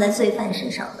是用在罪犯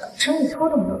身上的，陈宇偷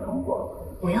都没有通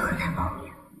过，我要和他包庇。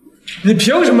你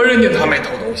凭什么认定他没偷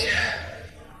东西？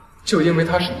就因为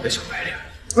他是你的小白脸？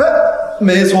哎，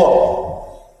没错，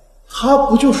他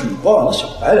不就是你包养的小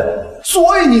白脸，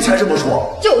所以你才这么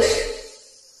说。就是，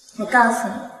我告诉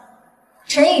你，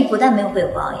陈宇不但没有被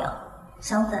我包养，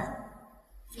相反，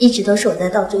一直都是我在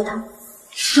倒追他。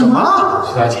什么？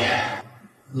徐大姐，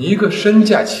你一个身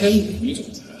价1000亿的女总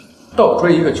裁，倒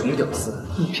追一个穷屌丝，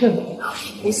你骗我呢？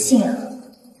不信啊，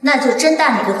那就睁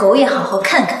大你的狗眼，好好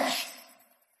看看。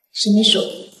谁没说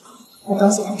把东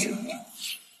西拿出来？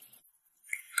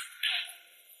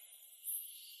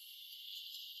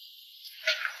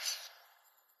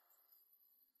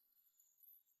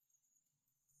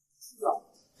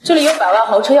这里有100万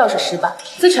豪车钥匙10把，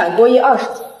资产过亿20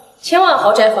件，1000万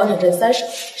豪宅房产证30个，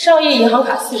上亿银行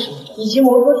卡40枚，以及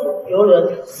摩托艇、游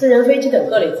轮、私人飞机等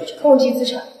各类资产，共计资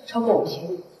产超过5000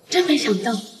亿。真没想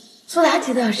到，苏妲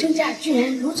己的身价居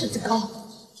然如此之高。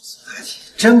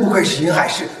真不愧是云海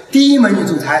市第一美女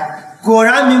总裁，果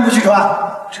然名不虚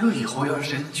传。这以后要是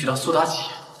谁能娶到苏妲己，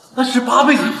那是8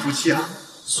辈子的福气啊！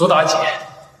苏妲己，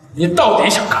你到底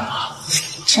想干嘛？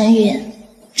陈宇，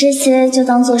这些就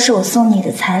当做是我送你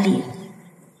的彩礼，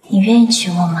你愿意娶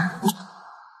我吗？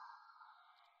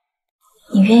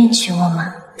你愿意娶我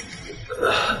吗？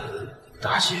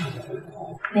大姐，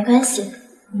没关系，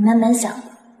你慢慢想，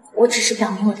我只是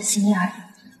表明我的心意而已。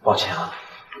抱歉啊，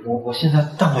我现在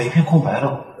大脑一片空白了，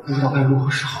不知道该如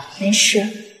何是好。没事，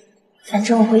反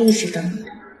正我会一直等你的。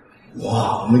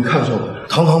哇，我没看错，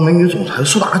堂堂美女总裁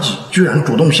苏妲己居然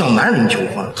主动向男人求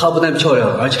婚。她不但漂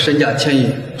亮，而且身价1000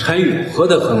亿，陈宇何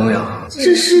德何能呀？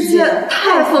这世界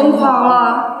太疯狂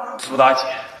了！苏妲己，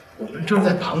我们正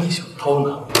在旁里小偷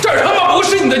呢，这他妈不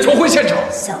是你的求婚现场！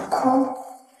小偷，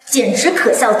简直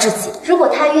可笑至极。如果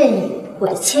他愿意，我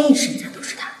的1000亿身家都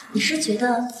是他。你是觉得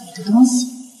你的东西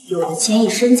比我的1000亿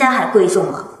身家还贵重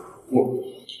吗？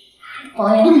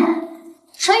王元凯，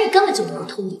陈宇根本就没有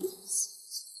偷你的东西，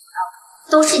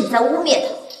都是你在污蔑他。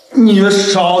你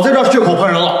少在这血口喷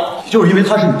人了，就是因为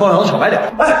他是你包养的小白脸。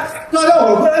哎，那让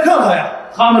我快来看看呀！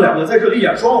他们2个在这里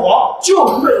演双簧，就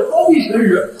是为了包庇陈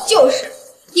宇。就是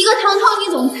一个堂堂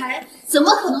女总裁，怎么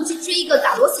可能去追一个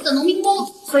打螺丝的农民工？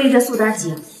所以这苏妲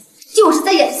己就是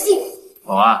在演戏。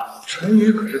保安，陈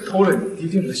宇可是偷了女帝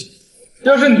定的血，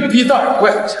要是女帝大人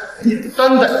怪不下来，你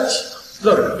担待得起吗？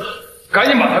愣着干嘛？赶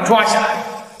紧把他抓起来，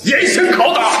严刑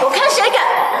拷打！我看谁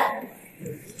敢！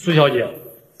苏小姐，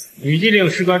女帝令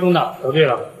事关重大，得罪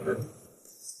了。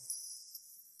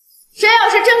谁要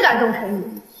是真敢动陈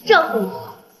宇，这后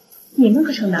果你们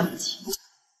可承担不起。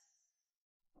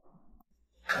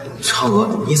嫦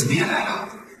娥，你怎么也来了？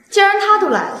既然他都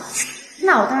来了，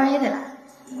那我当然也得来。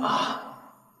啊，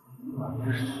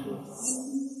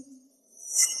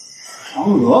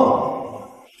嫦娥，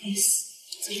该死，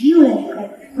怎么又来一个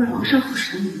为王少妇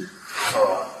神女？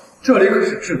这里可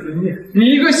是至尊殿，你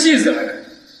一个戏子还敢？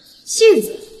戏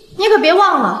子，你可别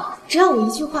忘了，只要我一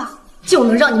句话，就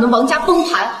能让你们王家崩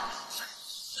盘。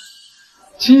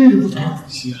今日不同往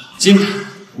昔了，今天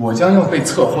我将要被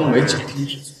册封为9天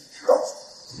至尊，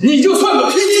你就算个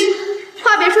屁！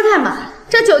话别说太满，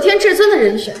这9天至尊的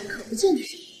人选可不见得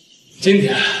是你。今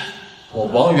天我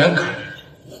王元凯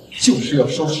就是要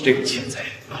收拾这个钱财，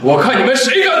我看你们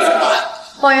谁敢阻拦！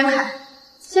王元凯，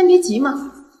先别急嘛，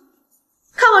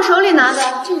看我手里拿的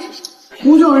这是什么？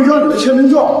不就是一张你的签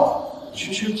名照，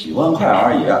区区几万块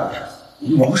而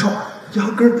已，王少压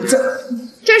根儿不在。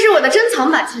这是我的珍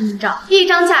藏版签名照，一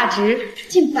张价值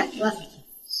近100万。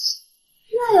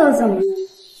那又怎么了？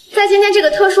在今天这个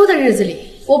特殊的日子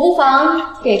里，我不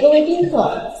妨给各位宾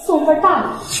客送份大礼。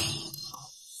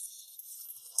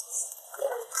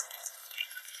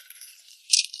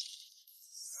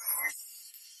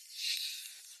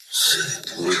这得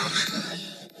多少钱？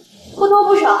不多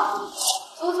不少，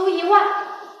足足1万，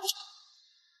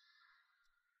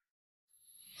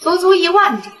足足1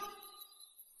万张。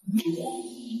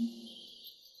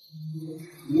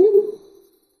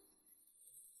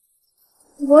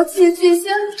国际巨星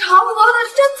嫦娥的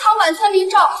珍藏版签名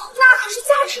照，那可是价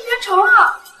值连城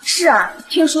啊！是啊，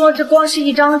听说这光是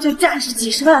一张就价值几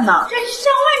十万呢。这是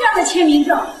上万张的签名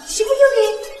照，岂不就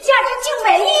得价值近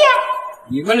100亿呀？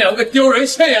你们两个丢人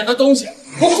现眼的东西，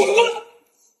给我滚过来！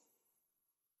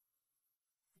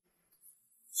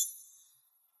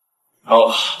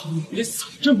哦，你撒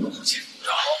这么多钱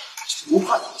照，就不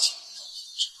怕你钱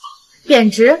贬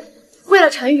值？为了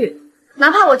陈宇，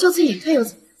哪怕我就此隐退又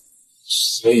怎么样？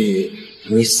所以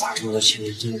你撒这么多钱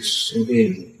真的是为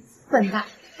了……笨蛋，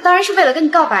当然是为了跟你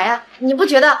告白啊！你不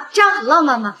觉得这样很浪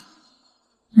漫吗？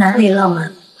哪里浪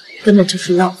漫，根本就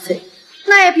是浪费。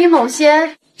那也比某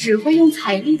些只会用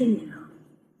财力的女人。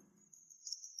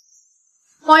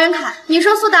王元凯，你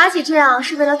说苏妲己这样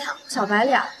是为了袒护小白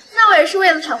脸，那我也是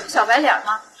为了袒护小白脸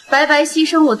吗？白白牺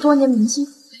牲我多年明星。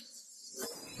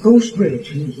都是为了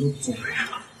陈宇做对什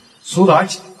么？苏妲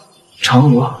己、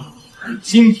嫦娥，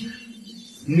今天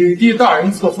女帝大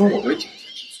人册封我为9天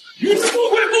至尊，你是不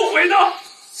会后悔的。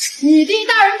女帝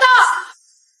大人到！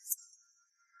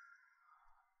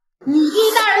女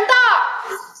帝大人到！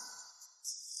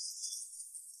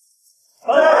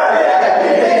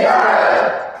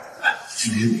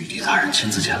今天女帝大人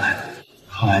亲自前来的，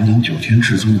看来您9天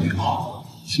至尊以后，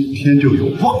今天就有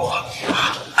望了。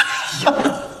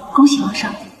恭喜皇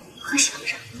上，贺喜皇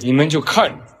上！你们就看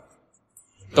着，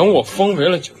等我封为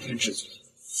了9天至尊，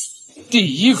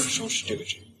第一个收拾这个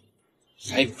人，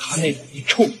还有他那一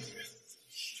臭女人。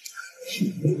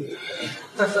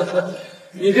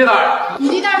女帝大人，女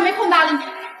帝大人没空搭理你。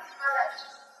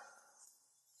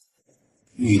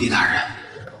女帝大人，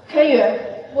陈宇，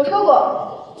我说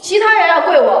过，其他人要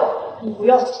跪我，你不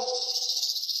用。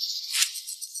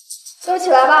都起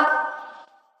来吧。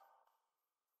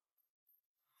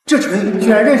这陈宇居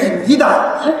然认识女帝大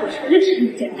人，还不是认识这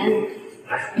么简单。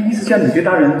第一次见女帝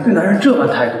大人对男人这般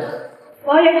态度。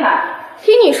王元凯，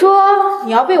听你说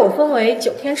你要被我封为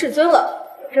9天至尊了，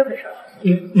有这回事？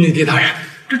女帝大人，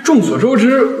这众所周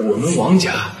知，我们王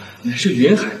家乃是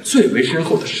云海最为深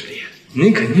厚的实力，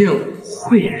您肯定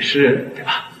会也是，对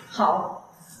吧？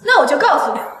好，那我就告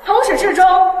诉你，从始至终，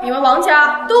你们王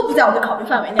家都不在我的考虑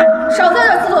范围内，少在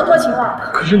这自作多情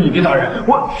了。可是女帝大人，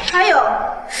我还有，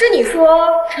是你说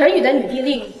陈宇的女帝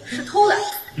令是偷来的，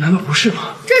难道不是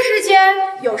吗？这世间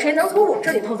有谁能从我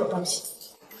这里偷走东西？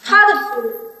他的礼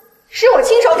物是我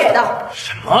亲手给的。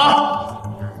什么？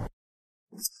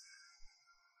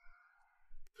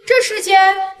这世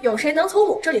间有谁能从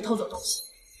我这里偷走东西？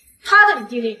他的女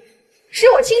帝令是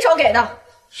我亲手给的。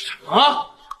什么？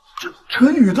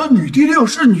陈宇的女帝令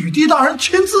是女帝大人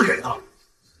亲自给的，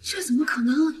这怎么可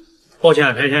能？抱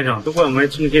歉，裴先生，都怪我们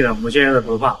精辟的某些人的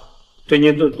头发，对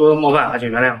您多多冒犯，还请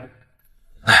原谅。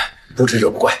哎，不知者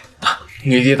不怪。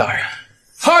女帝大人，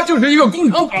他就是一个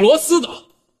工厂打螺丝的，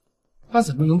他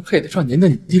怎么能配得上您的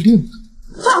女帝令呢？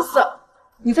放肆！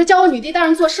你在教我女帝大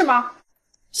人做事吗？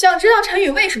想知道陈宇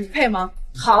为什么配吗？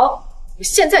好，我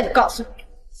现在就告诉你。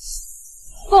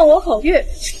奉我口谕，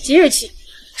即日起，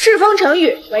敕封陈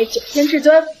宇为9天至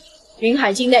尊，云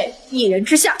海境内一人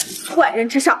之下，万人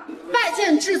之上。拜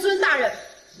见至尊大人！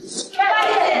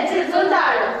拜见至尊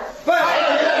大人！拜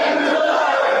见至尊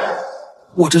大人！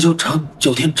我这就成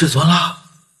9天至尊了。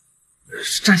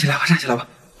站起来吧，站起来吧，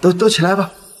都起来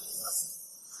吧。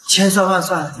千算万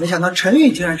算，没想到陈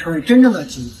宇竟然成为真正的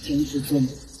经之之母。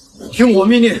听我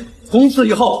命令，从此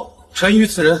以后，陈宇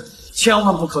此人千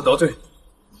万不可得罪。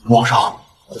皇上，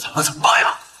咱们怎么办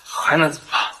呀？还能怎么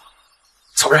办？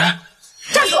走人！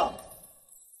站住！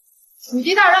女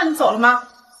帝大人让你走了吗？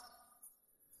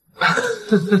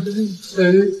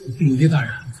女帝大人，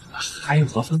还有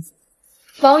何吩咐？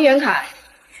王元凯，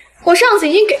我上次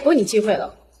已经给过你机会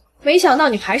了，没想到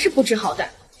你还是不知好歹。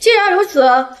既然如此，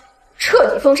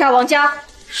彻底封杀王家。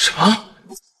什么？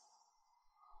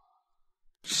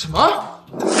什么？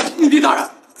女帝大人，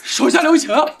手下留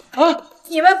情啊！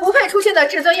你们不配出现在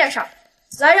至尊宴上，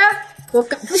来人，给我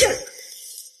赶出去！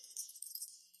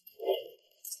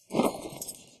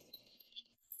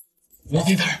女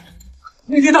帝大人，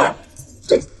女帝大人，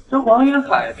这王元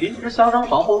海平时嚣张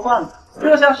忙活惯了，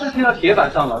这下事情要铁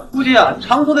板上了，估计啊，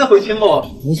常都得回清喽。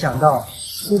没想到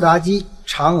苏妲己、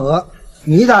嫦娥、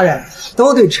倪大人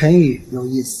都对陈宇有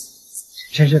意思，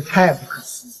真是太不可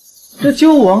思议。这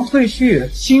旧王退去，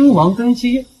新王登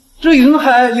基，这云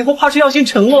海以后怕是要姓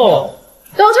陈喽。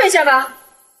都退下吧。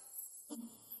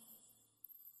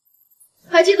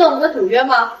还记得我们的赌约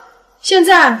吗？现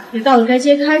在也到了该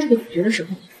揭开这个赌局的时候。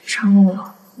嫦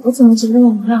娥，我怎么觉得我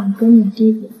们俩跟你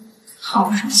弟弟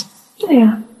好上了？对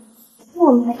呀，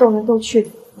我们还斗来斗去的，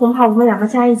恐怕我们两个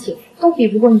加一起都比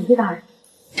不过女帝大人。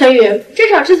陈宇，这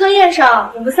场至尊宴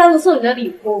上，我们3个送你的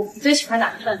礼物，你最喜欢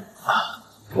哪一份？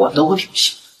我都挺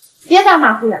喜欢。别打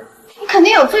马虎眼，你肯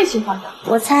定有最喜欢的。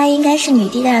我猜应该是女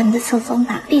帝大人的册封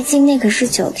吧，毕竟那可是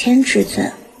9天至尊。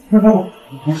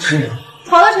不是。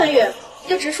好了，陈宇，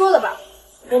就直说了吧，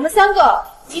我们3个，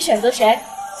你选择谁？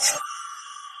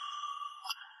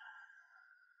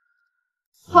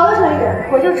好了，陈宇，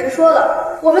我就直说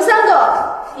了，我们3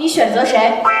个，你选择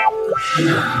谁？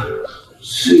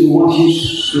这个问题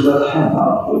实在太难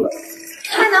回答。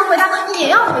太难回答，你也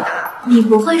要回答。你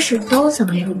不会是都这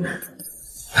么用吧？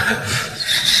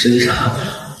实际上，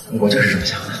我就是这么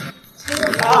想的。知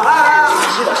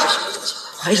道是什么东西，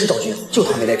还是道具，就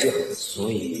他没来之后，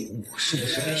所以我是不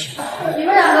是该选？你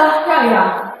们2个让一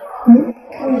让。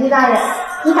女帝大人，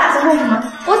你打算干什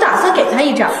么？我打算给他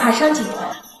一掌，怕伤及你们。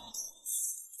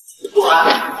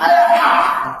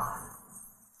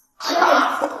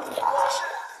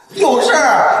有事儿？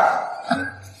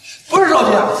不是赵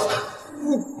姐，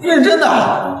你认真的？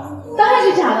当然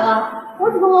是假的了，我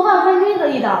只不过万分之一的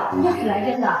力道，我是来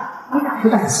真的，你打不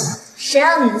打气？谁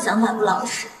让你的想法不老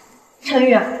实？陈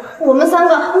宇，我们3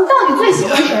个，你到底最喜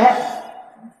欢谁？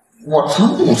我真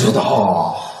不知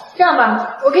道。这样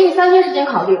吧，我给你3天时间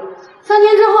考虑。3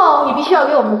天之后，你必须要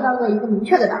给我们3个一个明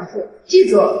确的答复。记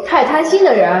住，太贪心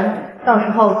的人，到时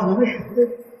候可能会少对。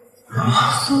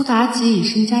苏妲己以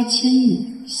身家千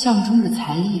亿，象征着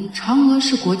财力；嫦娥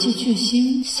是国际巨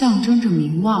星，象征着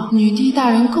名望；女帝大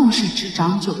人更是执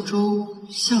掌9州，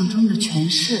象征着权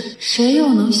势。谁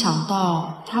又能想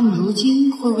到，他们如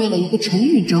今会为了一个陈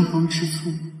宇争风吃醋？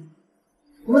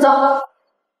我们走。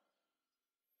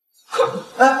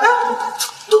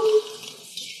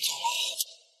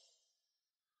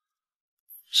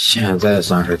现在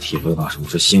算是体会到什么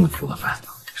是幸福的烦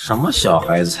恼。什么小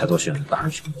孩子才都选择大人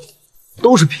选择，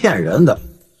都是骗人的。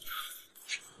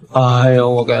哎呀，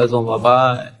我该怎么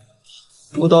办？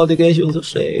我到底该选择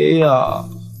谁呀？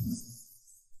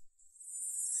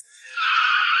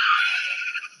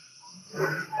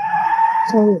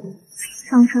陈宇，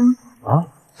上升。啊？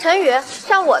陈宇，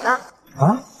上我的。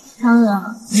啊？嫦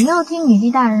娥，你没有听女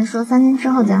帝大人说3天之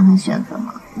后再让他选择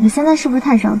吗？你现在是不是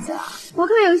太着急了？我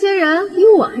看有些人比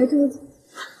我还着急。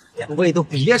2位都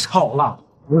别吵了，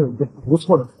我有一个不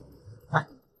错的。哎，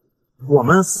我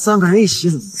们3个人一起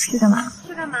怎么？是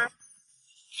干嘛？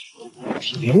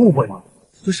别误会了，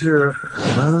就是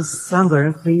我们3个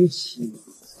人可以一起，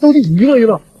都是娱乐娱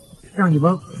乐，让你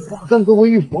们化干各为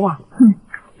玉帛嘛。哼，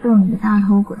做你个大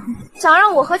头鬼！想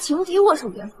让我和情敌握手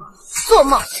言和，做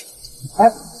梦！哎，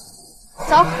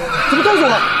走，怎么都走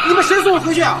了？你们谁送我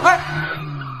回去啊？哎。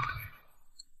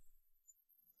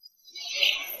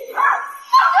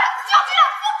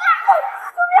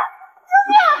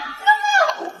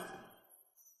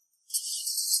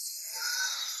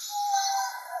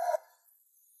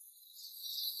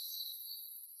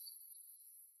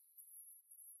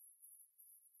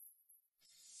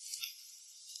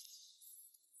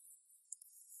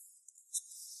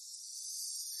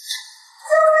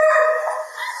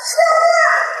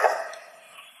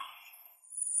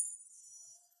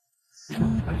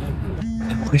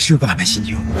回事吧，没心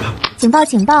情。警报！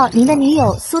警报！您的女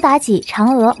友苏妲己、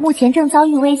嫦娥目前正遭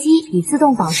遇危机，已自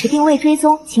动保持定位追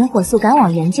踪，请火速赶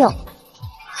往援救。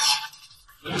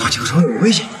大井上有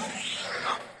危险！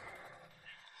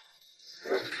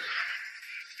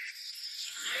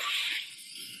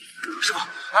师傅，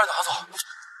还是拿走。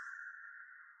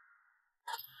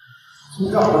你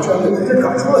让我居然被人家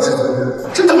赶出了这个，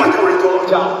真他妈丢人丢老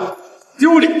家，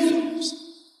丢脸算不算？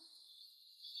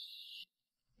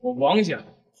我王家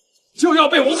就要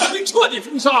被我大兵彻底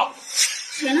封杀！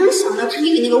谁能想到陈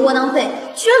宇那个窝囊废，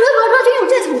居然跟王昭君有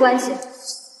这层关系？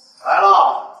来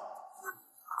了。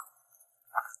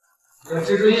 这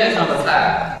蜘蛛宴上的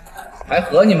菜还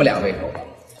合你们2胃口？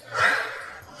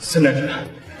孙大人，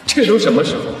这都什么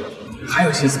时候了，还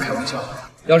有心思开玩笑？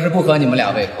要是不合你们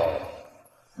2胃口，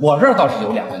我这儿倒是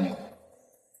有2个女。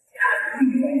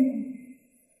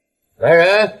来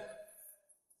人，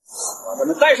把他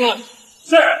们带上来。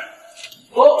是。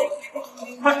走，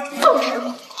快，走，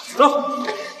走。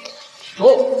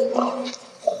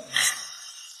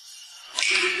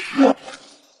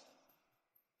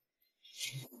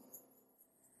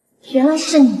原来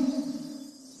是你！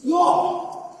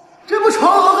哟，这不长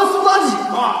河和苏妲己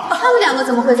吗？他们2个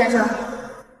怎么会在这儿？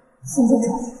宋宗主，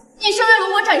你身为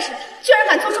龙国战神，居然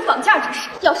敢做出绑架之事！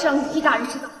要是让女帝大人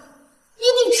知道，一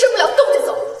定吃不了兜着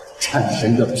走。战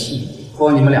神个屁！托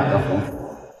你们2个红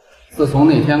福，自从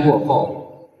那天过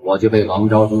后，我就被王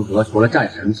昭君革除了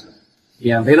战神职，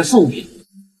贬为了庶民。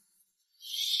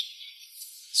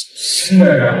孙大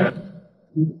人，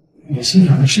你心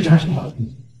想的是战神吗？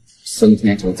 孙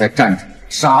天仇在战场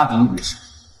杀敌无数，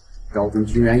昭君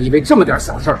居然因为这么点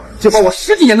小事儿就把我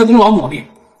10几年的功劳抹灭，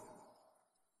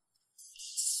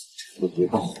这不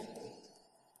报，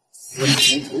孙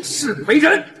天仇誓不为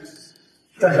人。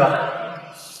战神，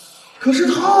可是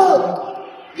她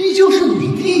毕竟是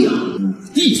女帝呀，女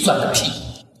帝算个屁！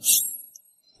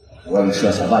我已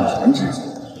设下万全之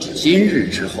计，今日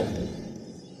之后，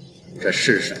这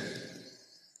世上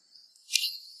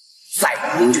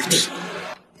再无女帝。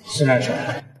 孙战神，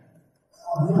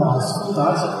你把苏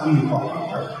妲己绿化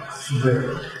是为了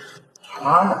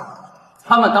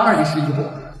他们当然是诱饵，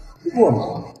不过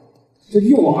嘛，这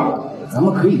诱饵咱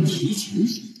们可以提前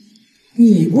说。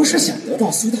你不是想得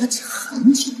到苏妲己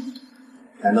很久，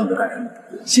还愣着干什么？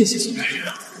谢谢孙战神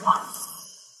啊！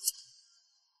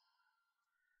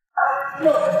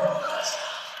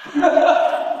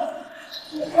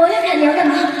王爷凯，你要干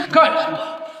嘛？干什么？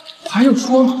还用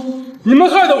说吗？ 你们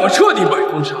害得我彻底被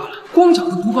封杀了，光脚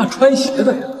的不怕穿鞋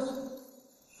的呀！老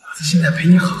子现在陪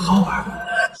你好好玩。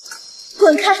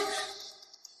滚开！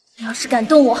你要是敢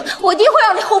动我，我一定会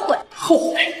让你后悔。后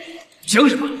悔？凭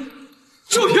什么？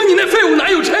就凭你那废物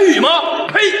男友陈宇吗？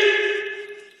呸！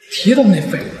提到那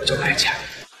废物我就来钱，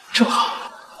正好，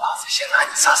老子先拿你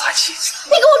撒撒气。你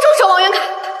给我住手，王元凯！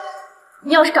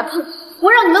你要是敢碰我，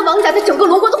我让你们王家在整个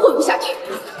龙国都混不下去。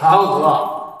嫦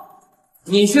娥。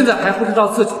 你现在还不知道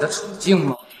自己的处境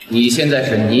吗？你现在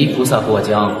是泥菩萨过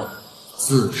江，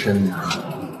自身难保。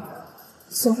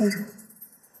孙红尘，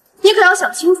你可要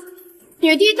想清楚，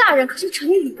女帝大人可是陈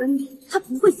宇的你，她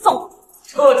不会放过。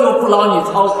这就不劳你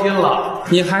操心了，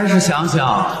你还是想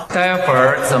想待会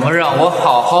儿怎么让我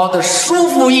好好的舒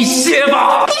服一些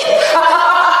吧。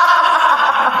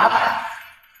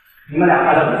你们俩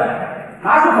还愣着干什么？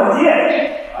拿出手机，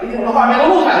把一会儿的画面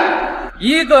都录下来。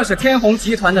 一个是天虹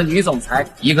集团的女总裁，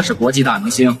一个是国际大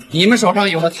明星。你们手上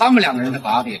有了他们2个人的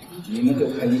把柄，你们就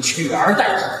可以取而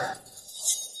代之。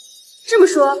这么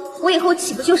说，我以后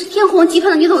岂不就是天虹集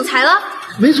团的女总裁了？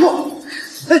没错。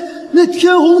哎，那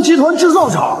天虹集团制造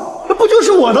厂，那不就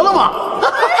是我的了吗？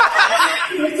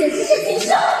你们简直是禽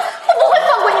兽！我不会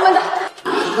放过你们的。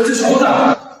我是小子，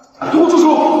给我住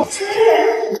手！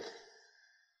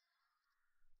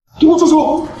给我住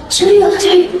手！陈宇啊，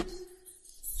陈宇！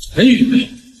 陈宇，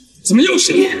怎么又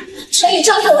是你？陈宇，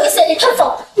这里有危险，你快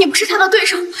走！你不是他的对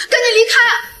手，赶紧离开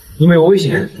啊！因为有危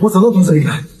险，我怎么独自离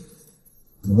开？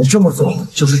你们这么做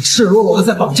就是赤裸裸的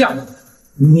在绑架我！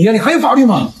你眼里还有法律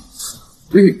吗？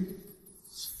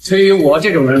对于我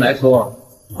这种人来说，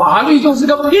法律就是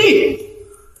个屁。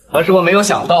可是我没有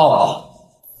想到，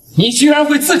你居然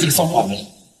会自己送法律。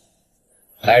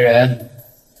来人，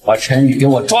把陈宇给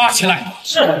我抓起来！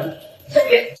是。陈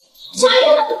宇，陈宇，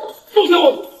放开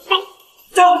我！放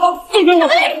开我！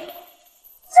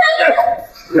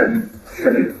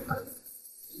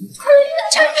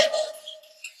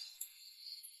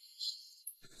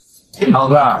老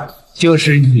哥，就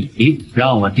是你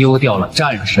让我丢掉了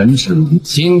战神之路，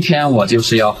今天我就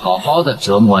是要好好的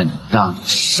折磨你，让你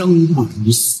生不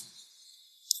如死。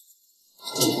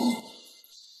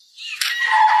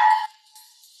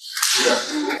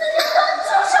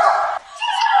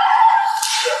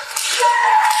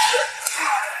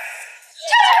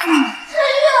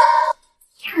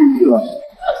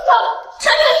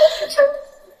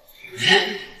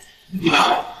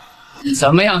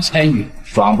怎么样，陈宇，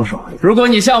爽不爽？如果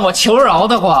你向我求饶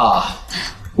的话，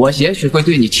我也许会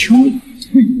对你轻易。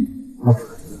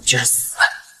去死！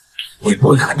我也不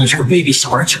会和你这个卑鄙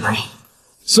小人去玩。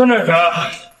孙站长，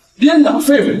鞭打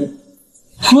废物，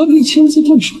何必亲自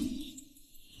动手？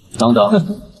等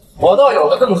等，我倒有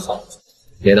个更好的，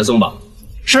给他送吧。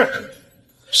是。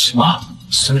什么？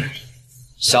孙站长，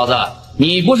小子，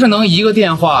你不是能一个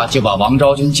电话就把王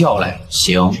昭君叫来？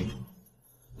行，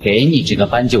给你这个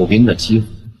搬救兵的机会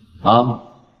啊！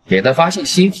给他发信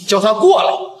息，叫他过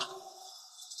来。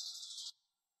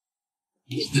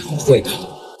你会后悔的。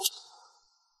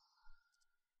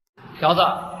小子，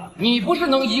你不是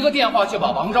能一个电话就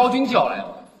把王昭君叫来吗？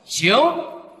行，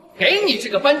给你这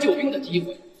个搬救兵的机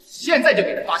会，现在就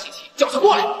给他发信息，叫他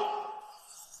过来。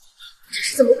这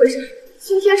是怎么回事？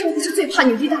孙天成不是最怕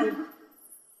女帝大人吗？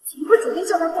怎么会主动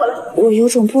叫他过来？我有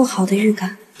种不好的预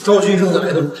感。昭君正在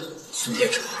来的路上，孙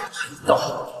天成他一到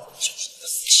就是你的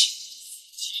死期。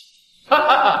哈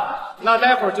哈哈，那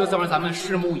待会儿就让咱们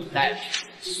拭目以待吧。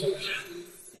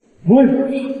我也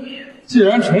是，既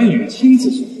然陈宇亲自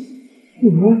送，不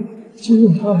如就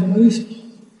用他的微笑，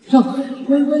让他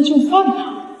乖乖就范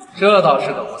他。这倒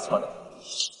是个不错的。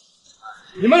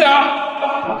你们俩，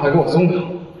把他给我松开。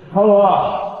唐龙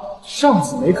啊，上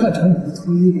次没看成你的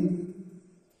推理，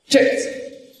这次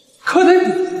可得补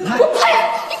来。我呸！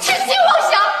你痴心妄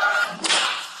想！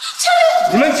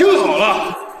你们听好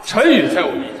了，陈宇在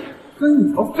我面前跟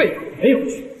你条废物没有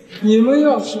区别。你们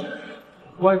要是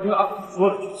乖乖按我说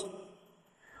的去做，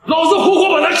老子活活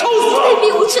把他抽死！卑鄙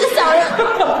无耻的小人！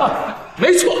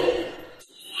没错，我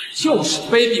就是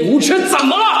卑鄙无耻，怎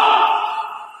么了？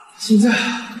现在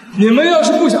你们要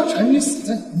是不想陈宇死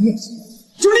在你们面前，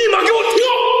就立马给我停！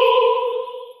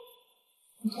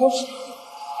开始。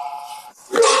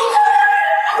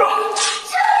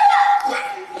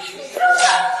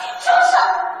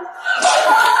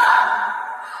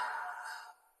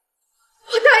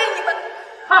我答应你们。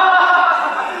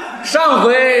上回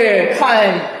看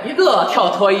一个跳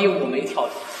脱衣舞没跳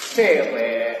出，这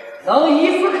回能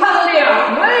一次看2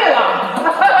位了。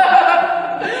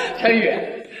陈宇，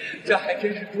这还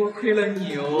真是多亏了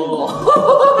你哦。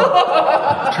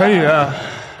陈宇，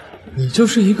你就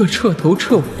是一个彻头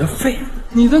彻尾的废物。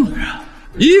你的女人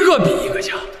一个比一个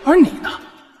强，而你呢，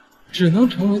只能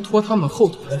成为拖他们后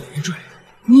腿的累赘。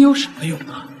你有什么用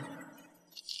啊？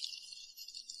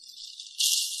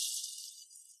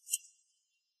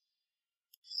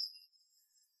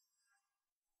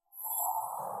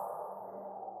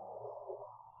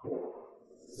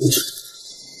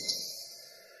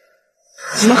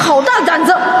你们好大胆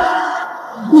子！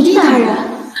女帝大人，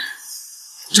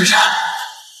这是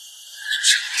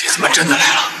你怎么真的来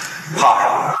了？怕什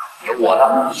么？有我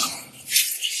呢。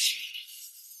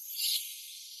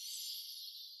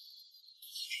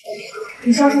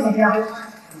你伤势怎么样？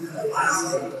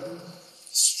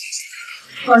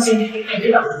放心，我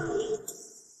知道。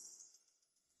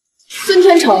孙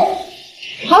天成，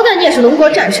好歹你也是龙国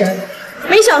战神，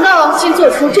没想到竟做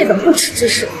出这等不耻之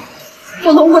事，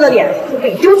我龙国的脸都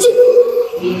被你丢尽。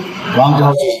王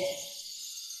昭君，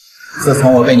自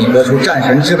从我被你割出战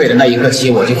神之位的那一刻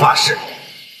起，我就发誓，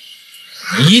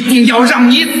一定要让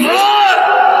你死！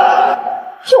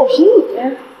就凭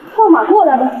你，放马过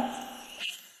来吧！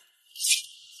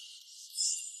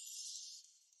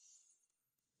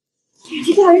女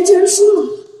帝大人竟然输了！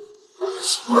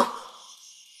什么？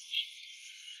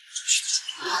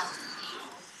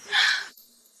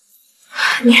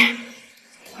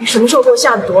你什么时候给我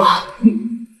下的毒？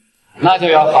那就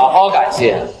要好好感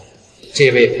谢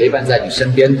这位陪伴在你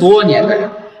身边多年的人。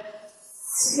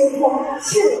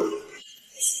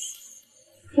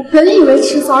我本以为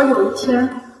迟早有一天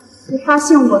会发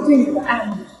现我对你的爱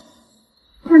慕，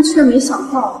但却没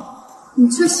想到你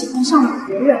却喜欢上了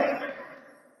别人。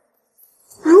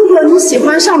如果你喜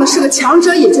欢上的是个强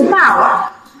者也就罢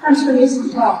了，但是没想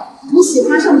到你喜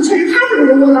欢上的却是他这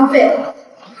个窝囊废。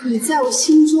你在我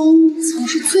心中曾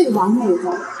是最完美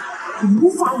的，我无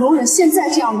法容忍现在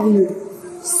这样的你，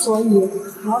所以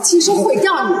我要亲手毁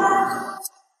掉你。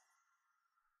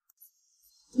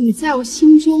你在我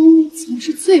心中曾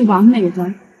是最完美的，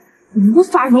我无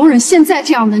法容忍现在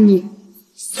这样的你，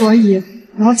所以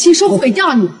我要亲手毁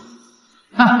掉你。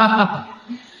哈哈哈！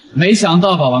没想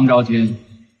到吧，王昭君，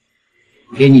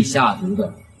给你下毒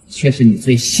的却是你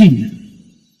最信任的。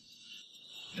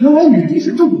原来女帝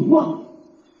是这么乱。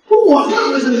我这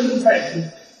可是孙战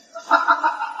士，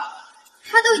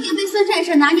他都已经被孙战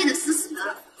士拿捏得死死的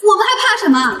了，我们还怕什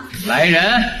么？来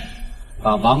人，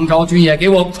把王昭君也给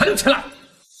我捆起来！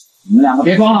你们两个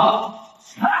别装了，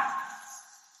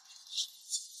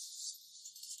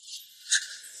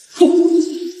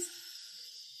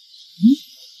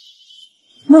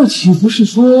那岂不是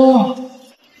说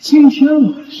今天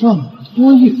晚上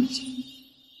脱衣舞节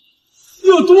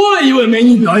又多了一位美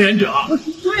女表演者。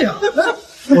对呀、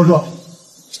我说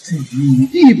这女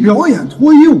帝表演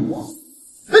脱衣舞，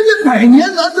人家百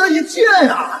年难得一见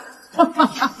呀、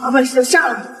老板是要杀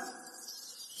了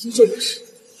你，这件事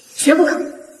绝不可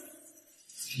能。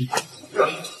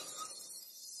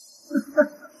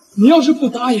你要是不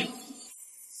答应，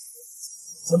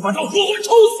咱把他活活抽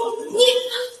死！你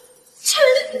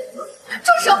住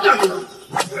手！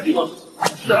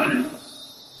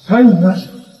陈宇呢？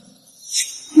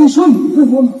听说你会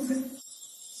多脑袋，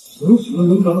有什么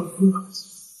能得到资格？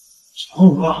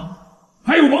嫦娥，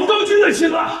还有王昭君的心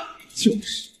了。就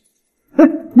是，哎，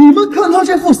你们看他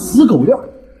这副死狗样，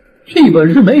屁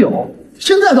本事没有，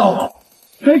现在倒好，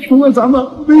还成了咱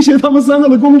们威胁他们三个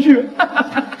的工具。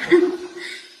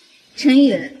陈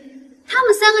宇，他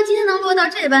们三个今天能落到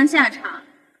这般下场，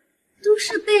都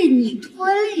是被你拖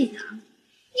累的。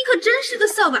你可真是个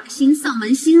扫把星、丧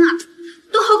门星啊！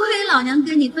多亏老娘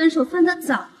跟你分手分得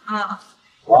早啊！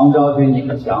王昭君，你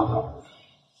可想好了，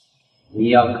你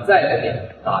要是再不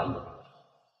点答应，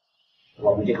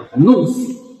我们就把他弄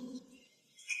死。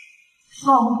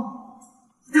好，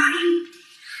答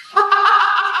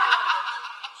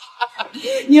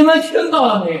应。你们听到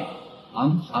了没有？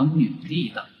堂堂女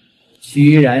帝的，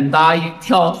居然答应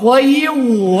跳脱衣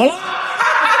舞了！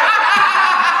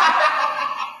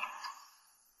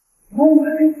后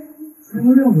来才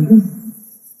能让我认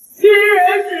今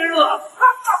人之乐。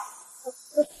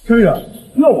陈宇，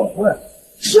要我说呀，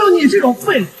像你这种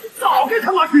废物，早该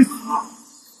他妈去死了。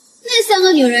那三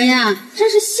个女人呀，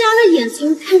真是瞎了眼才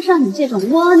会看上你这种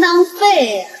窝囊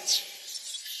废呀！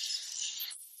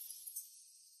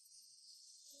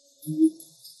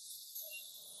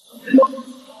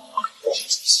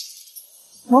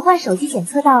魔幻手机检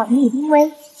测到你已濒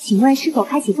危，请问是否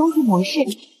开启终极模式？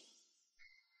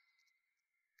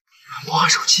魔幻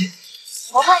手机。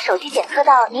魔幻手机检测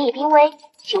到你已濒危，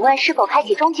请问是否开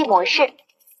启终极模式？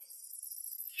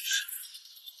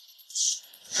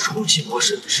终极模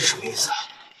式是什么意思啊？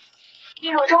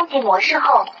进入终极模式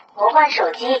后，魔幻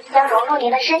手机将融入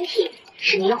您的身体，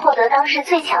使您获得当世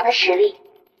最强的实力。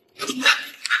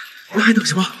那还等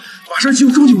什么？马上进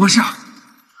入终极模式啊！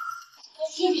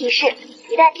新提示：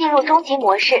一旦进入终极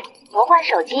模式，魔幻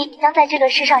手机将在这个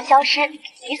世上消失。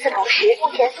与此同时，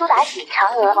目前苏妲己、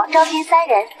嫦娥、王昭君三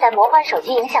人在魔幻手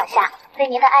机影响下，对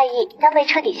您的爱意将被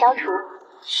彻底消除。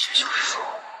也就是说，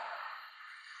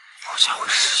我将会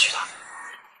失去他。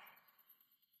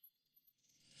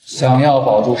想要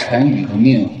保住陈宇的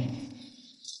命，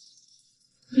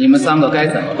你们三个该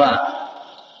怎么办？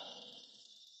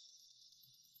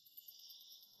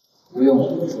不用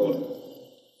我说了。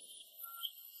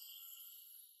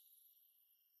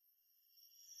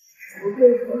我跟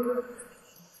你说，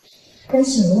该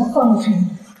死了，放了陈宇。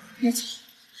别走，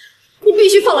你必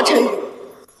须放了陈宇。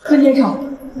孙天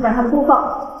成，你把他们都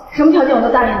放，什么条件我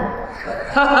都答应你。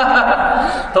哈哈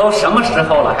哈！都什么时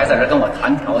候了，还在这跟我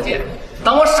谈条件？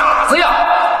当我傻子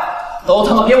呀？都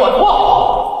他妈给我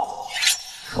脱！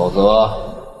否则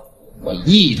我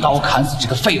一刀砍死这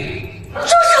个废物！住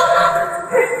手！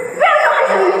不要伤害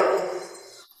陈宇！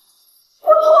我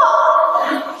脱！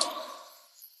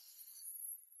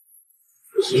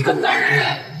一个男人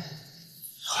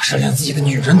要是连自己的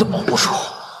女人都保不住，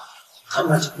他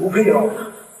那就不配了。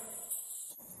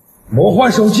魔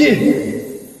幻手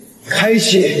机开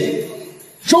启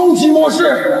终极模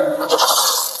式。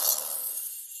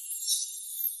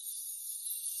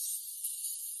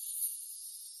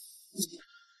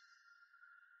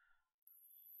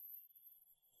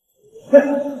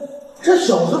这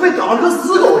小子被打得跟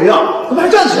死狗一样，怎么还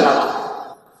站起来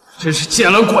了？真是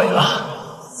见了鬼了！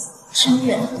陈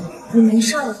宇，你没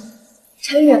事了。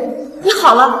陈宇，你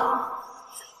好了。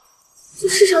这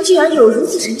世上竟然有如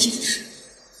此神奇的事。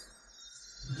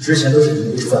之前都是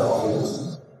你一直在保护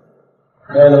我，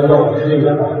该轮到我这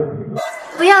边了。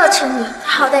不要了，陈宇，他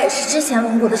好歹也是之前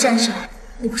蒙古的战神，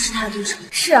你不是他的对手。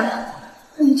是啊，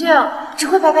你这样只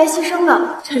会白白牺牲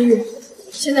的。陈宇，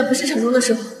现在不是逞能的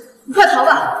时候，你快逃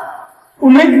吧。我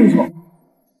没听错，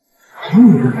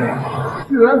你这废物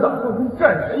居然打算跟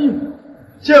战神一组！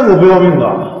见过不要命的，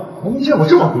我没见过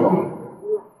这么不要命。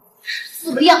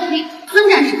死个样子，吞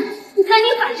战神！你赶紧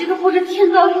把这个不知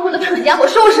天高地厚的蠢家伙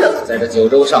收拾了！在这九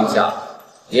州上下，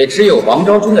也只有王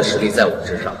昭君的实力在我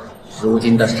之上。如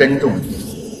今他身中一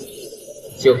击，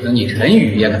就凭你陈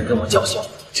宇也敢跟我叫嚣，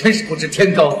真是不知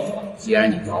天高地厚。既然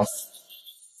你要死，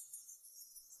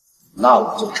那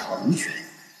我就成全你。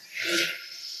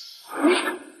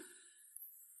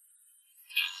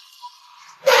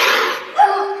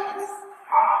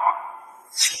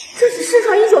这是失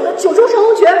传已久的九州神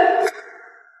龙诀。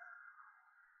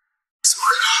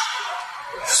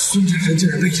孙真人竟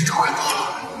然被一招看到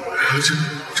了，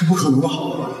这不可能吧？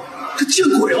这见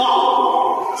鬼了！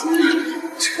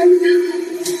真的？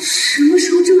什么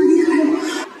时候这么厉害了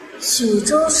？9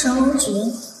州神龙诀，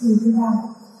你知道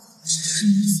吗？是什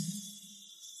么意思？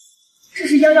这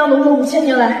是泱泱龙国5000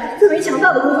年来最为强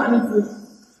大的功法秘籍，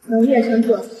能练成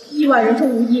者亿万人中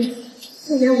无一，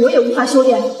就连我也无法修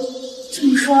炼。这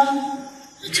么说，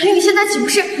陈宇现在岂不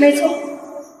是？没错，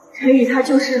陈宇他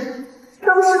就是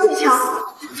当时最强。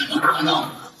怎么可能？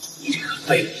你这个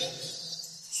废物，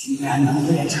居然能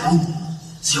练成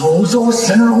9州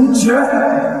神龙诀！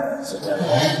此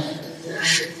人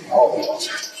是奥秘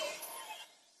家族，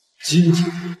今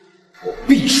天我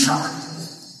必杀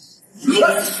你！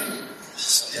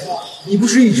你不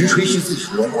是一直吹嘘自己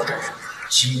是龙国战神？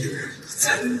今日你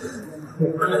才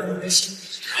不可能信。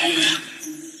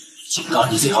警告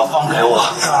你最好放开我！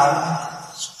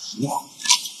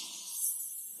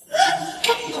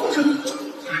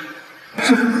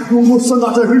这龙国3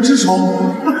大战神之首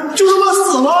就这么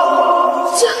死了？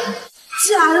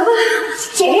假的吧？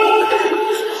走了！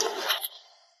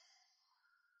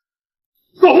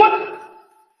走了！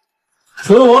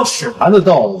唇亡齿寒的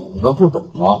道理你们不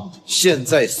懂吗？现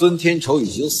在孙天仇已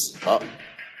经死了，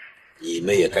你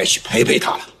们也该去陪陪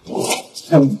他了。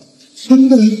真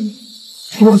的？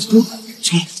我错，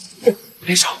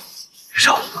别少，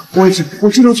我也是，我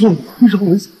知道错了，你饶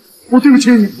我一次，我对不起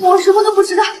你。我什么都不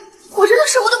知道，我真的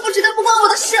什么都不知道，不关我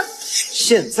的事。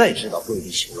现在知道跪地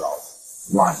求饶，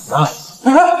晚了。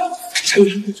陈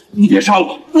宇，你别杀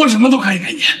我，我什么都可以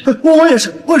给你。我也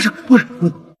是，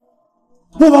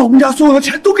我把我们家所有的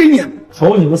钱都给你。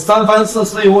从你们3番4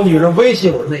次有女人威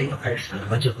胁我那一刻开始，你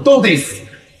们就都得死。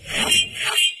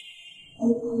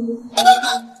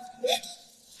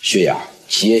薛雅，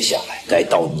接下来该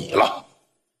到你了。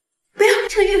不要，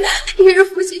陈宇，一日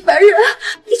夫妻百日恩，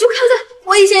你就看在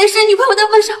我以前是女朋友的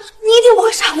份上，你一定不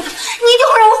会杀我的，你一定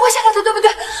会让我活下来的，对不对？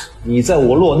你在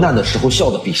我落难的时候笑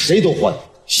得比谁都欢，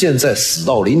现在死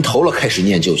到临头了，开始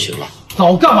念旧情了，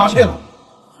早干嘛去了？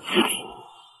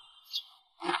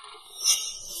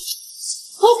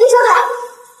林小凯，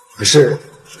可是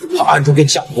他暗中跟你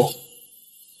讲过，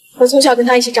我从小跟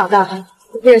他一起长大，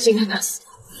我不忍心看他死。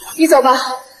你走吧，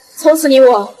从此你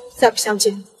我再不相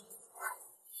见。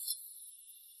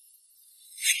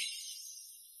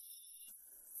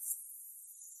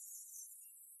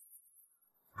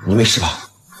你没事吧，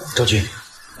昭君？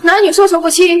男女授受不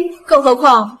亲，更何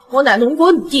况我乃龙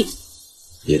国女帝。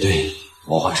也对，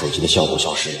魔幻手机的效果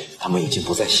消失，他们已经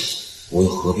不再喜欢，我又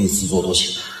何必自作多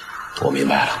情？我明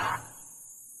白了，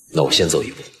那我先走一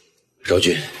步。昭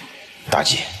君、大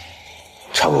姐、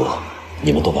嫦娥，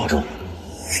你们多保重。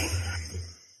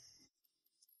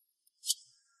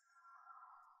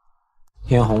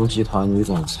天虹集团女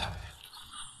总裁，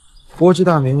国际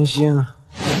大明星，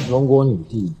龙国女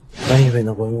帝，本以为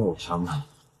能够拥有他们，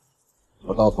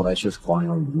可到头来却是黄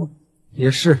粱一梦。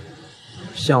也是，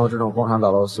像我这种光盘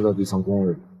打捞丝的底层工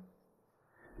人，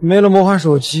没了魔幻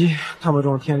手机，他们这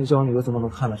种天之娇女又怎么能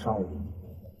看得上我？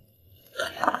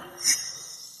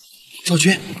昭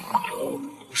君，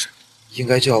不是，应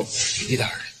该叫女帝大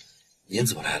人。您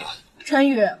怎么来了？陈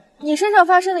宇，你身上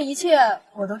发生的一切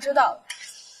我都知道了。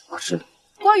我知道。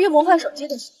关于魔幻手机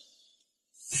的事，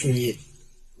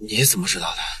你怎么知道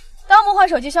的？当魔幻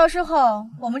手机消失后，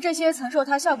我们这些曾受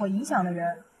它效果影响的人，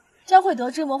将会得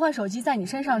知魔幻手机在你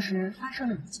身上时发生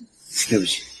的一切。对不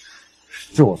起，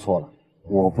是我错了，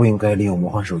我不应该利用魔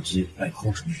幻手机来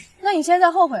控制你。那你现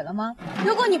在后悔了吗？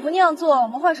如果你不那样做，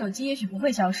魔幻手机也许不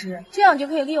会消失，这样你就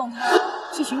可以利用它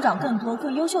去寻找更多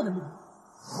更优秀的女人。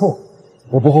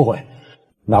我不后悔，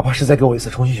哪怕是再给我一次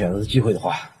重新选择的机会的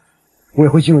话，我也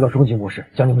会进入到终极模式，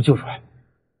将你们救出来。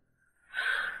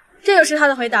这就是他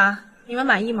的回答，你们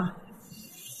满意吗？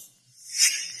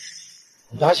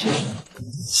雅琪、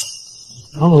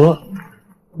嫦娥，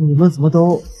你们怎么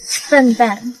都……笨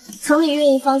蛋！从你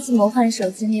愿意放弃魔幻手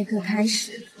机那刻开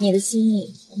始，你的心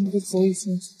意我们就足以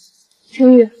清楚。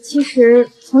陈宇，其实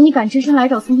从你敢只身来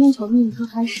找孙天球的那一刻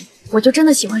开始，我就真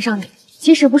的喜欢上你。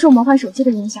即使不受魔幻手机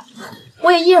的影响，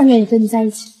我也依然愿意跟你在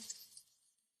一起。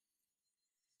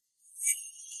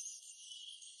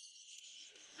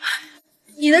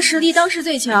你的实力当时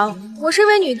最强，我身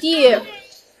为女帝，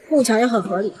慕强也很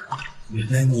合理。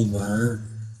原来你们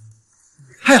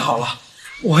太好了，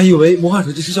我还以为魔幻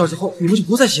手机失效之后，你们就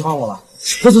不再喜欢我了。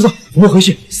走，我们回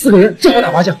去，4个人正好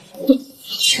打麻将。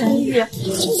陈宇，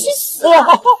你去死！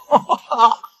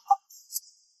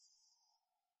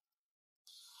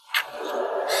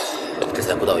这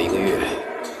才不到1个月，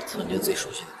曾经最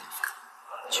熟悉的地方，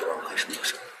却让我开始陌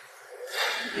生。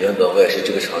原本我也是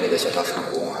这个厂里的小小产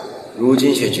物，如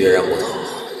今却决然不同。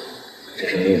这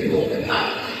是命令我们的。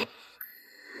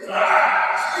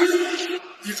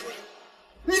李主任，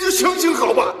你就行行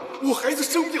好吧，我孩子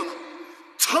生病了，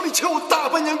厂里欠我大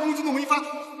半年工资都没发，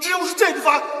只要是再不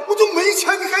发，我就没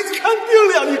钱给孩子看病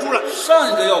了呀！李主任，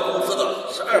上一个要工资的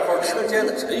是2号车间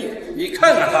的陈宇，你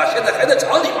看看他现在还在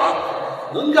厂里吗？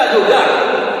能干就干，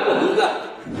不能干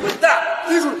滚蛋！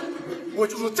李主任，我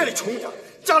就说再穷一点，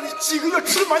家里几个月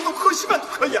吃馒头喝稀饭都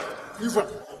可以啊！李主任，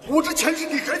我这钱是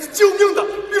给孩子救命的，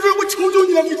李主任，我求求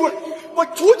你了，李主任，把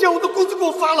昨天我的工资给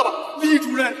我发了吧！李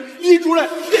主任，李主任，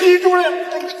李主任！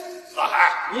大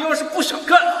海，你要是不想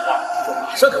干的话，就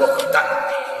马上给我滚蛋！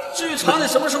至于厂里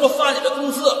什么时候发你的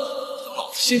工资，等老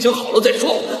子心情好了再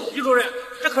说。李主任，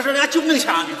这可是人家救命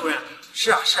钱啊！李主任。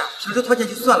是啊，平时拖欠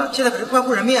就算了，现在可是关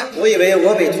乎人命。我以为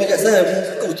我被拖欠3月工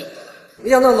资够久，没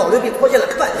想到老刘被拖欠了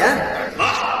半年。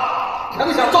啊！还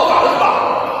不想造反了是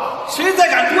吧？谁再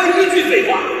敢多一句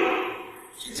废话，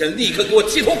今天立刻给我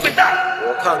鸡头滚蛋！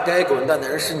我看该滚蛋的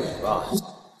人是你吧？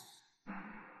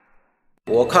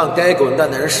我看该滚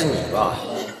蛋的人是你吧？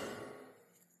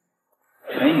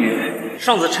陈宇，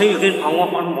上次陈宇跟庞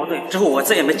光发生矛盾之后，我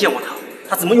再也没见过他，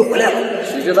他怎么又回来了？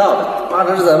谁知道呢？妈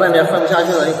这是在外面混不下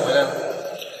去了，又回来了。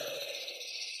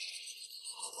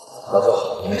老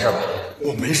周，你没事吧？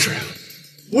我没事呀，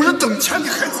我是等钱给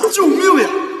孩子救命呀！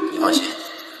你放心，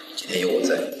今天有我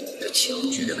在，这钱我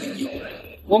绝对给你要回来。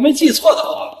我没记错的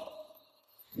话，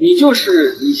你就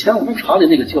是以前我们厂里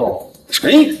那个叫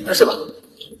陈宇的是吧？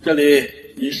这里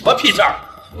你什么屁事儿？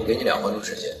我给你2分钟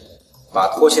时间，把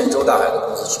拖欠周大海的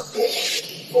工资全部还，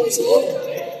否则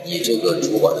你这个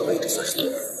主管的位置算是对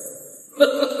的。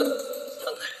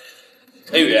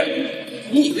陈宇，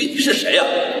你以为你是谁呀？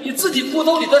你自己裤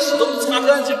兜里的屎都不擦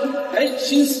干净，还有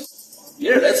心思别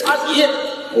人来擦你？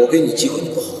我给你机会，你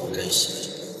不好好珍惜。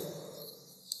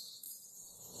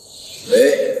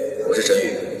喂，我是陈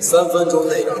宇，3分钟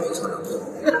内让刘厂长走。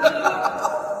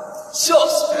笑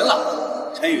死人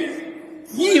了，陈宇，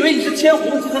你以为你是天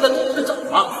虹集团的董事长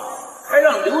吗？还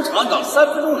让刘厂长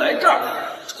3分钟来这儿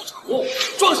出场务，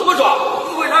装什么装？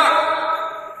怎么回事？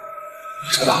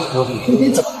车大，你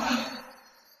怎么了？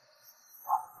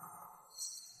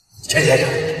陈先生，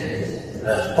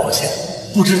抱歉，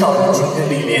不知道你今天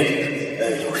莅临，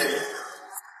有事。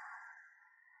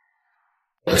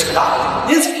车大，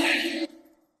您怎么来？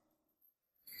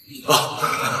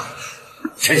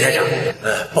陈先生，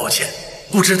抱歉，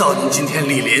不知道您今天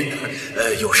莅临，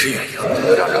有失远迎。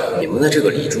刘厂长，你们的这个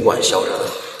李主管嚣张，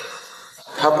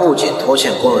他不仅拖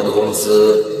欠工人的工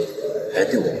资，还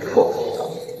对我破口大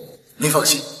骂。您放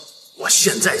心，我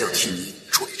现在就替您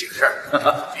处理这个事儿。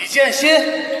李建新，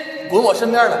滚我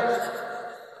身边来！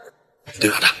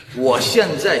刘厂长，我现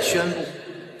在宣布，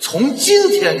从今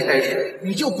天开始，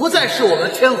你就不再是我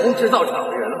们天虹制造厂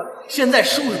的人了。现在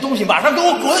收拾东西，马上给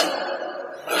我滚！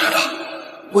刘厂长，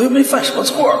我又没犯什么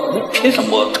错，你凭什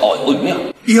么炒鱿鱼啊？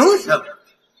凭什么？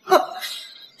哼，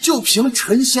就凭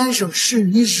陈先生是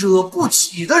你惹不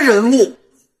起的人物。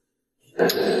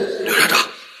刘厂长，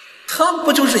他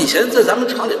不就是以前在咱们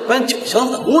厂里搬酒箱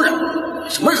子的工人吗？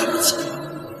什么惹不起？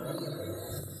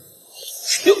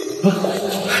哟，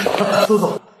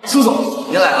苏总，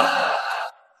您来了。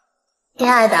亲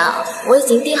爱的，我已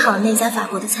经订好那家法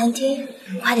国的餐厅，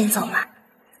你快点走吧。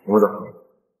我走。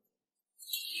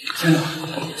天哪，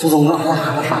苏总刚才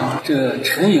喊了啥？这个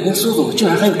陈宇跟苏总居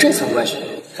然还有这层关系，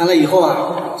看来以后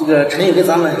啊，这个陈宇跟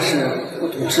咱们是不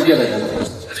同世界的人。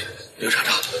刘厂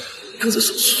长，刚才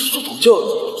苏总叫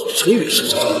陈宇是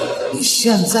啥？你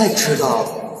现在知道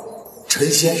陈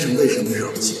先生为什么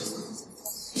惹不起？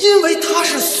因为他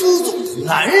是苏总的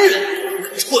男人，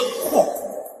蠢货。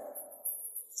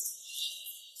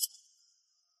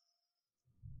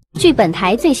据本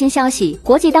台最新消息，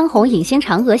国际当红影星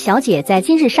嫦娥小姐在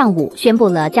今日上午宣布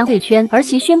了将退圈，而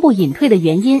其宣布隐退的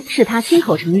原因是她亲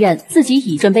口承认自己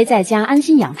已准备在家安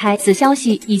心养胎。此消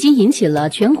息已经引起了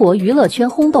全国娱乐圈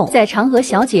轰动，在嫦娥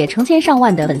小姐成千上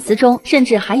万的粉丝中，甚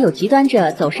至还有极端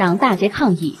者走上大街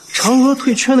抗议。嫦娥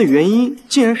退圈的原因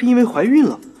竟然是因为怀孕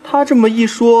了，她这么一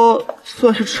说，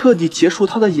算是彻底结束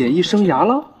她的演艺生涯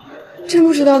了。真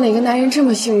不知道哪个男人这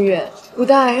么幸运，不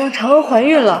但让嫦娥怀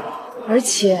孕了，而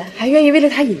且还愿意为了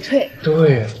她隐退。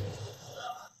对，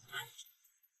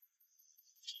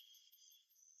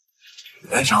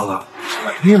来，嫦娥，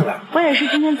怀孕了。我也是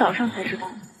今天早上才知道。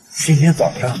今天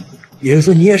早上，也就是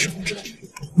说你也是不知道？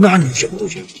那你什么都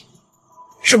行。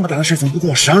这么大的事怎么不跟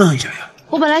我商量一下呀？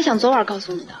我本来想昨晚告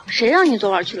诉你的，谁让你昨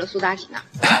晚去了苏妲己那？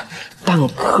但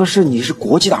可是你是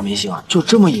国际大明星啊，就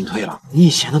这么隐退了，你以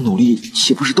前的努力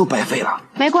岂不是都白费了？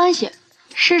没关系，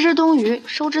失之东隅，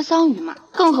收之桑榆嘛。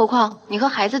更何况你和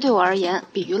孩子对我而言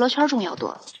比娱乐圈重要多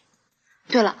了。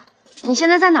对了，你现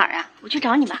在在哪儿呀？我去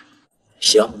找你吧。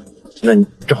行，那你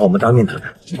正好我们当面谈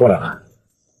谈，你过来啊。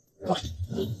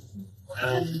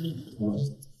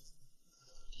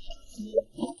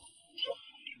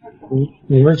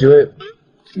你们几位，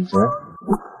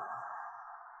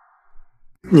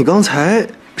你刚才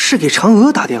是给嫦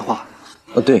娥打电话？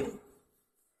对。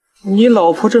你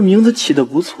老婆这名字起得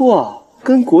不错，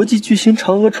跟国际巨星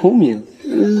嫦娥重名。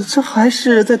这还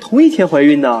是在同一天怀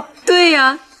孕的？对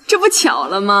呀，这不巧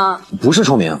了吗？不是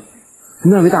重名，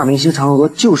那位大明星嫦娥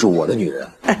就是我的女人。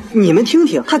哎，你们听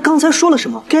听，她刚才说了什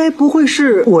么？该不会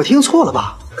是我听错了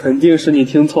吧？肯定是你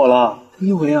听错了，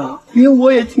因为连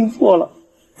我也听错了，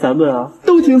咱们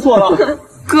都听错了。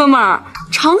哥们儿，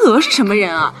嫦娥是什么人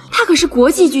啊？她可是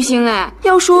国际巨星哎！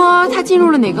要说她进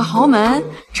入了哪个豪门，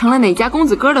成了哪家公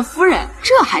子哥的夫人，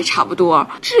这还差不多。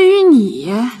至于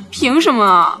你，凭什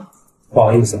么？不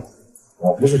好意思，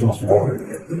我不是这么说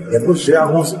的，也不是谁家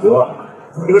公子哥。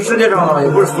这个世界上也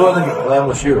不是所有的女人都那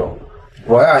么虚荣。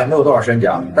我也没有多少身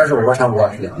家，但是我和嫦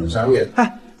娥是两情相悦的。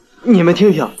哎，你们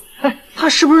听听，哎，他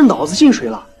是不是脑子进水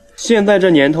了？现在这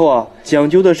年头讲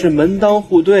究的是门当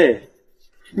户对。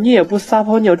你也不撒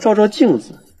泡尿照照镜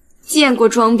子？见过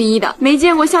装逼的，没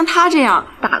见过像他这样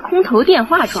打空头电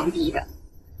话装逼的。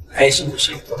哎，行不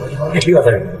行？你不要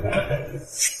再忍了。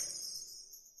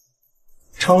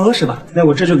嫦娥是吧？那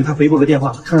我这就给他回拨个电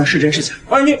话，看看是真是假。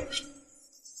哎，你，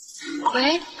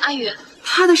喂，阿宇，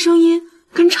他的声音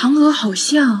跟嫦娥好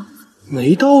像。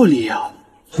没道理啊，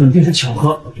肯定是巧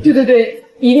合。对，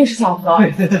一定是巧合。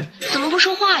对。怎么不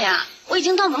说话呀？我已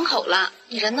经到门口了，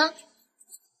你人呢？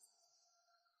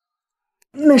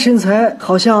那身材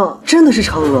好像真的是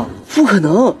嫦娥，不可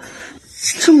能！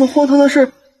这么荒唐的事，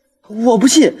我不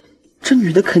信。这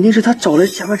女的肯定是他找来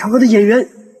假扮嫦娥的演员，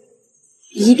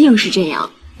一定是这样。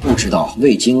不知道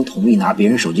未经同意拿别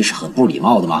人手机是很不礼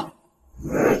貌的吗？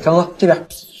嫦娥这边。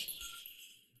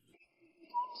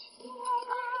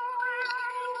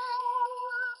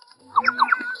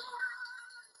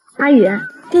阿宇，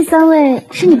第三位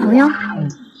是你朋友？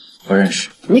不认识。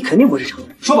你肯定不是嫦娥，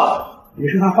说吧。你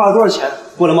是他花了多少钱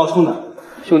过来冒充的？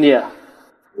兄弟，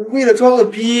为了装个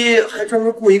逼还专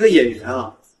门雇一个演员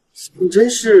啊！你真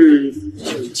是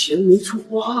有钱没处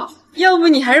花。要不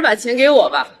你还是把钱给我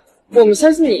吧，我们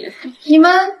相信你。你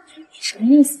们什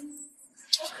么意思？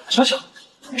小小，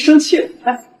还生气了？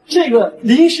哎，这个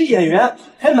临时演员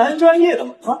还蛮专业的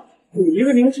嘛啊！你一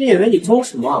个临时演员，你装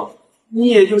什么？你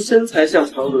也就身材像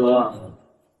嫦娥，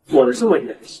裹得这么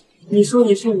严实，你说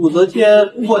你是武则天，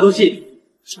我都信。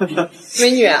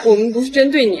美女，我们不是针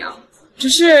对你啊，只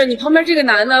是你旁边这个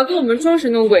男的跟我们装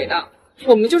神弄鬼的，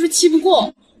我们就是气不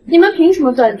过。你们凭什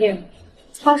么断定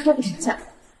他说的是假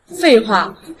的？废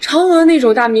话，嫦娥那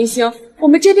种大明星，我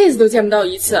们这辈子都见不到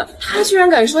一次，他居然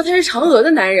敢说他是嫦娥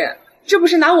的男人，这不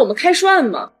是拿我们开涮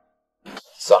吗？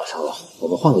算了，嫦娥，我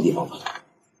们换个地方吧，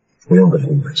不用跟着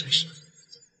你们解释。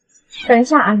等一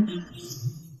下，阿宇。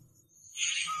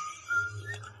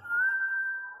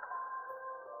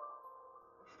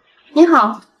你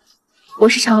好，我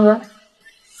是嫦娥。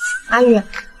阿宇，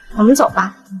我们走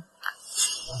吧。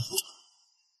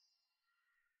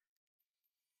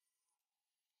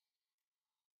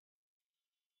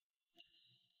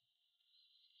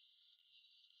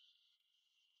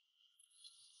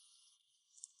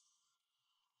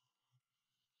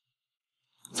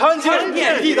参见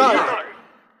殿帝大人。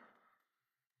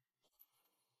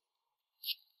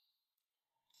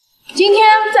今天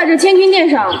在这千军殿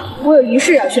上，我有一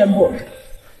事要宣布。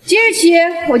即日起，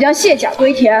我将卸甲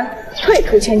归田，退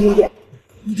出千军殿。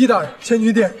女帝大人，千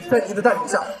军殿在您的带领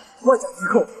下，万甲一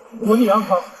寇，国力安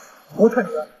康，国泰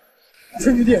民安。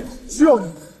千军殿需要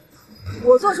你。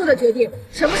我做出的决定，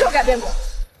什么时候改变过？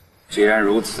既然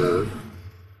如此，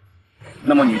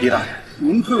那么女帝大人，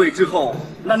您退位之后，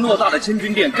那偌大的千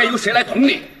军殿该由谁来统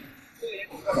领？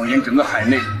放眼整个海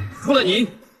内，除了您，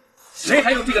谁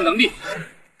还有这个能力？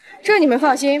这你们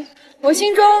放心，我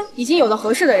心中已经有了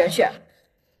合适的人选。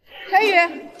陈宇，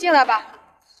进来吧。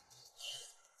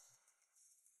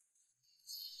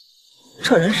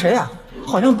这人谁啊？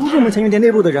好像不是我们千军殿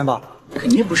内部的人吧？肯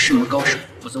定不是什么高手，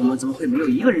否则我们怎么会没有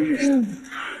一个人认识？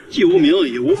既无名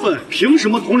也无分，凭什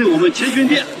么统领我们千军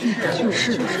殿？就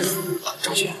是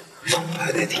张雪，让我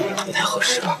来代替不太合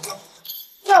适吧？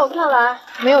在我看来，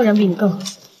没有人比你更合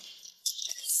适。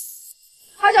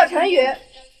他叫陈宇，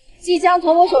即将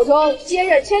从我手中接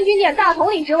任千军殿大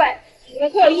统领之位，你们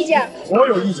可有意见？我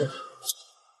有意见。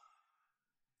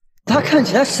他看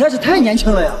起来实在是太年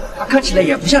轻了呀，他看起来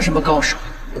也不像什么高手，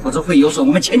否则会有损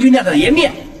我们千军殿的颜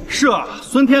面。是啊，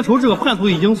孙天仇这个叛徒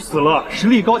已经死了，实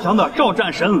力高强的赵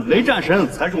战神、雷战神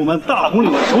才是我们大统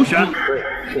领的首选。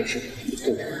对，是。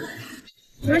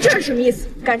你们这是什么意思？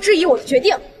敢质疑我的决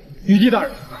定？女帝大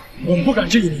人，我们不敢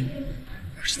质疑你，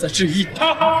而是在质疑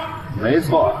他。没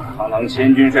错，堂堂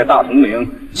千军帅大统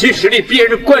领，其实力必然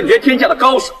是冠绝天下的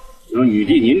高手。只有女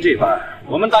帝您这般，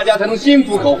我们大家才能心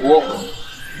服口服。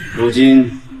如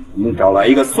今我们找来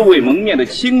一个素未蒙面的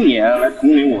青年来统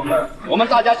领我们，我们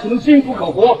大家岂能心服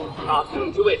口服？大统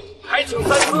领之位，还请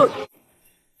三思。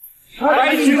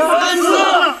还请三思！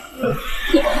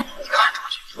你看出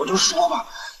去，我就说吧，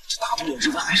这大统领之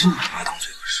位还是你来当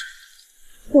最合适。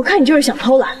我看你就是想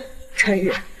偷懒，陈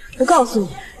宇。我告诉你，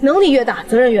能力越大，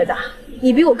责任越大。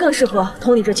你比我更适合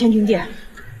统领这千军殿。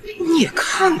你也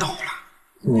看到了，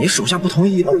你手下不同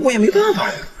意，那我也没办法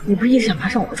呀。你不是一直想爬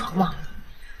上我的床吗？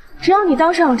只要你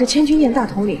当上这千军殿大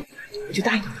统领，我就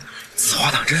答应你。此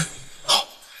话当真？好，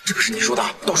这可是你说的，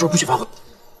到时候不许反悔。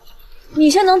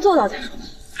你先能做到再说。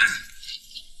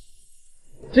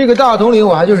这个大统领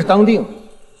我还就是当定了，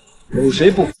有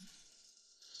谁不服？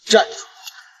站住！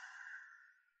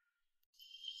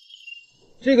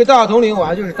这个大统领我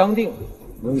还就是当定了，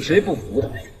有谁不服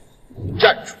的？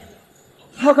站住！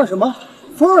他要干什么？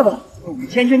疯了吧？我们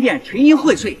千军殿群英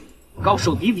荟萃，高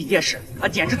手比比皆是，他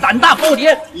简直胆大包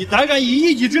天。你胆敢以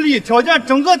一己之力挑战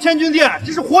整个千军殿，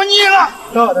这是活腻了！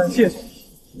大胆谢罪，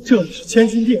这里是千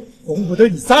军殿，容不得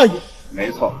你撒野。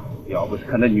没错，要不是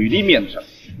看在女帝面子上，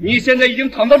你现在已经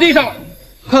躺到地上了。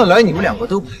看来你们两个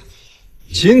都不服。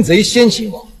擒贼先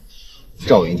擒王，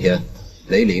赵云天、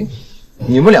雷凌，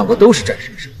你们两个都是战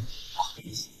神生，不好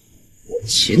意思，我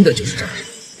擒的就是战神。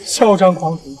嚣张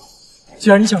狂徒，既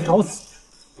然你想找死，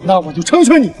那我就成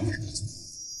全你。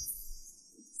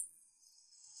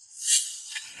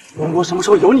中国什么时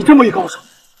候有你这么一高手？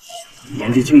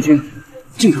年纪轻轻，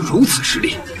竟有如此实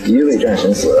力！一位战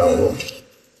神所让步，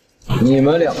你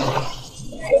们两个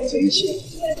跟在一起，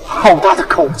好大的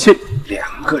口气！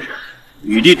两个人，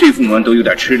女帝对付我们都有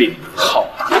点吃力，好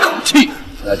大的口气！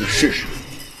那就试试。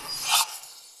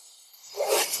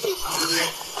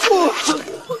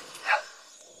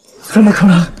怎么可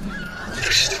能？这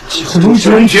个事情几乎龙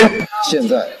绝绝。现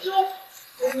在，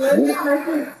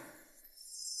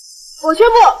我宣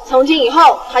布，从今以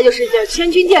后，他就是这千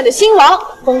军殿的新王，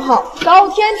封号高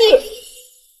天帝。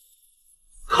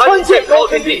参见高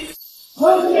天帝！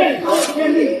参见高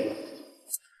天帝！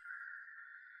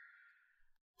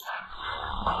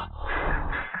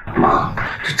妈，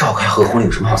这赵开和婚礼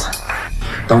有什么好参加？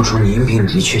当初你应聘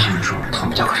李确信的时候，他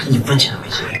们家可是1分钱都没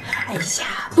借。哎呀，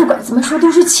不管怎么说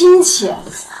都是亲戚。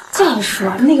再说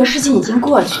那个事情已经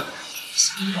过去了。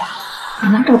小雨啊，你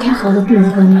拿赵开和的订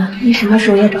婚呢，你什么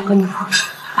时候也找个女朋友，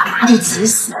把妈都急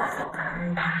死了。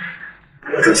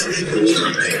我这就是跟你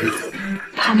坦白了。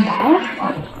坦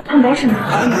白？坦白什么？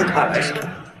还能坦白什么？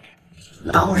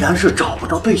当然是找不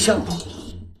着对象了。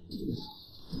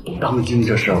当今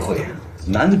这社会，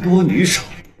男多女少，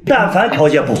但凡条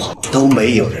件不好，都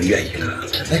没有人愿意了。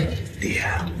哎，爹，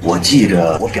我记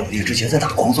着我表弟之前在哪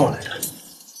工作来着？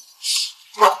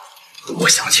我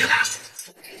想起来了，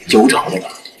酒厂的吧，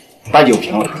搬酒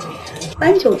瓶了。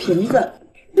搬酒瓶子，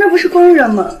那不是工人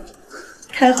吗？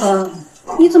开和，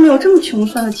你怎么有这么穷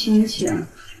酸的亲戚啊？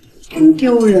真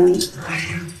丢人！哎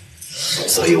呀，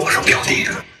所以我说表弟，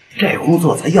这工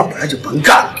作咱要不然就甭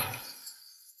干了，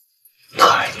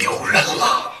太丢人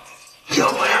了。要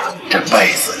不呀，这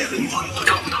辈子连个女朋友都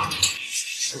找不到。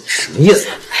什么意思？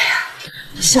哎呀，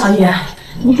小雨，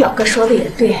你表哥说的也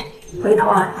对，回头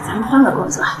啊，咱们换个工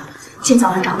作，尽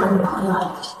早的找个女朋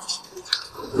友。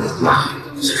妈，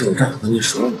其实我正想跟你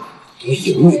说呢，我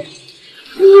有女，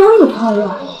你有女朋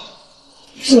友？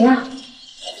谁呀？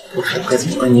我还不该怎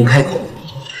么跟您开口。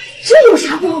这有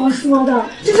啥不好说的？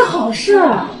这是好事。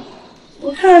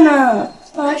我看呢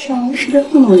，8成是个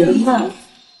糊弄人吧。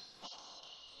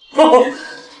哦，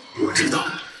我知道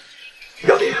了，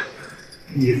表弟，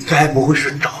你该不会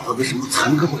是找了个什么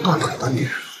残胳膊断腿的女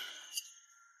人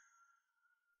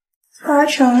？8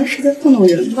成是个糊弄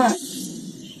人吧。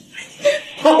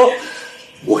哦，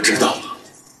我知道了，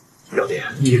表弟，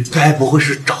你该不会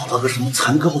是找了个什么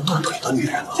残胳膊断腿的女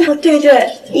人吧？哦，对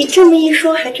对，你这么一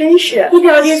说还真是。你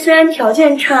表弟虽然条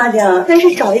件差点，但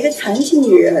是找一个残疾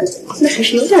女人，那还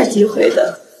是有点机会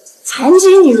的。残疾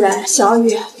女人，小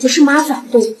雨，不是妈反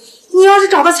对。你要是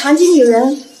找个残疾女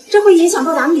人，这会影响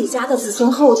到咱们李家的子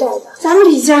孙后代的。咱们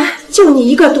李家就你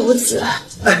一个独子。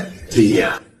哎，李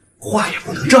爷，话也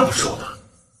不能这么说吧。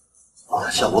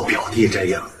像我表弟这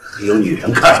样有女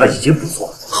人看上已经不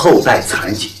错，后代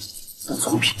残疾，那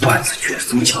总比断子绝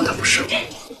孙强，他不是吗？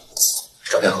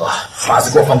赵开和，法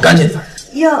子给我放干净点。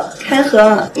哟，开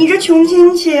和，你这穷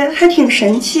亲戚还挺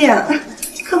神气啊！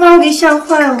可把我给吓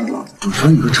坏了吗？我说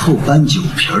你个臭搬酒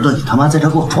瓶的，你他妈在这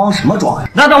给我装什么装呀？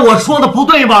难道我说的不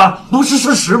对吗？不是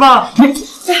事实吗？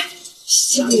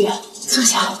小雨，坐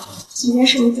下。今天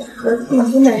是你表哥订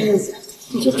婚的日子，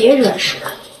你就别惹事了。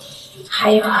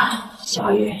还有啊，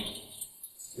小雨，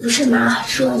不是妈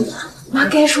说你，妈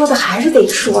该说的还是得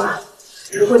说。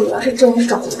如果你要是真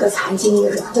找一个残疾女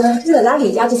人，惹来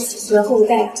李家的子孙后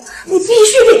代，你必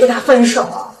须得跟他分手。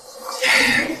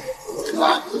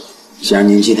妈，既然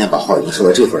您今天把话已经说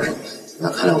到这份上了，那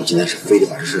看来我今天是非得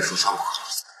把这事说穿不可。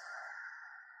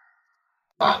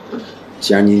妈，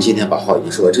既然您今天把话已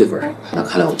经说到这份上了，那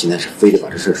看来我今天是非得把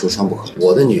这事说穿不可。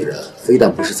我的女人非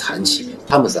但不是残疾，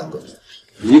她们3个，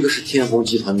一个是天虹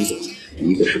集团女总裁，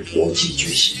一个是国际巨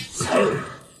星，还有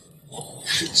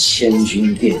是千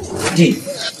军殿第。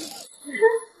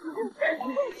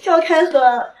赵开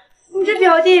和，你这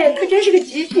表弟可真是个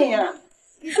极品啊！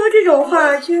你说这种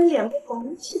话居然脸不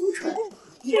红气不喘，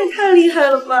这也太厉害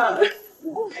了吧！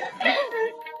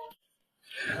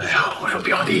哎呀，我说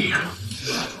表弟呀，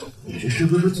你这是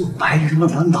不是做白日梦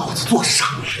把脑子做傻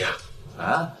了呀？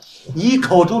啊，你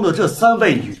口中的这3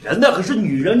位女人，那可是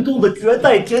女人中的绝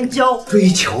代天骄，追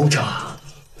求者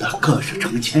那更是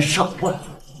成千上万。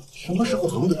什么时候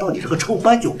轮得到你这个臭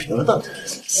搬酒瓶的？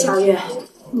小月，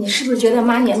你是不是觉得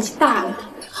妈年纪大了，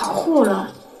好糊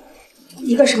了？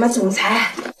一个什么总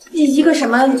裁，一个什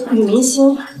么女明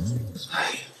星。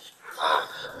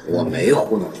我没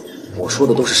糊弄你，我说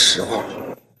的都是实话。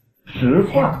实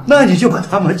话？那你就把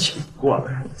他们请过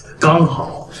来，刚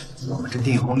好我们这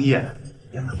订婚宴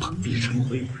也能蓬荜生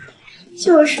辉。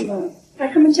就是嘛，把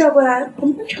他们叫过来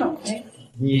捧捧场呗。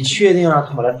你确定让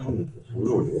他们来捧你不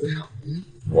入流的场？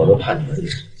我都怕你们这个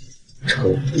场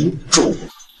撑不住。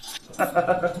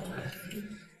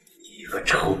一个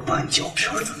臭搬酒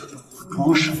瓶子的，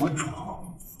装什么装？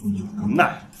有能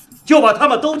耐就把他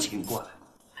们都请过来。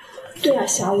对啊，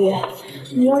小雨，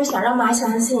你要是想让妈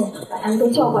相信，把他们都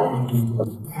叫过来。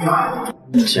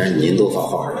既然您都发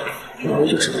话了，那我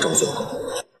就只能照做了。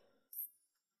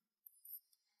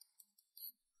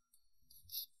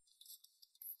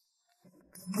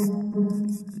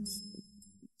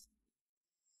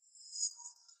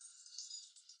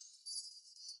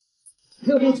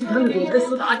天虹集团的总裁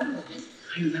司达，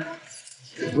还有呢，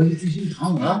我也巨星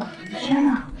嫦娥。天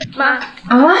哪，妈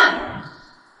啊！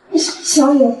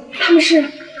小雨，他们是……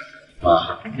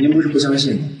妈，您不是不相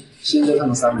信吗？现在他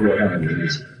们3个人站在您面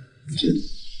前，真的。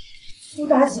苏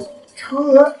妲己、嫦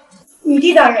娥、女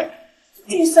帝大人，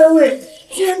这3位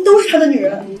居然都是他的女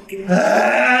人。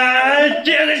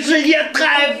这个世界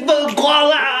太疯狂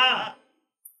了！